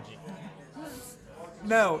 Poop emoji.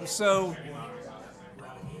 No, so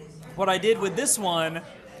what I did with this one,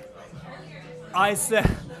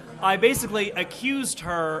 I basically accused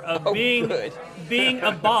her of being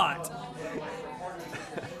a bot.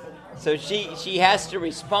 So she has to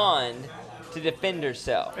respond to defend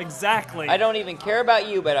herself. Exactly. I don't even care about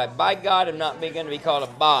you, but by God, I'm not going to be called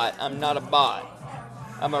a bot. I'm not a bot.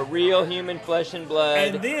 I'm a real human flesh and blood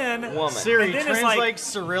And then woman. Siri, And then it's translate like-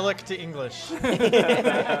 Cyrillic to English.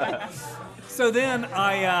 So then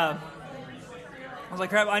I was like,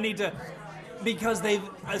 crap, I need to, because they've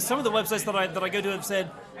some of the websites that I go to have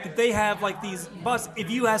said that they have like these bots.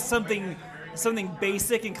 If you ask something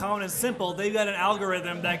basic and common and simple, they've got an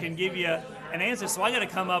algorithm that can give you an answer. So I got to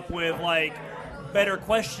come up with like better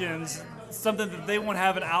questions, something that they won't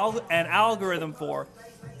have an algorithm for.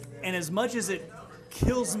 And as much as it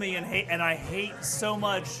kills me and I hate so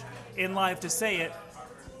much in life to say it,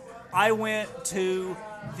 I went to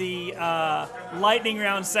the lightning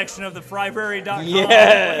round section of the Fryberry.com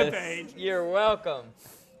webpage, You're welcome.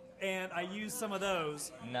 and I used some of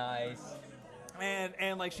those. Nice.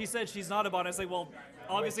 And like she said, she's not a bot. I was like, well,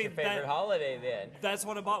 obviously What's your favorite holiday then? that's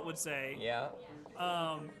what a bot would say. Yeah.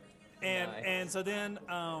 Nice. And so then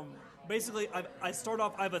basically I start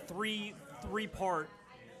off. I have a three-part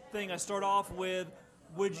thing. I start off with,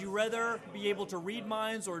 would you rather be able to read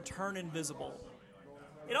minds or turn invisible?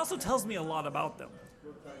 It also tells me a lot about them.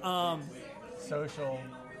 Social.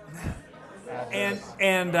 And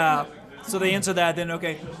so they answer that. Then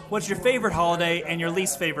okay, what's your favorite holiday and your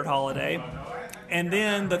least favorite holiday? And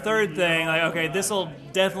then the third thing, like, okay, this will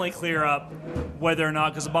definitely clear up whether or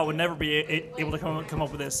not, because the bot would never be able to come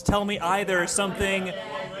up with this. Tell me either something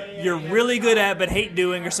you're really good at but hate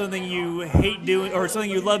doing, or something you hate doing, or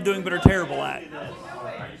something you love doing but are terrible at.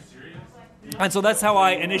 And so that's how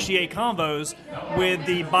I initiate combos with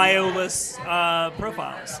the bioless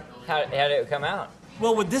profiles. How did it come out?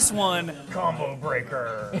 Well, with this one, Combo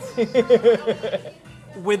breaker.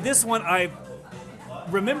 with this one, I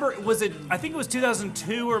remember, I think it was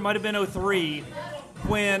 2002 or it might have been 03,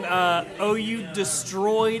 when OU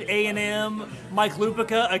destroyed A&M. Mike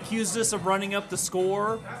Lupica accused us of running up the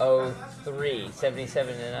score. 03,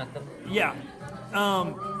 77-0. Yeah.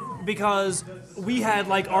 Because we had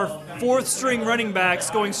like our fourth string running backs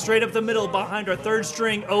going straight up the middle behind our third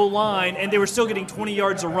string O-line, and they were still getting 20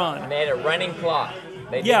 yards a run. And they had a running clock.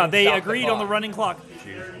 They agreed on the running clock.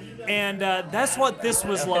 And that's what this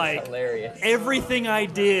was like. Hilarious. Everything I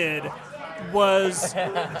did was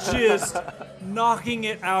just knocking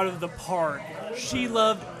it out of the park. She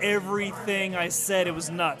loved everything I said. It was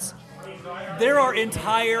nuts. There are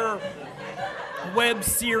entire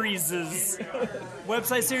website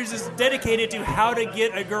series dedicated to how to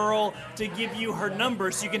get a girl to give you her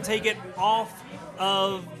number so you can take it off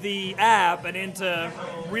of the app and into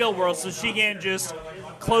real world so she can't just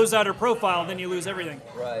close out her profile, then you lose everything.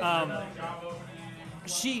 Right.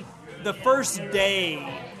 The first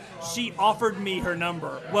day, she offered me her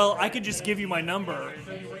number. Well, I could just give you my number.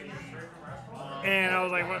 And I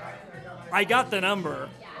was like, well, I got the number.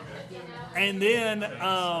 And then,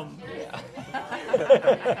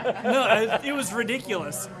 no, it was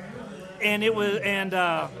ridiculous. And it was,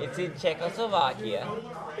 it's in Czechoslovakia,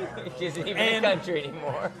 which isn't even a country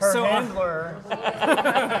anymore. Her handler.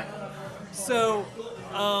 So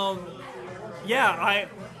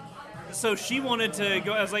she wanted to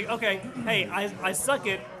go. I was like, okay, hey, I suck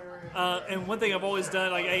at, and one thing I've always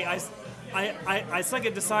done, like, hey, I suck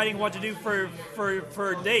at deciding what to do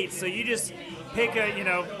for dates. So you just pick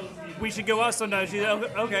we should go out sometime. She's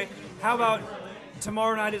like, okay, how about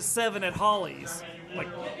tomorrow night at 7 at Holly's? I'm like,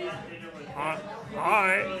 all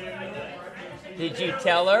right. Did you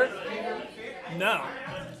tell her? No.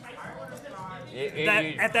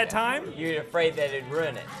 At that time? You're afraid that it'd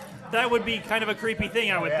ruin it. That would be kind of a creepy thing,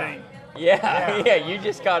 I would think. Yeah, you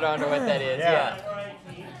just caught on to what that is, yeah.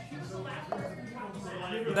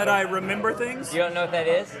 That I remember things? You don't know what that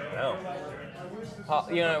is? No,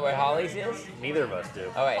 You don't know what Holly's is? neither of us do.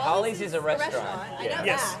 All right, Holly's is a restaurant. I know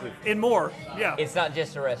Yes. that. In more, yeah. It's not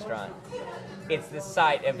just a restaurant. It's the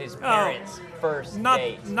site of his parents' first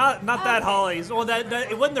date. Not that Holly's. Well, that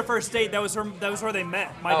it wasn't their first date. That was where they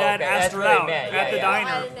met. My dad asked that's her where they out met. at the I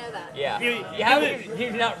diner. didn't know that. Yeah. You- How you- did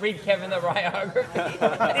you not read Kevin the biography?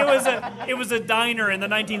 It was a diner in the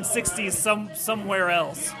 1960s somewhere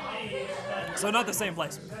else. So not the same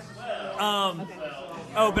place.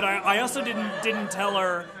 But I also didn't tell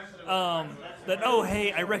her that, oh,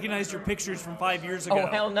 hey, I recognized your pictures from 5 years ago. Oh,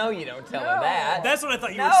 hell no, you don't tell her that. That's what I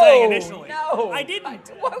thought you were saying initially. No. I didn't.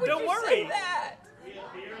 Why would Don't you worry. say that?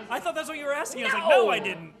 I thought that's what you were asking. I was like, no, I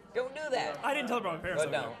didn't. Don't do that. I didn't tell her about my parents.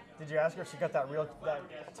 But no. Did you ask her if she got that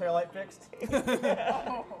taillight fixed?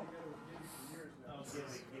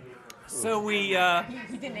 So we,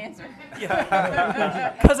 You didn't answer.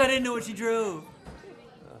 because I didn't know what she drove.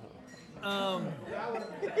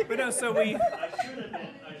 But no, so we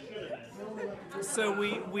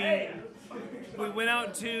went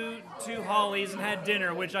out to Holly's and had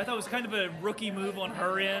dinner, which I thought was kind of a rookie move on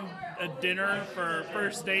her end. a dinner for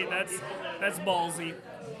first date, that's ballsy.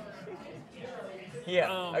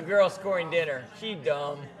 Yeah, a girl scoring dinner. She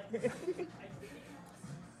dumb.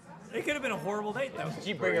 It could have been a horrible date, though. Did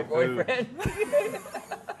she bring her boyfriend?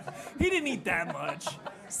 He didn't eat that much,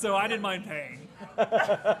 so I didn't mind paying.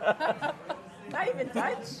 Not even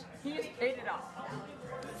Dutch. He just paid it off.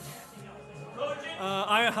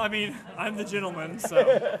 I mean, I'm the gentleman,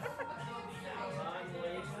 so.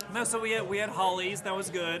 No, so we had Holly's. That was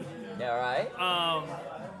good. Yeah, right.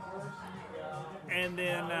 And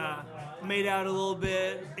then made out a little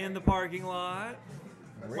bit in the parking lot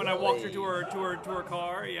when I walked her to her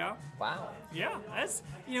car. Yeah. Wow. Yeah, that's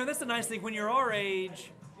the nice thing when you're our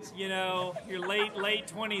age. You're late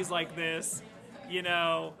 20s like this. You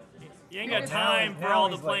ain't got time for all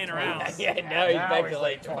the playing around. Yeah, now he's back to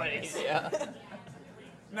late 20s. Yeah.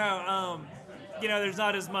 No, there's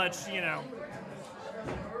not as much,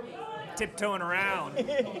 tiptoeing around.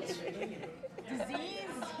 Disease?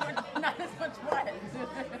 Not as much what?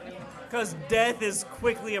 Because death is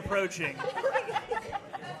quickly approaching.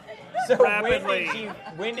 So rapidly.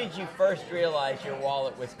 when did you first realize your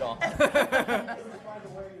wallet was gone?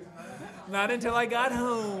 Not until I got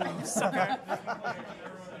home, sucker.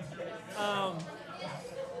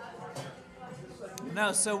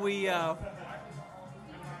 No, so we,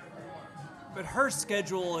 but her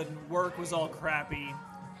schedule and work was all crappy.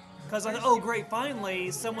 Because I thought, oh great,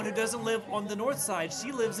 finally, someone who doesn't live on the north side,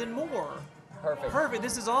 she lives in Moore. Perfect,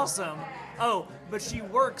 this is awesome. Oh, but she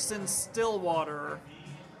works in Stillwater.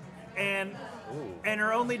 And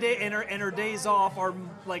her only day and her days off are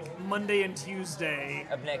like Monday and Tuesday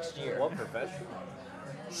of next year. What profession?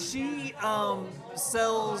 She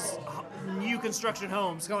sells new construction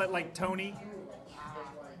homes, kind of like Tony.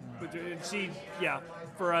 She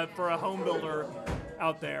for a home builder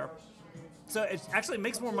out there. So it actually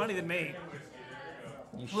makes more money than me.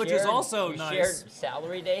 Which is also nice. Shared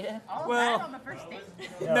salary data? All Well, that on the first date?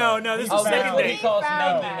 No, this was second date. He calls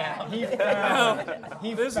Maggie now.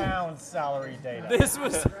 He found salary data. This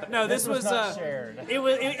was not shared.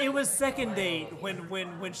 It was second date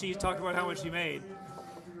when she talked about how much she made.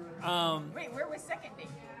 Wait, where was second date?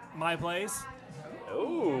 My place.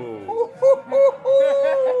 Ooh.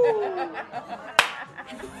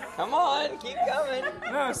 Come on, keep coming.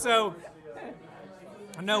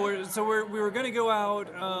 We were gonna go out.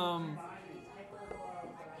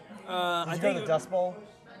 Did you go to the Dust Bowl?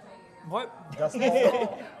 What? Dust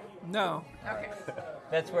Bowl? No. Okay.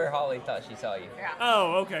 That's where Holly thought she saw you. Yeah.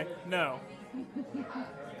 Oh, okay. No.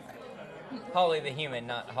 Holly the human,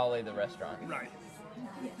 not Holly the restaurant. Right.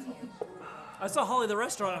 I saw Holly the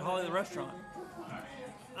restaurant at Holly the restaurant.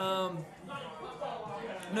 No,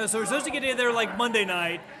 so we're supposed to get in there like Monday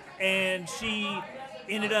night, and she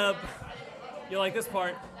ended up. You like this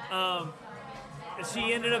part?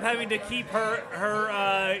 She ended up having to keep her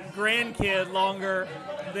grandkid longer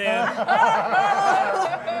than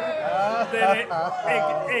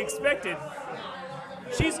expected.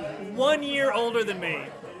 She's 1 year older than me.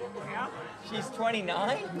 Yeah. She's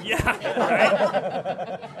 29? Yeah,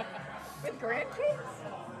 right? With grandkids?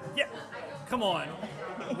 Yeah, come on.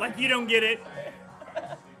 Like you don't get it.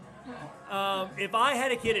 If I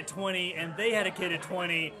had a kid at 20 and they had a kid at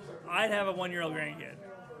 20, I'd have a 1-year-old grandkid.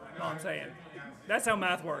 That's all I'm saying. That's how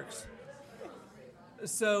math works.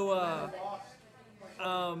 So,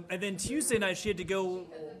 and then Tuesday night she had to go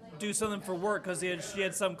do something for work because she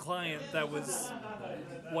had some client that was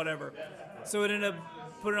whatever. So it ended up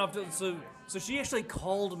putting off. So she actually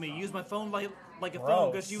called me, used my phone like a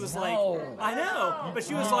phone because she was like, I know, but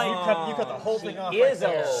she was like, you cut the whole thing off. Is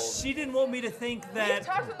there. She didn't want me to think that. You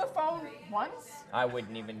talked on the phone once? I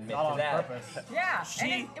wouldn't even admit Not to on that. purpose. Yeah,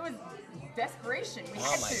 and it was desperation. We Oh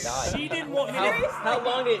had my to. God. She didn't want me to. How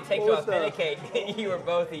long did it take to authenticate that you were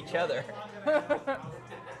both each other? Huh?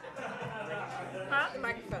 The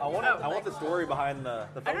microphone. I want the story behind the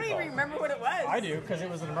phone I don't call. even remember what it was. I do, because it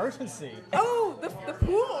was an emergency. Oh, the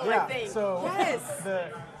pool, Yeah, I think. so yes.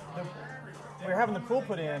 we were having the pool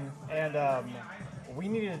put in, and we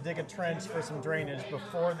needed to dig a trench for some drainage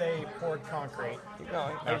before they poured concrete. Keep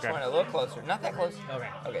going. I just want to look closer. Not that close. Okay.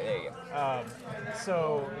 Okay, there you go.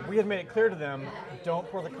 So we had made it clear to them, don't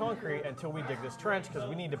pour the concrete until we dig this trench because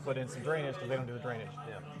we need to put in some drainage because they don't do the drainage.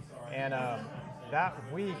 Yeah. And that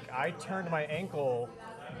week, I turned my ankle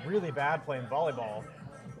really bad playing volleyball,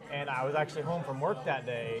 and I was actually home from work that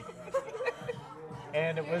day.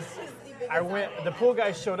 And it was, the pool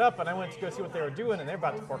guys showed up, and I went to go see what they were doing, and they're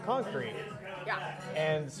about to pour concrete. Yeah.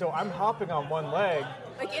 And so I'm hopping on one leg.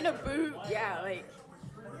 Like in a boot, yeah, like.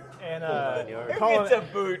 And Who gets a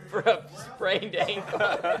boot for a sprained ankle?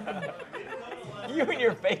 You and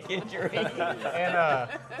your fake injury. And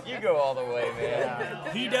You go all the way, man.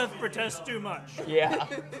 He doth protest too much. Yeah.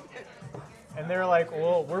 and they're like,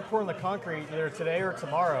 well, we're pouring the concrete either today or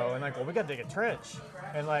tomorrow. And like, well, we got to dig a trench.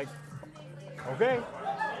 And like, okay,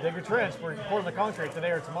 dig a trench. We're pouring the concrete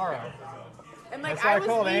today or tomorrow. And like And so I was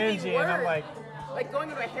called leaving Angie, work, and I'm like, going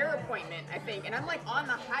to a hair appointment, I think, and I'm like on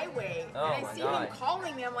the highway, Oh and my I see God. him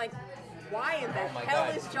calling me. I'm like, why in the Oh my hell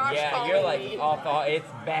God. is Josh yeah, calling you're like me? off. It's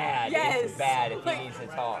bad. Yes. It's bad if Like- he needs to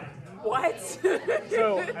talk. What?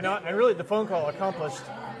 so, and really the phone call accomplished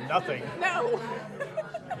nothing. No.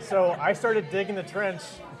 So I started digging the trench.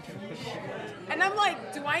 And I'm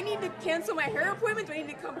like, do I need to cancel my hair appointment? Do I need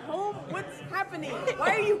to come home? What's happening?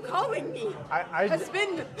 Why are you calling me? I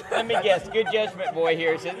Husband. Let me guess. Good judgment boy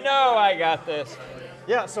here says, no, I got this.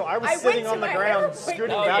 Yeah, so I was I sitting went to on the my ground, hair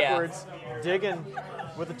scooting appointment. Oh, yeah. backwards, digging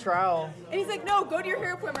with a trowel. And he's like, no, go to your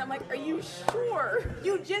hair appointment. I'm like, are you sure?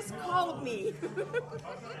 You just called me.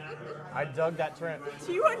 I dug that trench.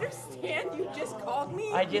 Do you understand? You just called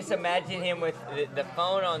me? I just imagine him with the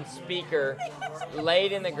phone on speaker,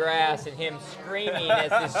 laid in the grass, and him screaming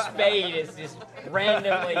as his spade is just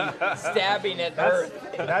randomly stabbing at earth.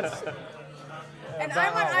 That's And That's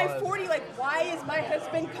I'm on how it was. I-40 like, why is my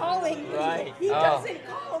husband calling me? Right. He Oh. doesn't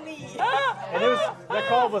call me. and it was that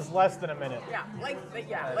call was less than a minute. Yeah, like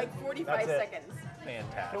 45 That's it. seconds.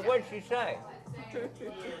 Fantastic. So what did she say?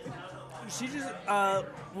 She just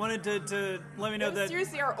wanted to let me know That was that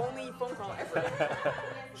seriously our only phone call ever.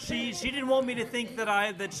 she didn't want me to think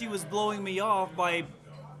that she was blowing me off by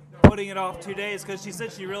putting it off 2 days, because she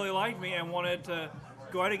said she really liked me and wanted to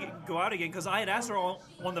go out again, because I had asked her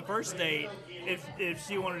on the first date if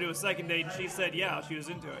she wanted to do a second date, and she said yeah, she was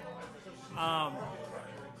into it.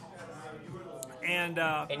 And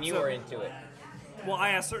you so- were into it. Well, I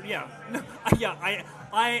asked her. Yeah, yeah.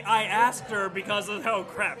 I asked her because of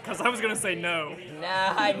because I was gonna say no.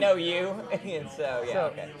 Nah, I know you. And so, yeah, So-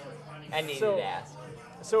 okay. I needed so- to ask.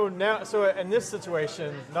 So in this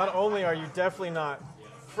situation, not only are you definitely not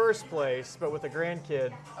first place, but with a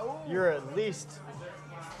grandkid, you're at least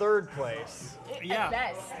third place. Yeah. At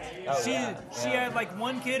best. Oh, She yeah, she yeah. had like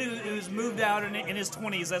one kid who's moved out in his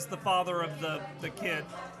 20s. That's the father of the kid,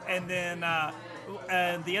 and then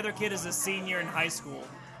the other kid is a senior in high school.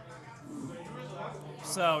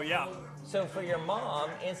 So yeah, So for your mom,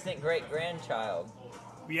 instant great grandchild.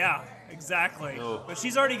 yeah, exactly. Oh. But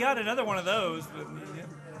she's already got another one of those.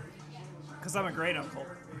 Because I'm a great uncle.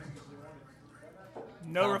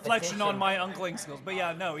 No reflection on Competition. my uncling skills, but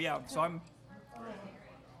yeah, no, yeah. So I'm.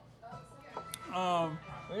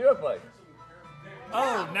 Your place.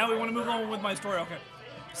 Oh, now we want to move on with my story. Okay.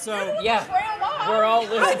 So Yeah, we're all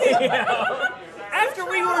listening. after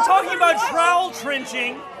we were talking about trowel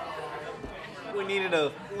trenching, We needed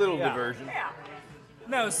a little Yeah. diversion.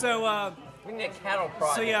 no, so We need a cattle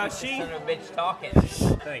project. So, yeah, with the she- son of a bitch talking.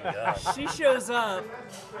 Thank God. she shows up,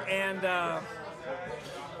 and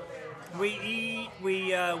we eat.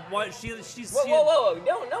 We what she's. Whoa!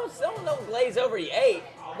 Don't glaze over. You ate.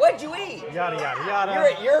 What'd you eat? Yada yada yada. You're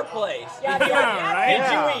at your place. Yeah, right? Did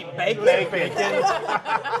Yeah. you eat bacon?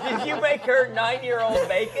 Bacon. Did you make her 9-year-old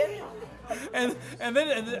bacon? And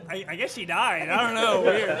then I guess she died. I don't know.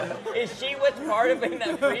 Weird. Is she what's part of in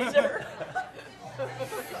that freezer?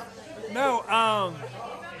 No,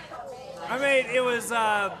 I mean it was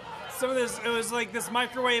some of this. It was like this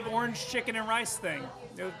microwave orange chicken and rice thing.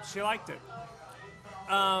 She liked it.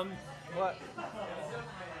 What?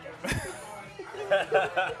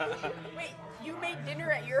 Wait, you made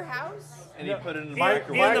dinner at your house? And he put it in the In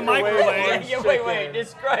microwave. the microwave. orange Yeah, wait. chicken.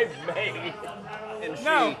 Describe made. And she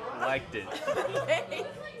No. liked it.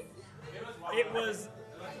 It was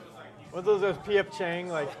What are those P.F. Chang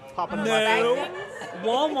like popping in my no.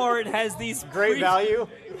 Walmart has these great value?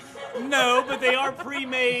 No, but they are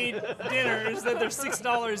pre-made dinners that they're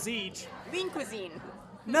 $6 each. Lean cuisine.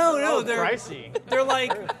 No, Oh, they're pricey. They're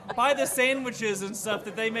like buy the sandwiches and stuff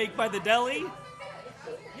that they make by the deli.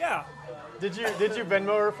 Yeah. Did you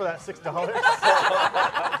Venmo her for that $6?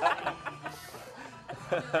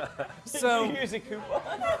 So Did you use a coupon?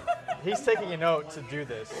 He's taking a note to do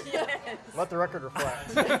this. Let the record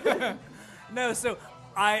reflect. no, so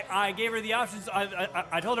I gave her the options.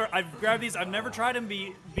 I told her I've grabbed these. I've never tried them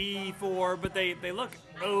before, but they look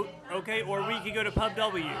okay. Or we could go to Pub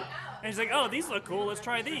W. And she's like, oh, these look cool. Let's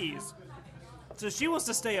try these. So she wants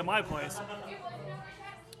to stay at my place.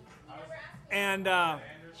 And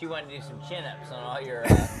She wanted to do some chin-ups on all your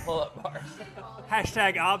pull-up bars.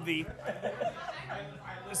 hashtag obvi.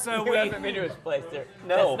 So You we haven't been to his place.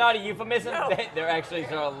 No. That's not a euphemism. There actually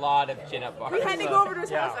are a lot of chin-up bars. We had to go over to his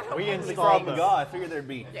house. Yeah, we Holy installed thank them. God, I figured there'd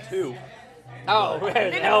be two. Oh,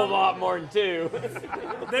 there's a hell of a lot more than 2.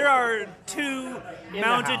 There are 2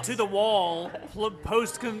 mounted house. to the wall,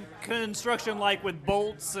 post construction, like with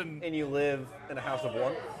bolts and And you live in a house of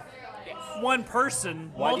one? one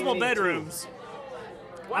person, Why do you multiple need bedrooms.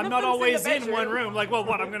 One I'm of not them's always the in one bedroom. room. Like, well,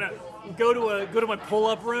 what? I'm gonna go to my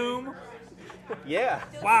pull-up room. Yeah.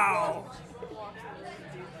 Wow.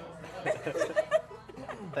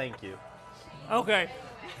 Thank you. Okay.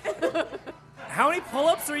 How many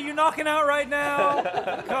pull-ups are you knocking out right now?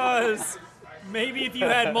 Because maybe if you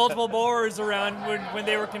had multiple bars around when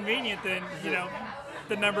they were convenient, then,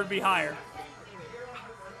 the number would be higher.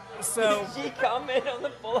 So, Did she comment on the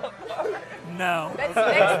pull-up bar? no. That's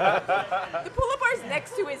next. The pull-up bar's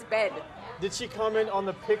next to his bed. Did she comment on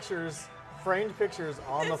the pictures, framed pictures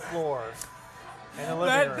on the floor in the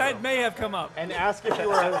living room? That may have come up. And ask if you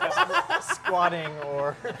were squatting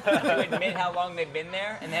or... Did you admit how long they've been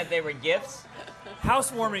there and that they were gifts?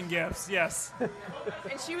 Housewarming gifts, yes.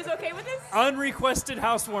 And she was okay with this? Unrequested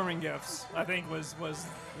housewarming gifts, I think was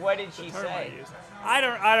What did she the term I say? used.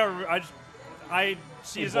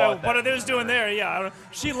 She's bought what that. are those doing there? Yeah, I don't,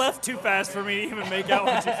 she left too fast for me to even make out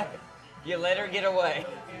what she said. You let her get away.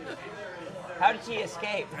 How did she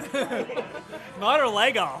escape? Not her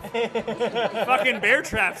leg off. Fucking bear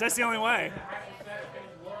traps, that's the only way.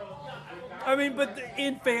 I mean, but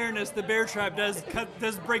in fairness, the bear trap does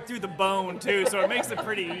break through the bone too, so it makes it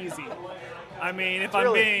pretty easy. I mean, if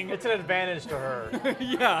I'm being... It's an advantage to her.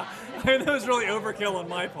 Yeah, I mean, that was really overkill on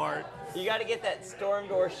my part. You got to get that storm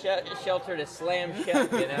door shelter to slam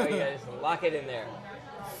shut, You got to just lock it in there.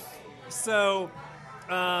 So,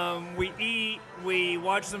 we eat, we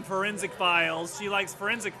watch some Forensic Files. She likes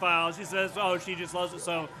Forensic Files. She says, oh, she just loves it.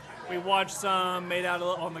 So we watched some, made out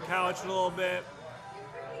on the couch a little bit.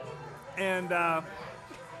 And, fuck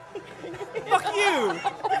you!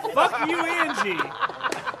 Fuck you, Angie!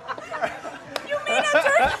 You mean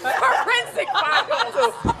I'm Forensic Files?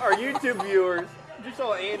 So, our YouTube viewers just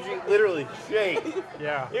saw Angie literally shake.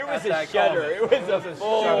 Yeah. It was At a that shudder. comment. It was a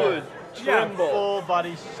full shudder. tremble. Full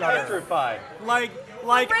body shudder. Petrified. Like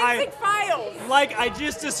Forensic Files. I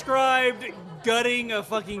just described gutting a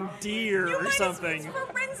fucking deer You or might something. It's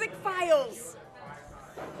Forensic Files.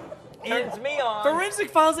 Turns me on. Forensic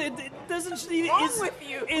Files, it doesn't. What's It's, wrong with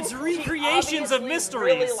you? it's She recreations of obviously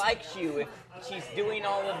mysteries. really likes you if she's doing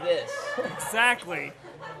all of this. Exactly.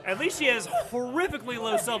 At least she has horrifically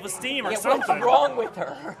low self-esteem or Yeah, something. what's wrong with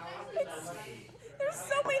her? There's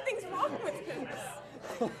so many things wrong with this.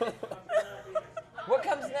 What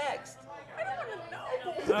comes next? I don't want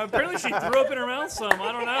to know. Apparently she threw up in her mouth some.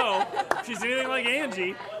 I don't know. If she's anything like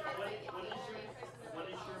Angie.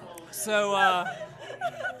 So,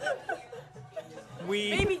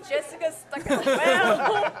 we... Maybe Jessica's stuck in a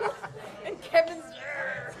well. And Kevin's...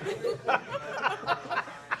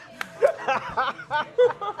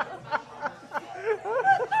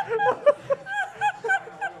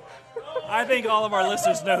 I think all of our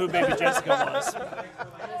listeners know who Baby Jessica was.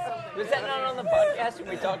 Was that not on the podcast when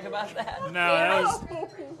we talked about that? No,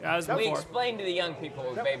 that was We before. explained to the young people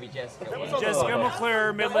who Baby Jessica was. Jessica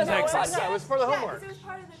McClure, Midland, Texas. Yeah, it was for the homework.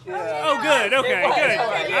 Oh, good. Okay, It was. good.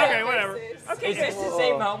 Okay, Okay, whatever. Is this the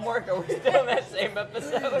same homework? Are we still in that same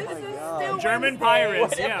episode? This is still German Wednesday.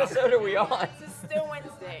 pirates, What yeah. episode are we on? This is still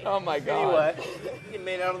Wednesday. Oh my god. Anyway, you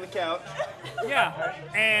made out on the couch. Yeah,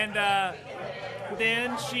 and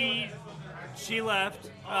then she left,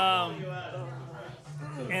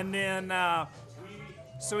 and then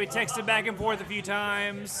so we texted back and forth a few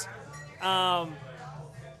times, and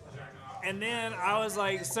then I was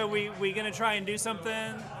like, so we gonna try and do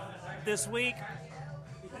something this week,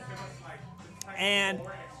 and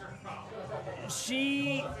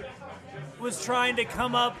she was trying to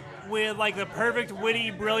come up with like the perfect,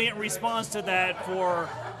 witty, brilliant response to that for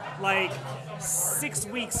like 6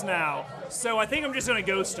 weeks now. So I think I'm just gonna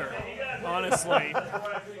ghost her, honestly.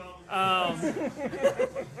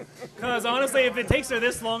 Because honestly, if it takes her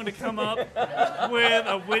this long to come up with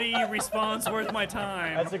a witty response worth my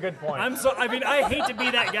time, That's a good point. I hate to be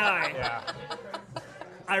that guy. Yeah.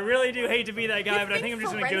 I really do hate to be that guy, but I think I'm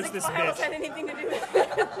just gonna ghost Forensic this Files bitch. had anything to do with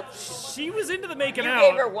it? She was into the making You out.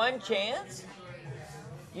 gave her one chance?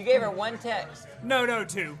 You gave her one text. No,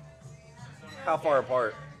 2. How far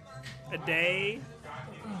apart? A day.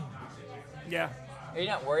 Yeah. Are you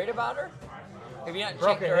not worried about her? Have you not checked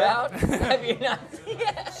Broken her hip? out? Have you not?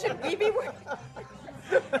 Yeah. Should we be worried?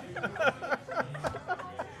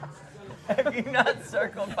 Have you not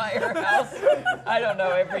circled by her house? I don't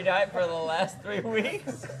know, every night for the last 3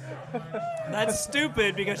 weeks. That's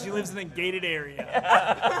stupid because she lives in a gated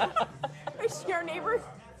area. Is she our neighbor?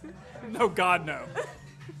 No, God, no.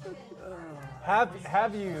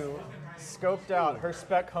 Have you scoped out her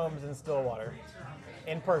spec homes in Stillwater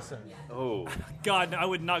in person. Oh. God, no, I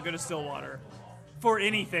would not go to Stillwater for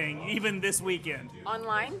anything, even this weekend.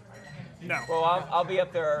 Online? No. Well, I'll be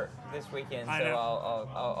up there this weekend, so I know.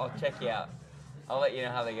 I'll check you out. I'll let you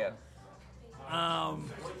know how they go.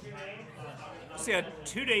 So I had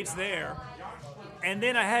 2 dates there, and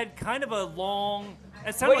then I had kind of a long.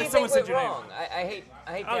 It sounded What do like you someone think said went your wrong? name.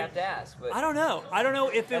 I hate to have to ask, but I don't know. I don't know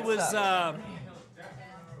if it That was. sucks.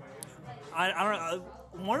 I don't know.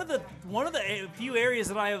 One of the few areas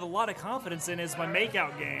that I have a lot of confidence in is my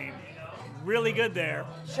makeout game. Really good there.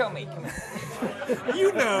 Show me. Come here.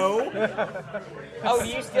 You know. Oh, do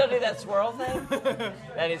you still do that swirl thing?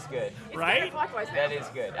 That is good. Right? Counterclockwise now. That is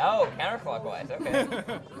good. Oh, counterclockwise. Okay.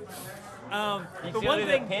 You But still one do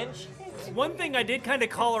thing, the pinch? one thing I did kind of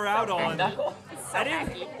call her out on. Knuckle? I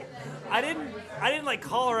didn't like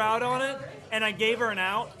call her out on it, and I gave her an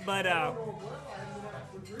out, but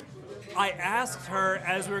I asked her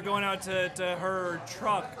as we were going out to her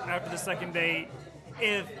truck after the second date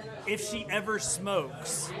if she ever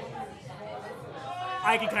smokes.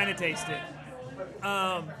 I could kind of taste it.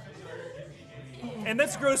 And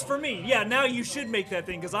that's gross for me. Yeah, now you should make that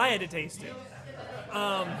thing because I had to taste it.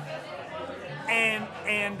 I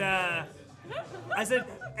said,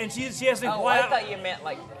 and she asked me Oh, why. I thought you meant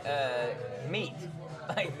like meat.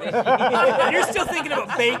 Like You're still thinking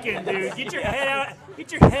about bacon, dude. Get your head out.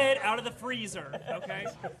 Get your head out of the freezer, okay?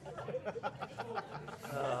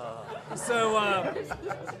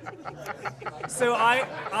 So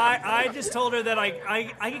I just told her that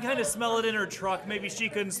I could kind of smell it in her truck. Maybe she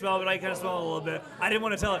couldn't smell it, but I kind of smell it a little bit. I didn't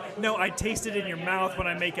want to tell her, no, I taste it in your mouth when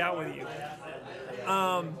I make out with you.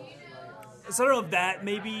 So I don't know if that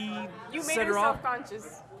maybe You made set her her off.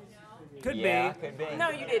 self-conscious. Could yeah, be. could be. No,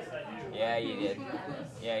 you did. Yeah, you did.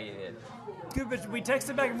 Yeah, you did. Good, but we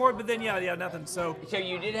texted back and forth, but then yeah, nothing. So So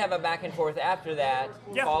you did have a back and forth after that,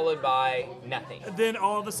 Yeah. followed by nothing. then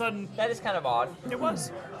all of a sudden, That is kind of odd it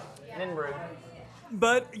was. and rude.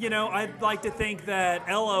 But, I'd like to think that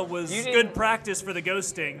Ella was You didn't- good practice for the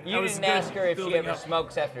ghosting. You That was didn't good ask her if she building ever up.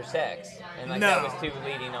 smokes after sex, and like No. that was too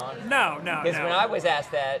leading on. No. Because when I was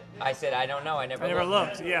asked that, I said I don't know. I never. I never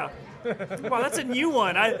looked, yeah. Wow, that's a new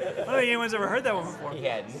one. I don't think anyone's ever heard that one before. He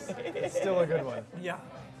hadn't. Still a good one. Yeah.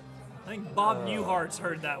 I think Bob Newhart's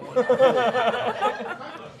heard that one.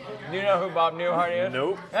 Do you know who Bob Newhart is?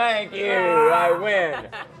 Nope. Thank you. I win.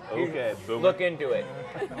 Okay, boomer. Look into it.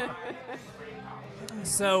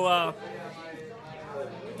 So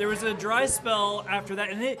there was a dry spell after that,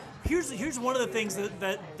 and here's one of the things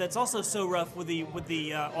that's also so rough with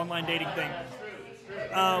the online dating thing.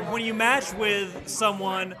 When you match with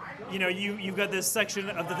someone, you've got this section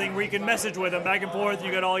of the thing where you can message with them back and forth.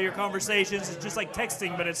 You got all your conversations. It's just like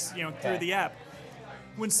texting, but it's through the app.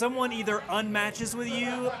 When someone either unmatches with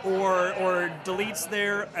you or deletes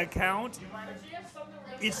their account,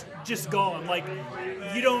 it's just gone. Like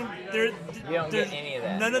you don't get any of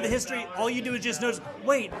that. None of the history. All you do is just notice.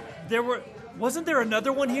 Wait, wasn't there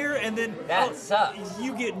another one here? And then That sucks.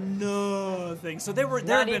 You get nothing. So there Not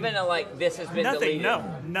have even been a like this has been nothing. deleted.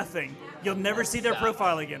 No, nothing. You'll never see their sucks.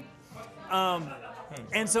 profile again.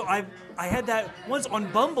 And so I had that once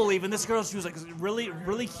on Bumble. Even this girl, she was like really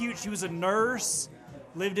really cute. She was a nurse,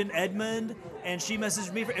 lived in Edmond, and she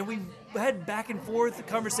messaged me, and we had back and forth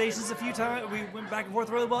conversations a few times. We went back and forth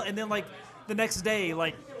really well, and then like the next day,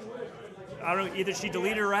 like I don't know, either she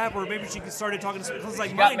deleted her app or maybe she started talking to. It was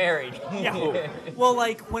like She got mine. married. Yeah. Well,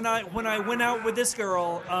 like when I went out with this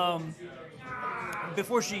girl,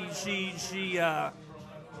 before she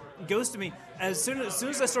ghosted me, as soon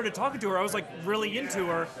as I started talking to her, I was like really into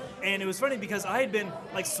her, and it was funny because I had been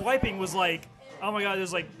like swiping was like, oh my god,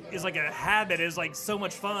 it's like a habit, it's like so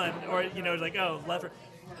much fun, or like oh left her.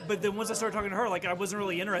 But then once I started talking to her, like I wasn't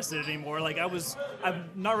really interested anymore. Like I'm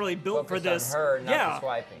not really built for Focused this. on her, not the yeah.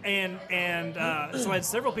 swiping. And so I had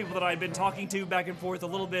several people that I'd been talking to back and forth a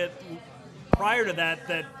little bit prior to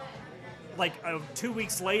that like 2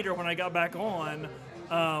 weeks later when I got back on,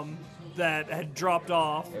 that had dropped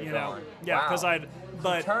off. They're Yeah, gone. because Wow.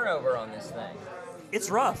 but Turnover on this thing. it's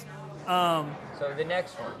rough. So the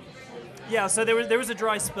next one. Yeah, so there was a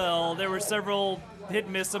dry spell. There were several hit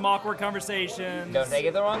and miss, some awkward conversations. Don't take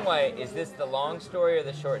it the wrong way. Is this the long story or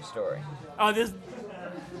the short story?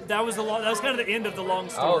 That was kind of the end of the long Oh,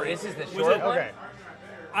 story. this is the Was short it- one? Okay.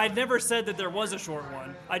 I never said that there was a short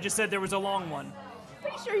one. I just said there was a long one.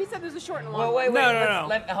 Pretty sure he said there's a short and a long. Well, wait. No.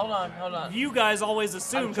 Hold on. You guys always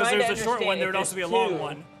assume I'm because trying there's to a short one, understand there if would also be a there's long two.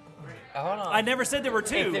 one. Hold on. I never said there were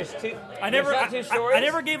two. If there's two. I never. There's not two stories? I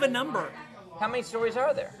never gave a number. How many stories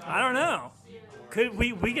are there? I don't know.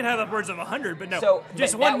 we could have upwards of 100, but no, So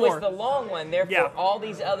just but one that more. was the long one. Therefore, Yeah. all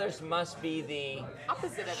these others must be the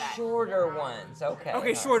Opposite of that. shorter ones. Okay.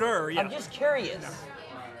 Okay, shorter. Yeah. I'm just curious.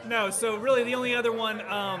 No, so really the only other one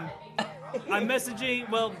I'm messaging.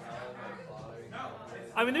 Well,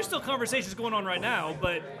 I mean, there's still conversations going on right now,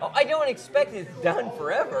 but Oh, I don't expect it's done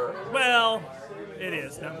forever. well, it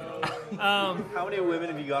is. No. How many women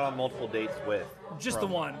have you gone on multiple dates with? Just the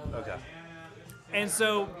one. Okay. And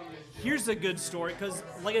so here's a good story because,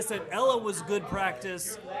 like I said, Ella was good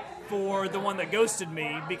practice for the one that ghosted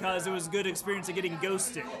me because it was a good experience of getting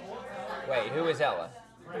ghosted. Wait, who is Ella?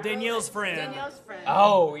 Danielle's friend. Danielle's friend.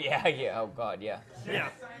 Oh yeah, yeah. Oh God, yeah. Yeah.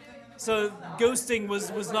 So ghosting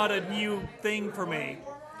was not a new thing for me.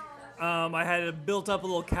 I had built up a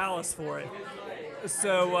little callus for it.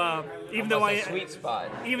 So even though Almost a sweet spot.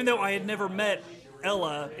 even though I had never met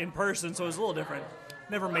Ella in person, so it was a little different.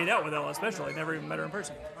 Never made out with Ella, especially. Never even met her in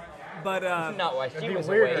person. But Not while It'd she be was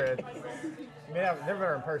weirder. awake. I mean, I've never met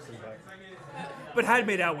her in person, but had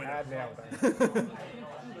made out with her. I'd be out with her.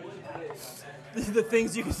 The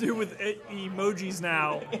things you can do with emojis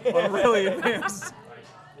now are really advanced.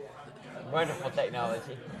 Wonderful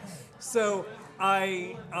technology. So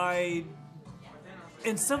I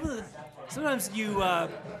and sometimes you'll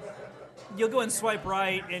go and swipe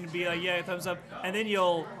right and be like, yeah, thumbs up, and then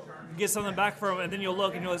you'll get something back from it, and then you'll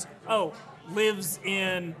look and you'll realize, oh, lives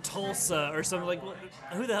in Tulsa or something. Like,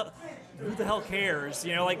 who the hell cares?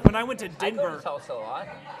 You know, like when I went to I go Denver. to Tulsa a lot.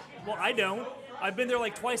 Well, I don't. I've been there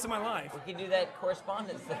like twice in my life. We can do that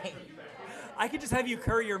correspondence thing. I could just have you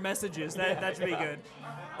courier messages. That should be good.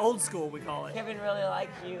 Old school, we call it. Kevin really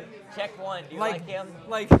likes you. Check one. Do you like him?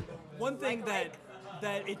 Like one thing that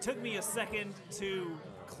it took me a second to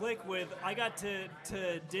click with. I got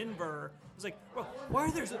to Denver. I was like, why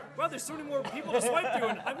are there so many more people to swipe through,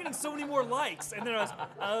 and I'm getting so many more likes. And then I was,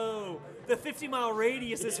 oh, the 50-mile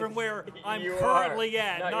radius is from where I'm You currently are,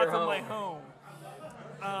 at, not not your from my home.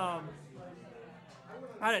 home.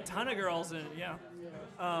 I had a ton of girls in, yeah.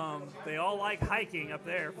 They all like hiking up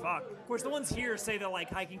there. Fuck. Of course, the ones here say they like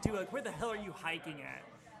hiking too. Like, where the hell are you hiking at?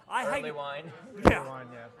 I Early hiked. wine. Yeah. Wine,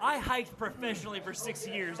 yeah. I hiked professionally for 6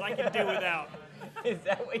 years. I can do without. Is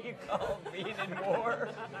that what you call being in war?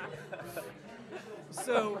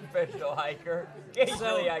 So, Professional hiker.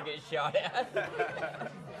 Occasionally So- I get shot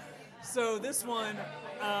at. so this one,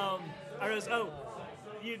 I was,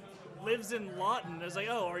 you lives in Lawton. I was like,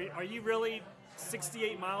 oh, are you really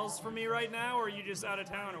 68 miles from me right now, or are you just out of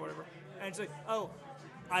town or whatever? And it's like, oh,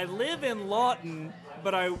 I live in Lawton,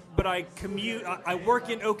 but I commute. I work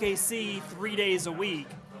in OKC 3 days a week.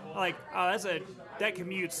 Like, oh, that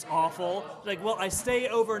commute's awful. Like, well, I stay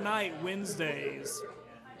overnight Wednesdays.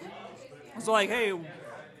 So like, hey,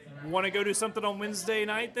 want to go do something on Wednesday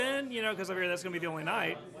night then? You know, because I figure that's gonna be the only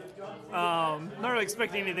night. Not really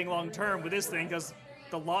expecting anything long term with this thing because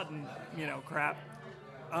the Lawton, crap.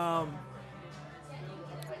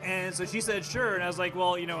 And so she said, sure. And I was like,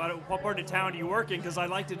 well, what part of town do you work in? Because I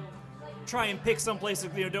like to try and pick some place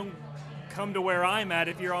that, don't come to where I'm at.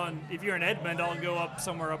 If you're in Edmond, I'll go up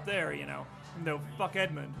somewhere up there, No, fuck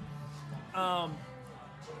Edmond.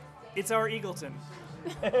 It's our Eagleton.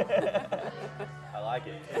 I like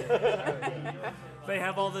it. They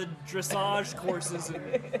have all the dressage courses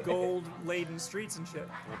and gold-laden streets and shit.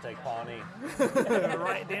 We'll take Pawnee.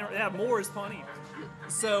 Right? Yeah, more is Pawnee.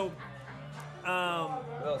 So,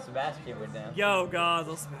 Little Sebastian would know. yo, God,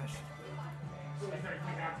 they'll smash.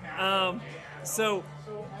 So,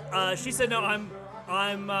 she said, no, I'm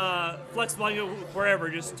flexible. I can go wherever.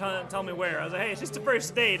 Just tell me where. I was like, hey, it's just the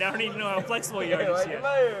first date. I don't even know how flexible you are just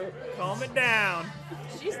yet. Calm it down.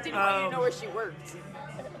 She just didn't want you to know where she worked.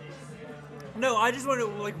 No, I just want to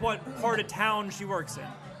know, like, what part of town she works in,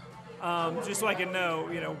 just so I can know,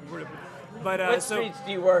 where to. But What streets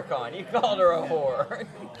do you work on? You called her a whore.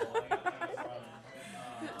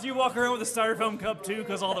 do you walk around with a styrofoam cup too?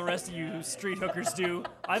 Because all the rest of you street hookers do.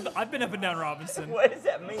 I've been up and down Robinson. What does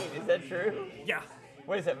that mean? Is that true? Yeah.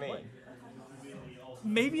 What does that mean?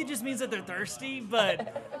 Maybe it just means that they're thirsty,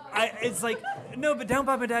 but it's like, no, but down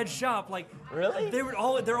by my dad's shop, like, Really? they're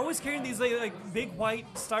always carrying these like big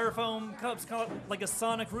white styrofoam cups, kind of like a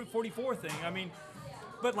Sonic Route 44 thing. I mean,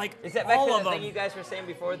 but like Is that back all to of the them. thing you guys were saying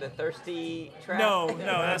before, the thirsty trap? No,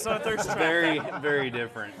 that's not a thirst trap. Very, very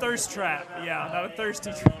different. Thirst trap, yeah, not a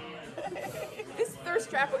thirsty trap. This thirst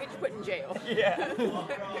trap will get you put in jail. Yeah.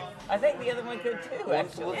 I think the other one could too, One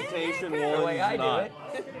actually. solicitation, The way I one's do not.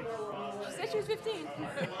 it. She said she was 15.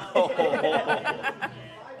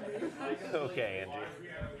 Okay, Angie.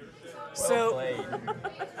 So, Played.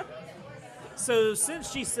 so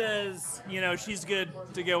since she says, she's good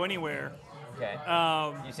to go anywhere, Okay.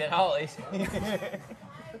 You said Holly's.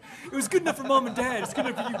 It was good enough for mom and dad. It's good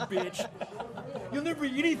enough for you, bitch. You'll never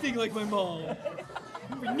be anything like my mom.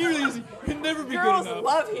 You'll be nearly as, you'll never be Girls good enough.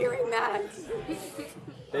 love hearing that.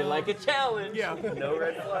 They like a challenge. Yeah. No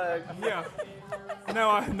red flag. Yeah. No,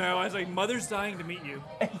 I was like, mother's dying to meet you.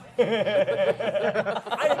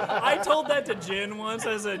 I told that to Jen once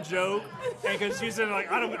as a joke, and because she said like,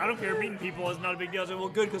 I don't care, meeting people is not a big deal. I said, well,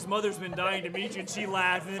 good, because mother's been dying to meet you, and she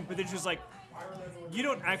laughed, but then she was like, you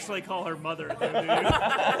don't actually call her mother, though, do you?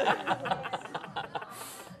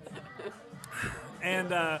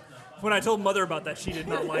 And when I told mother about that, she did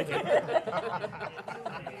not like it.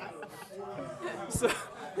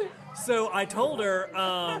 So I told her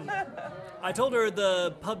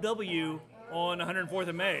the Pub W on 104th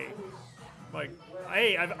of May. Like,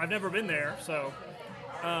 hey, I've never been there, so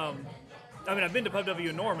I mean, I've been to Pub W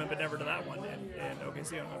in Norman, but never to that one in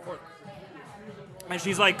OKC on 104th. And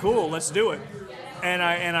she's like, cool, let's do it. And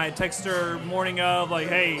I text her morning of like,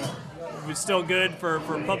 hey, it's still good for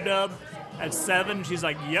Pub Dub at 7. She's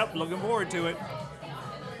like, yep, looking forward to it.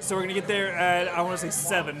 So we're gonna get there at, I want to say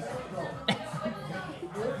 7.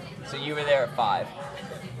 So you were there at 5.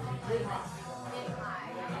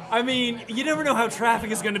 I mean, you never know how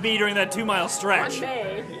traffic is going to be during that 2-mile stretch. On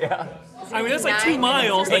May. Yeah. I mean, that's like 2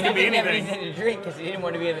 miles. That could be didn't have anything. anything to drink because he didn't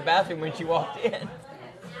want to be in the bathroom when she walked in.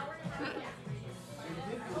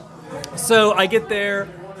 So I get there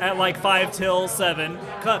at like 5 till 7.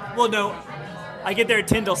 Well, no, I get there at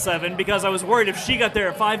 10 till 7 because I was worried if she got there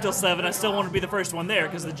at 5 till 7, I still want to be the first one there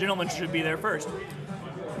because the gentleman should be there first.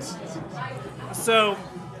 So,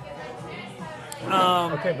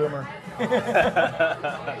 Okay, boomer.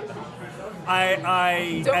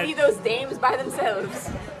 Don't leave those dames by themselves.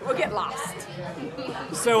 We'll get lost.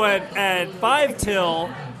 So at 5 till,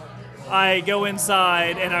 I go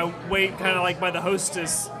inside and I wait kind of like by the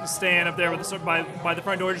hostess stand up there by the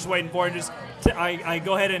front door, just waiting for her. I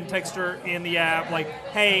go ahead and text her in the app like,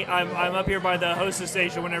 hey, I'm up here by the hostess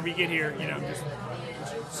station whenever you get here, just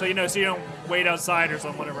so you don't wait outside or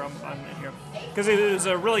something. Whatever, I'm in here because it was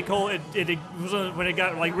a really cold. It was when it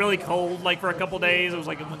got like really cold, like for a couple days. It was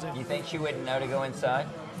like a Wednesday. You think she wouldn't know to go inside?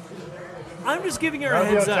 I'm just giving her a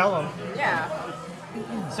heads up. Tell him. Yeah.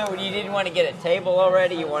 So you didn't want to get a table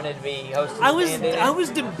already? You wanted to be hostess stand-in? I was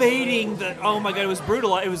debating that. Oh my god, it was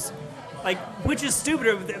brutal. It was like, which is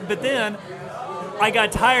stupider. But then I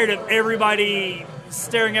got tired of everybody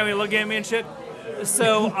staring at me, looking at me and shit.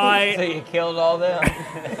 So So you killed all them?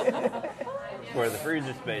 Where the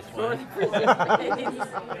freezer space went.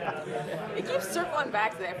 It keeps circling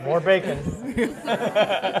back to that. More bacon.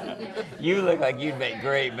 You look like you'd make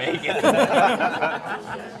great bacon.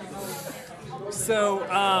 So,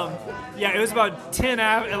 yeah, it was about 10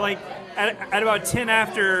 after, like, at about 10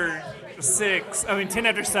 after 6, I mean, 10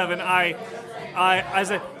 after 7, I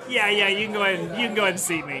said, yeah, you can go ahead and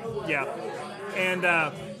seat me. Yeah. And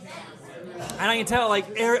I can tell, like,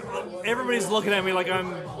 everybody's looking at me like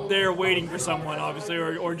I'm there waiting for someone, obviously,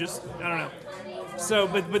 or just, I don't know. So,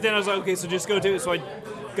 but then I was like, okay, so just go to it. So I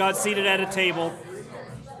got seated at a table,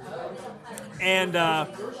 and I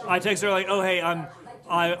texted her like, oh, hey,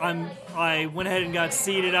 I went ahead and got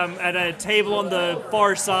seated. I'm at a table on the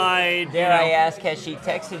far side. Dare I ask, has she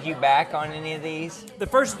texted you back on any of these?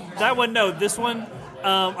 That one, no. This one,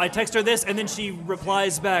 I text her this, and then she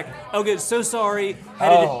replies back, okay, so sorry.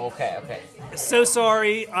 Okay. So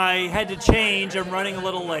sorry, I had to change. I'm running a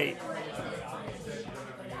little late.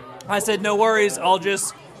 I said, no worries. I'll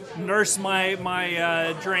just nurse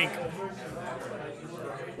my drink.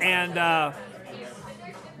 And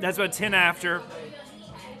that's about 10 after.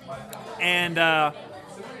 And I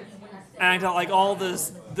got like all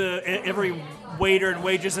this, every waiter and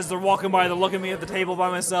waitress as they're walking by, they're looking at me at the table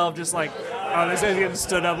by myself, just like, oh, this guy's getting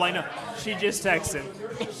stood up. Like, no, she just texted.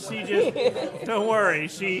 Don't worry,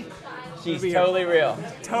 she's totally real.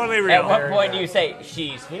 Totally real. At what point do you say,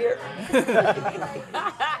 she's here?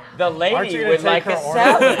 The lady would like a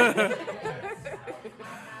salad.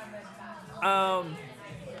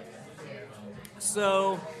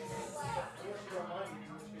 So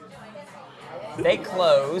they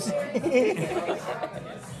close.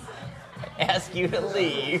 Ask you to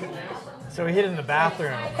leave. So we hid in the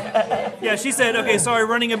bathroom. Yeah, she said, okay, sorry,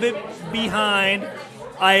 running a bit behind.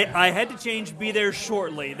 I had to change, be there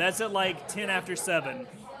shortly. That's at like 10 after 7.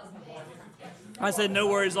 I said, no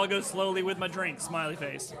worries, I'll go slowly with my drink, smiley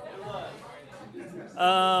face.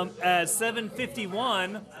 At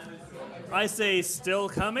 7:51, I say, still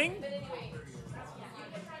coming?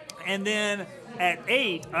 And then at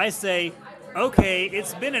 8, I say, okay,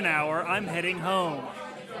 it's been an hour, I'm heading home.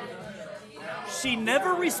 she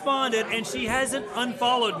never responded, and she hasn't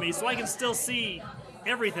unfollowed me, so I can still see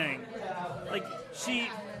everything. Like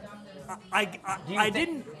I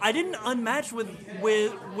didn't unmatch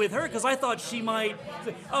with her because I thought she might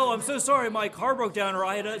say, oh, I'm so sorry, my car broke down, or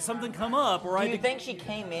I had something come up, or Do I you had to. think she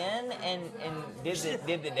came in and did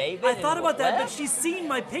the David? I thought and about that, but left? she's seen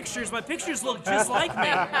my pictures. My pictures look just like me.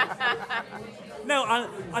 No,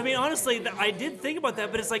 I mean honestly, I did think about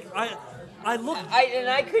that, but it's like I look.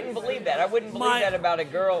 I couldn't believe that. I wouldn't believe that about a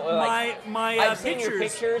girl. Like, I've seen your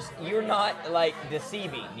pictures. You're not like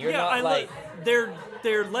deceiving. You're not like.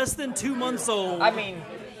 They're less than 2 months old. I mean,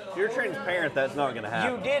 If you're transparent, that's not going to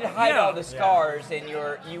happen. you did hide all the scars, and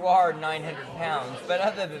you are 900 pounds. But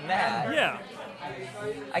other than that, yeah.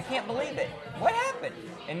 I can't believe it. What happened?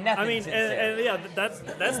 And nothing. I mean, since then. and yeah,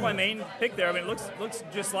 that's my main pick there. I mean, it looks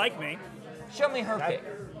just like me. Show me her pic.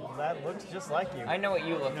 That looks just like you. I know what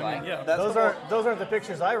you look like. Yeah. Those aren't the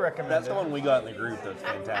pictures I recommended. That's the one we got in the group. That's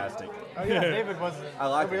fantastic. Oh yeah, David was. I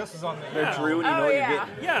like Everybody it. else was on there. They're true, and you know what you're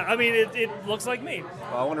getting. Yeah, I mean, it looks like me.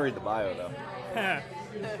 Well, I want to read the bio though.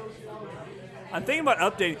 I'm thinking about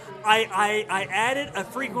updating. I added a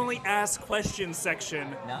frequently asked questions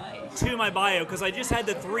section to my bio because I just had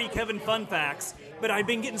the 3 Kevin fun facts, but I've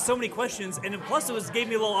been getting so many questions, and then plus it gave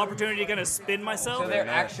me a little opportunity to kind of spin myself. So they're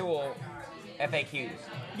actual FAQs.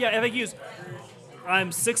 Yeah, FAQs.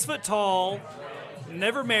 I'm 6 foot tall,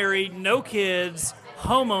 never married, no kids,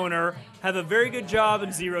 homeowner, have a very good job,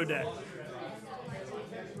 and 0 debt.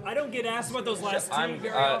 I don't get asked about those last 2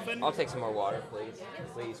 very often. I'll take some more water, please.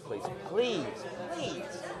 Please.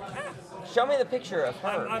 Show me the picture of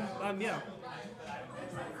her. Yeah.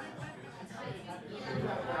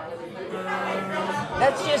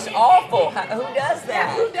 That's just awful. Who does that?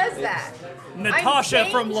 Yeah, who does that? Natasha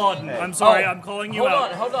from Lawton. I'm sorry, I'm calling you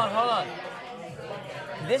out. Hold on.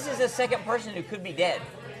 This is a second person who could be dead.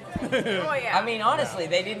 Oh, yeah. I mean, honestly,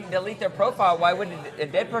 they didn't delete their profile. Why would a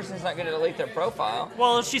dead person's not going to delete their profile?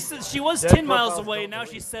 Well, she was 10 miles away, and now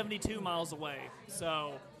she's 72 miles away.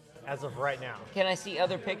 So, as of right now. Can I see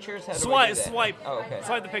other pictures? How do I do that? Swipe. Oh, okay.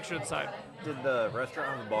 Swipe the picture to the side. Did the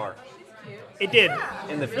restaurant have a bar? It did.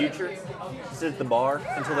 In the future, sit at the bar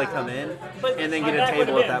until they come in, But and then my get a back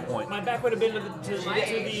table would've at been- that point. My back would have been to the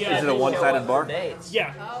Is it a one-sided bar?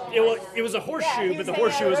 Yeah. It was a horseshoe, but the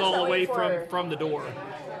horseshoe was all the way from the door.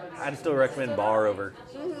 I'd still recommend bar over.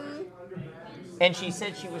 And she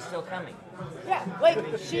said she was still coming. Yeah, like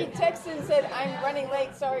she texted and said, "I'm running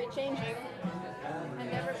late. Sorry, changing."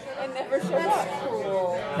 And never showed up.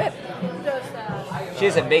 That does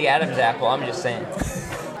She's a big Adam's apple. I'm just saying.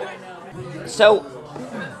 So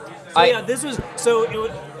yeah, this was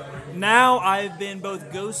now I've been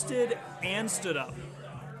both ghosted and stood up.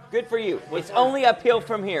 Good for you. It's only uphill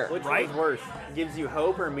from here. Which one's worse? Gives you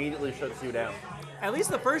hope or immediately shuts you down? At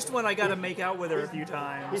least the first one I got to make out with her a few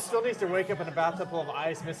times. He still needs to wake up in a bathtub full of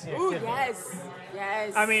ice, missing a Ooh, kidney.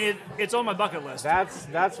 yes. I mean, it's on my bucket list.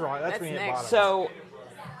 That's wrong. That's when you hit bottom. So,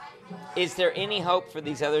 is there any hope for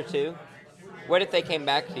these other two? What if they came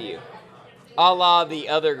back to you? A la the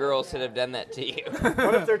other girls that have done that to you.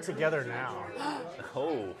 What if they're together now?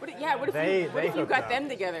 Oh. What if you got them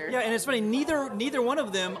together? Yeah, and it's funny. Neither one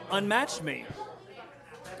of them unmatched me.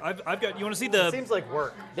 I've got. You want to see the? It seems like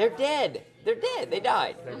work. They're dead. They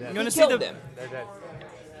died. You want to see killed the? them. They're dead.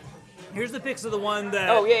 Here's the pics of the one that.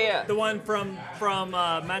 Oh, yeah. The one from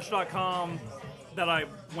Match.com that I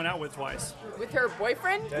went out with twice. With her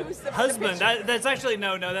boyfriend? Who's the Husband. picture? That's actually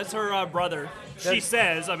no. That's her brother. She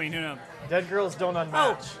says. I mean, who knows? Dead girls don't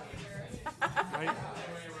unmatch. Right?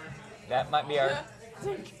 That might be our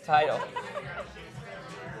title.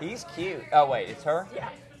 He's cute. Oh wait, it's her.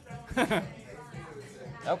 Yeah.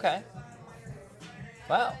 Okay.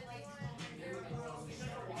 Wow.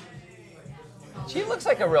 She looks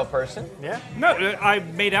like a real person. Yeah. No, I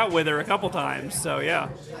made out with her a couple times. So yeah.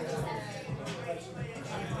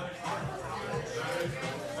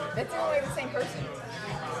 That's all the same person.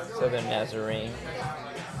 Southern Nazarene.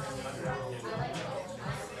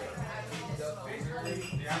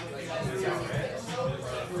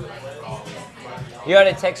 You ought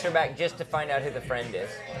to text her back just to find out who the friend is.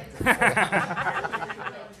 Then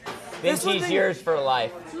That's one she's thing- yours for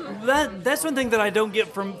life. That's one thing that I don't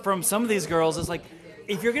get from some of these girls is like,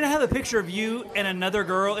 if you're gonna have a picture of you and another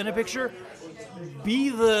girl in a picture, be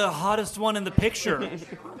the hottest one in the picture.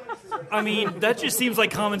 I mean, that just seems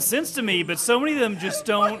like common sense to me, but so many of them just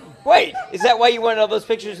don't. Wait, is that why you wanted all those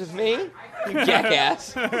pictures with me? You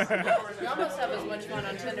jackass. You almost have as much fun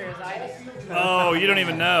on Tinder as I do. Oh, you don't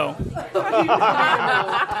even know.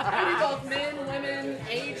 I do both men, women,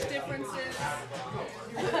 age differences.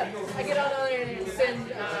 I get on there and send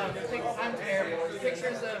pictures. I'm terrible.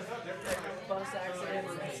 pictures of like, bus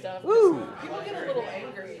accidents and stuff. Woo. People get a little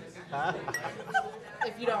angry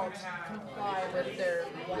if you don't comply with their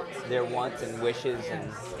wants. Their wants and wishes and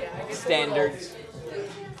Yeah, I guess standards.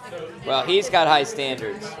 Well, he's got high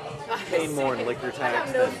standards. Paying more in liquor I have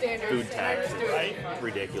tax no than standards. food and I tax. just do it.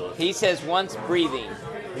 Ridiculous. He says once breathing.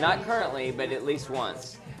 Not currently, but at least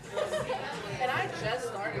once. And I just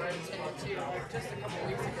started at Tinder too, like just a couple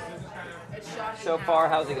weeks ago. It's shocking. So how- far,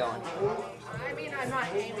 how's it going? I mean, I'm not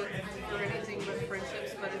aiming for anything but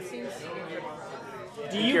friendships, but it seems to be pretty fun.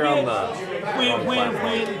 Do you You're get, on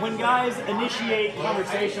the when guys initiate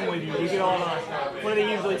conversation with you, you get all the, what do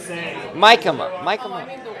they usually say? Mic 'em up. Mic 'em Oh, I up.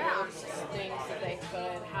 mean the worst things that they put.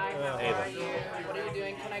 Hi, how are you? What are you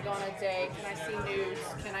doing? Can I go on a date? Can I see nudes?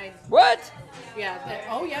 Can I? What? Yeah.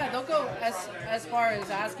 Oh yeah, they'll go as far as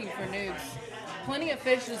asking for nudes. Plenty of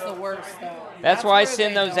Fish is the worst though. That's why I where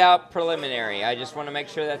send they those don't- out preliminary. I just want to make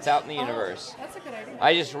sure that's out in the universe. That's a good idea.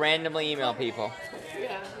 I just randomly email people.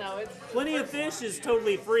 Yeah. No, it's. Plenty of Fish is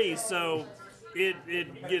totally free, so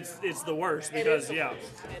it's the worst because Yeah,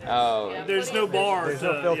 Oh, there's Plenty no of Fish bar There's to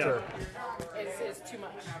no filter. It's too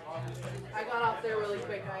much. I got off there really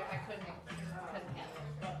quick. I couldn't.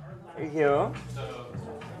 Thank you.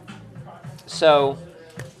 So,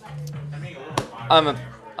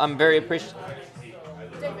 I'm very appreciative.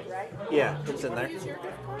 David, right? Yeah, it's in there. Use your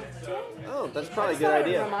gift card too? Oh, that's probably a good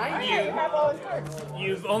idea. Remind you. Have all his cards.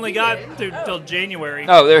 You've only got till January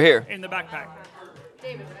Oh, they're here. in the backpack.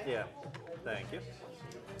 David, right? Yeah. Thank you.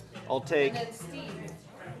 I'll take. And then Steve.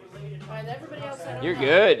 And everybody else I don't You're know.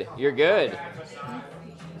 good. You're good.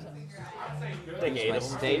 Take Use 8 my of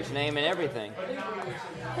them. stage name and everything.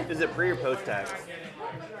 Is it pre or post tax?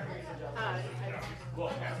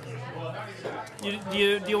 Do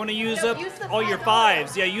you want to use No, up use the all your $5.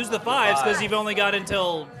 fives? Yeah, use the fives because you've only got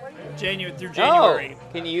until January.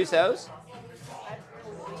 Oh, can you use those?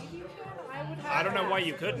 I don't know why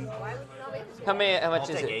you couldn't. How many? How I'll much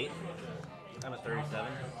is take it? 8. I'm at 37.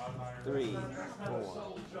 3,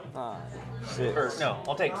 4, 5, Or 6, no,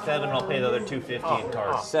 I'll take 7 and I'll pay the other 250 in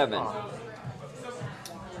cards. 7.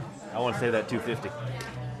 I want to say that 250.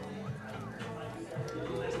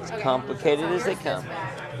 As complicated as they come.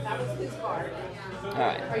 That was his card. All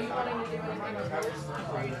right. Are you wanting to do anything with yours?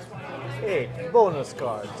 Or you just want to use Hey, bonus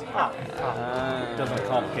cards. Doesn't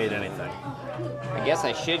complicate anything. I guess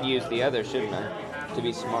I should use the other, shouldn't I? To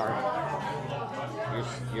be smart.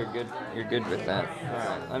 You're good. You're good with that. All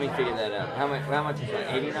right. Let me figure that out. How much is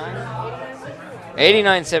that? 89.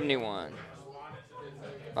 89.71.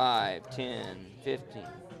 5, 10, 15,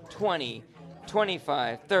 20,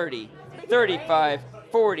 25, 30, 35,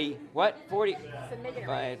 40. What? 40.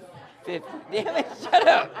 5, 50. Damn it! Shut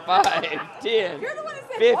up. 5, 10,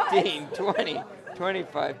 15, 20,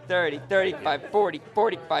 25, 30, 35, 40,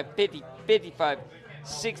 45, 50, 55,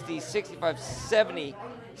 60, 65, 70,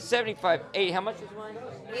 75, 80. How much is mine?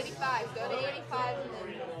 85. Go to 85 and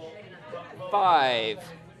then 5,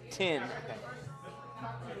 10.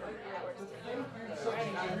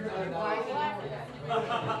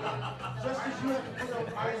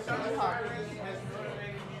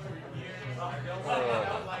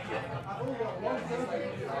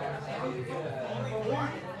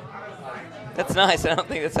 That's nice. I don't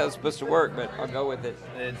think that's how it's supposed to work, but I'll go with it.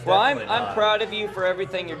 It's Well, I'm definitely not. proud of you for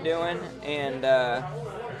everything you're doing, and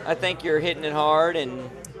I think you're hitting it hard, and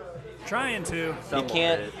Trying to. Some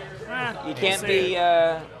can't- of it. you can't say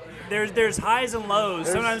be. There's highs and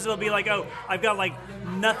lows. Sometimes it'll be like, oh, I've got like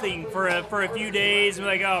nothing for a few days, and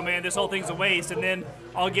be like, oh man, this whole thing's a waste. And then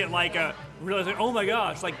I'll get like a realization, oh my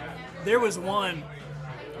gosh, like there was one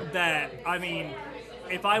that, I mean,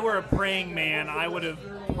 if I were a praying man, I would have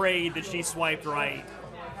prayed that she swiped right.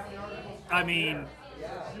 I mean,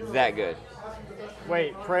 that good.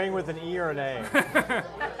 Wait, praying with an E or an A?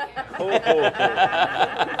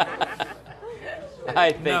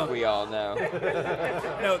 I think No. we all know.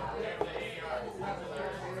 no.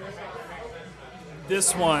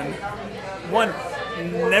 This one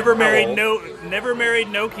never married,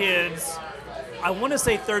 no kids. I want to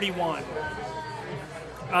say 31.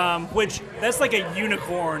 Which that's like a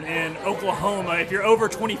unicorn in Oklahoma if you're over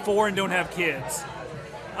 24 and don't have kids.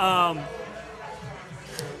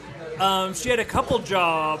 She had a couple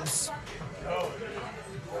jobs: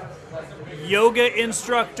 yoga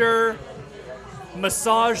instructor,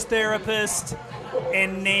 massage therapist,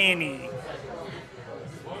 and nanny.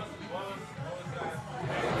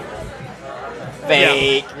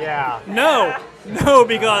 Fake. Yeah. No,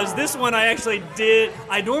 because this one I actually did.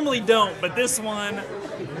 I normally don't, but this one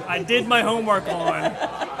I did my homework on,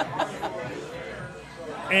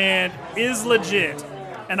 and is legit.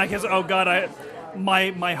 And I guess, oh god,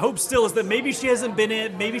 my hope still is that maybe she hasn't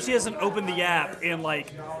opened the app in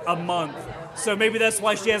like a month. So maybe that's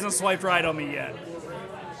why she hasn't swiped right on me yet.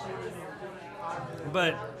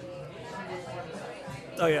 But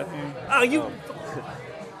oh yeah. Oh you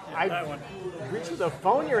that one. Reach for the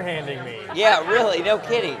phone you're handing me. Yeah, really, no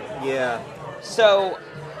kidding. Yeah. So,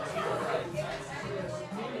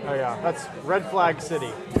 Oh yeah, that's Red Flag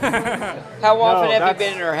City. how often No, have you that's-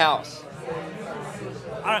 been in her house?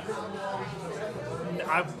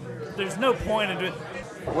 There's no point in doing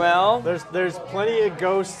Well, There's plenty of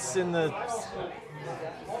ghosts in the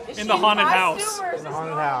in the haunted house.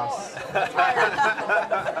 haunted house.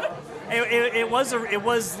 It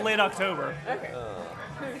was late October.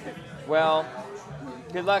 well,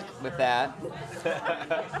 good luck with that.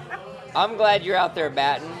 I'm glad you're out there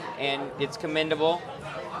batting, and it's commendable.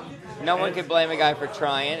 No one could blame a guy for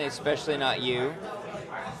trying, especially not you.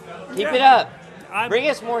 Keep it up. Bring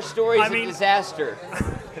us more stories of disaster.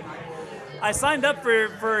 I signed up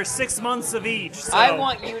for 6 months of each. So. I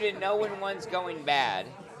want you to know when one's going bad.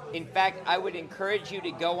 In fact, I would encourage you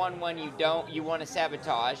to go on one you want to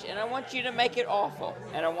sabotage, and I want you to make it awful.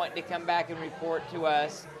 And I want you to come back and report to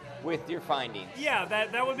us with your findings. Yeah,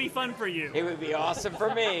 that would be fun for you. It would be awesome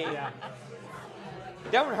for me.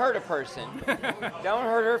 Don't hurt a person. Don't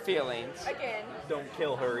hurt her feelings. Again. Don't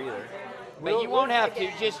kill her either. But you won't have to.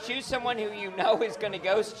 Just choose someone who you know is going to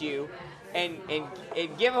ghost you, and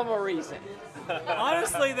give them a reason.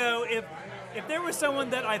 Honestly, though, if there was someone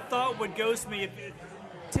that I thought would ghost me,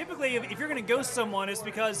 typically if you're going to ghost someone, it's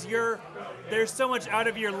because they're so much out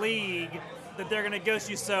of your league that they're going to ghost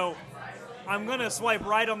you. So I'm going to swipe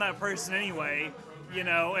right on that person anyway,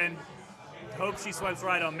 and hope she swipes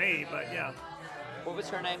right on me. But yeah. What was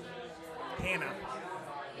her name? Hannah.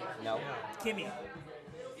 No. Kimmy.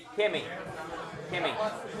 Kimmy.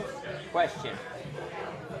 Question.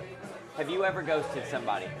 Have you ever ghosted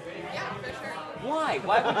somebody? Yeah, for sure. Why?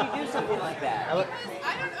 Why would you do something like that? Because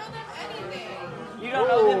I don't owe them anything. You don't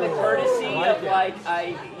owe them the courtesy of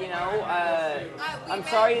I'm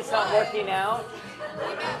sorry it's not working out.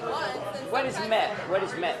 We met once. And What is met? What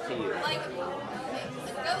is met to you? Like,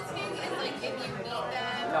 ghosting is like if you meet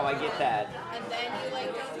them. No, I get that. And then you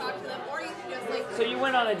don't talk to them, or you can just So you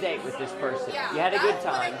went on a date with this person. Yeah, You had a good that's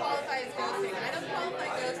time. what I qualify as ghosting. I don't qualify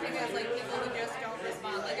ghosting as people who just don't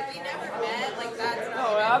respond. If we never met, that's not. No,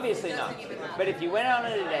 obviously not. doesn't even matter. But if you went out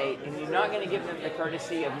on a date and you're not going to give them the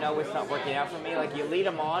courtesy of no, it's not working out for me, like you lead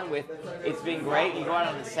them on with it's been great, you go out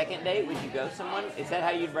on the second date, would you ghost someone? Is that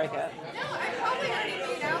how you'd break up? No, I probably already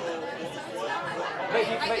made out with them, so it's fine. But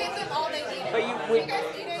you- I gave them all they needed. but you- Do you guys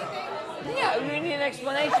need anything? Yeah, we need an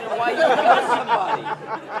explanation of why you would ghost somebody.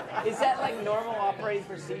 Is that like normal operating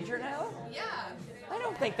procedure now? Yeah. I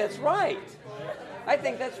don't think that's right. I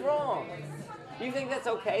think that's wrong. Do you think that's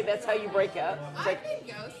okay? That's how you break up? It's like, I've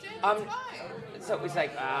been ghosted. It's I'm- fine. so it's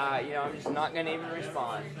like, I'm just not going to even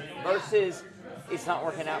respond. Versus, it's not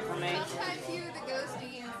working out for me. Sometimes you're the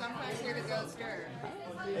ghostie and sometimes you're the ghoster.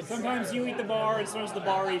 And sometimes you eat the bar, and sometimes the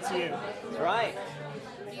bar eats you. That's right.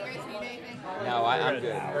 Do you guys need anything? No, I'm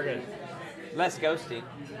good. We're good. Less ghosting.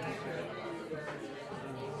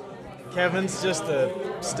 Kevin's just a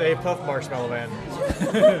Stay Puft Marshmallow Man.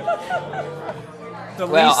 The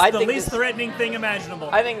Well, I least, the think least this- threatening thing imaginable.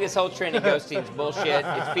 I think this whole trend of ghosting is bullshit.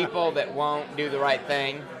 It's people that won't do the right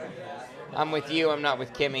thing. I'm with you. I'm not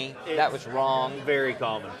with Kimmy. That was wrong. Very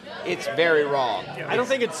common. It's very wrong. I don't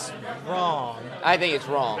think it's wrong. I think it's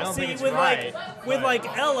wrong. I don't See, think it's with right. with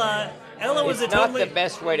Ella was It's a not totally the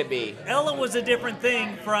best way to be. Ella was a different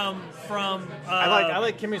thing from I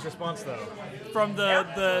like Kimmy's response though. from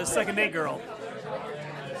the second date girl.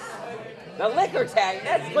 The liquor tax,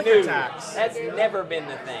 that's Liquor new. tax. That's never been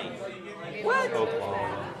the thing. What?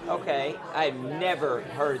 Oklahoma. Okay, I've never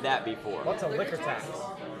heard that before. What's a liquor tax?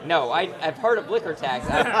 No, I've heard of liquor tax.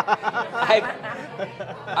 I've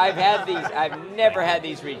had these. I've never had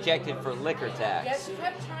these rejected for liquor tax. Yes, you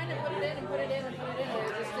kept trying to put it in and put it in and put it in, and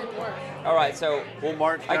it just didn't work. All right, so We'll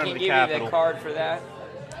march I down can to give the you Capitol. the card for that.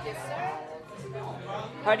 Yes, sir.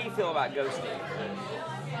 How do you feel about ghosting?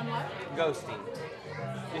 On what? Ghosting.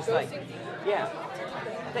 Just Ghosting? like, yeah.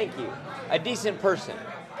 Thank you. A decent person.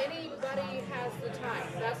 Anybody has the time.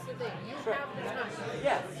 That's the thing. You Sure. have the time.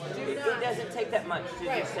 Yeah. Do It not. doesn't take that much to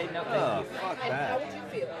Right. just say no, Oh, thank you. fuck And how that. would you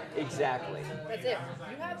feel? Exactly. That's it.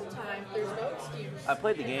 You have the time. There's no excuse. I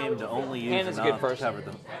played the game to only use Hannah's a good enough to person.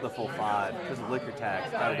 cover the full 5 because of liquor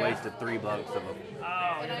tax. I wasted $3 of them.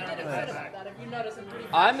 Oh, And I did upset about that. If you notice, I'm pretty.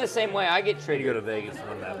 I'm the same way. I get You go triggered. to Vegas and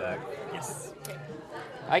win that back. yes.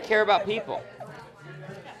 I care about people.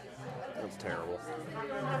 That's terrible.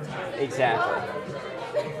 Exactly.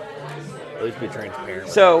 At least be transparent.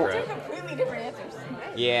 So- with it, right? Completely different answers.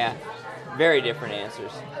 Yeah, very different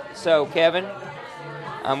answers. So, Kevin,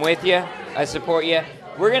 I'm with you. I support you.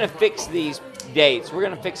 We're going to fix these dates. We're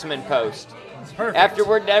going to fix them in post. Perfect. After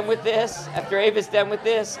we're done with this, after Ava's done with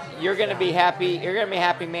this, you're going to be happy. You're going to be a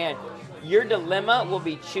happy man. Your dilemma will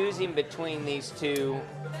be choosing between these two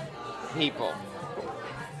people.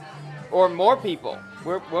 Or more people.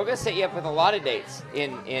 We're going to set you up with a lot of dates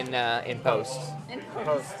in post.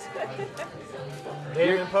 Post.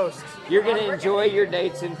 Dating in post. You're going to enjoy your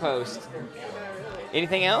dates in post.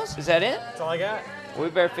 Anything else? Is that it? That's all I got. We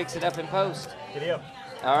better fix it up in post. Giddy up.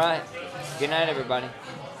 All right. Good night, everybody.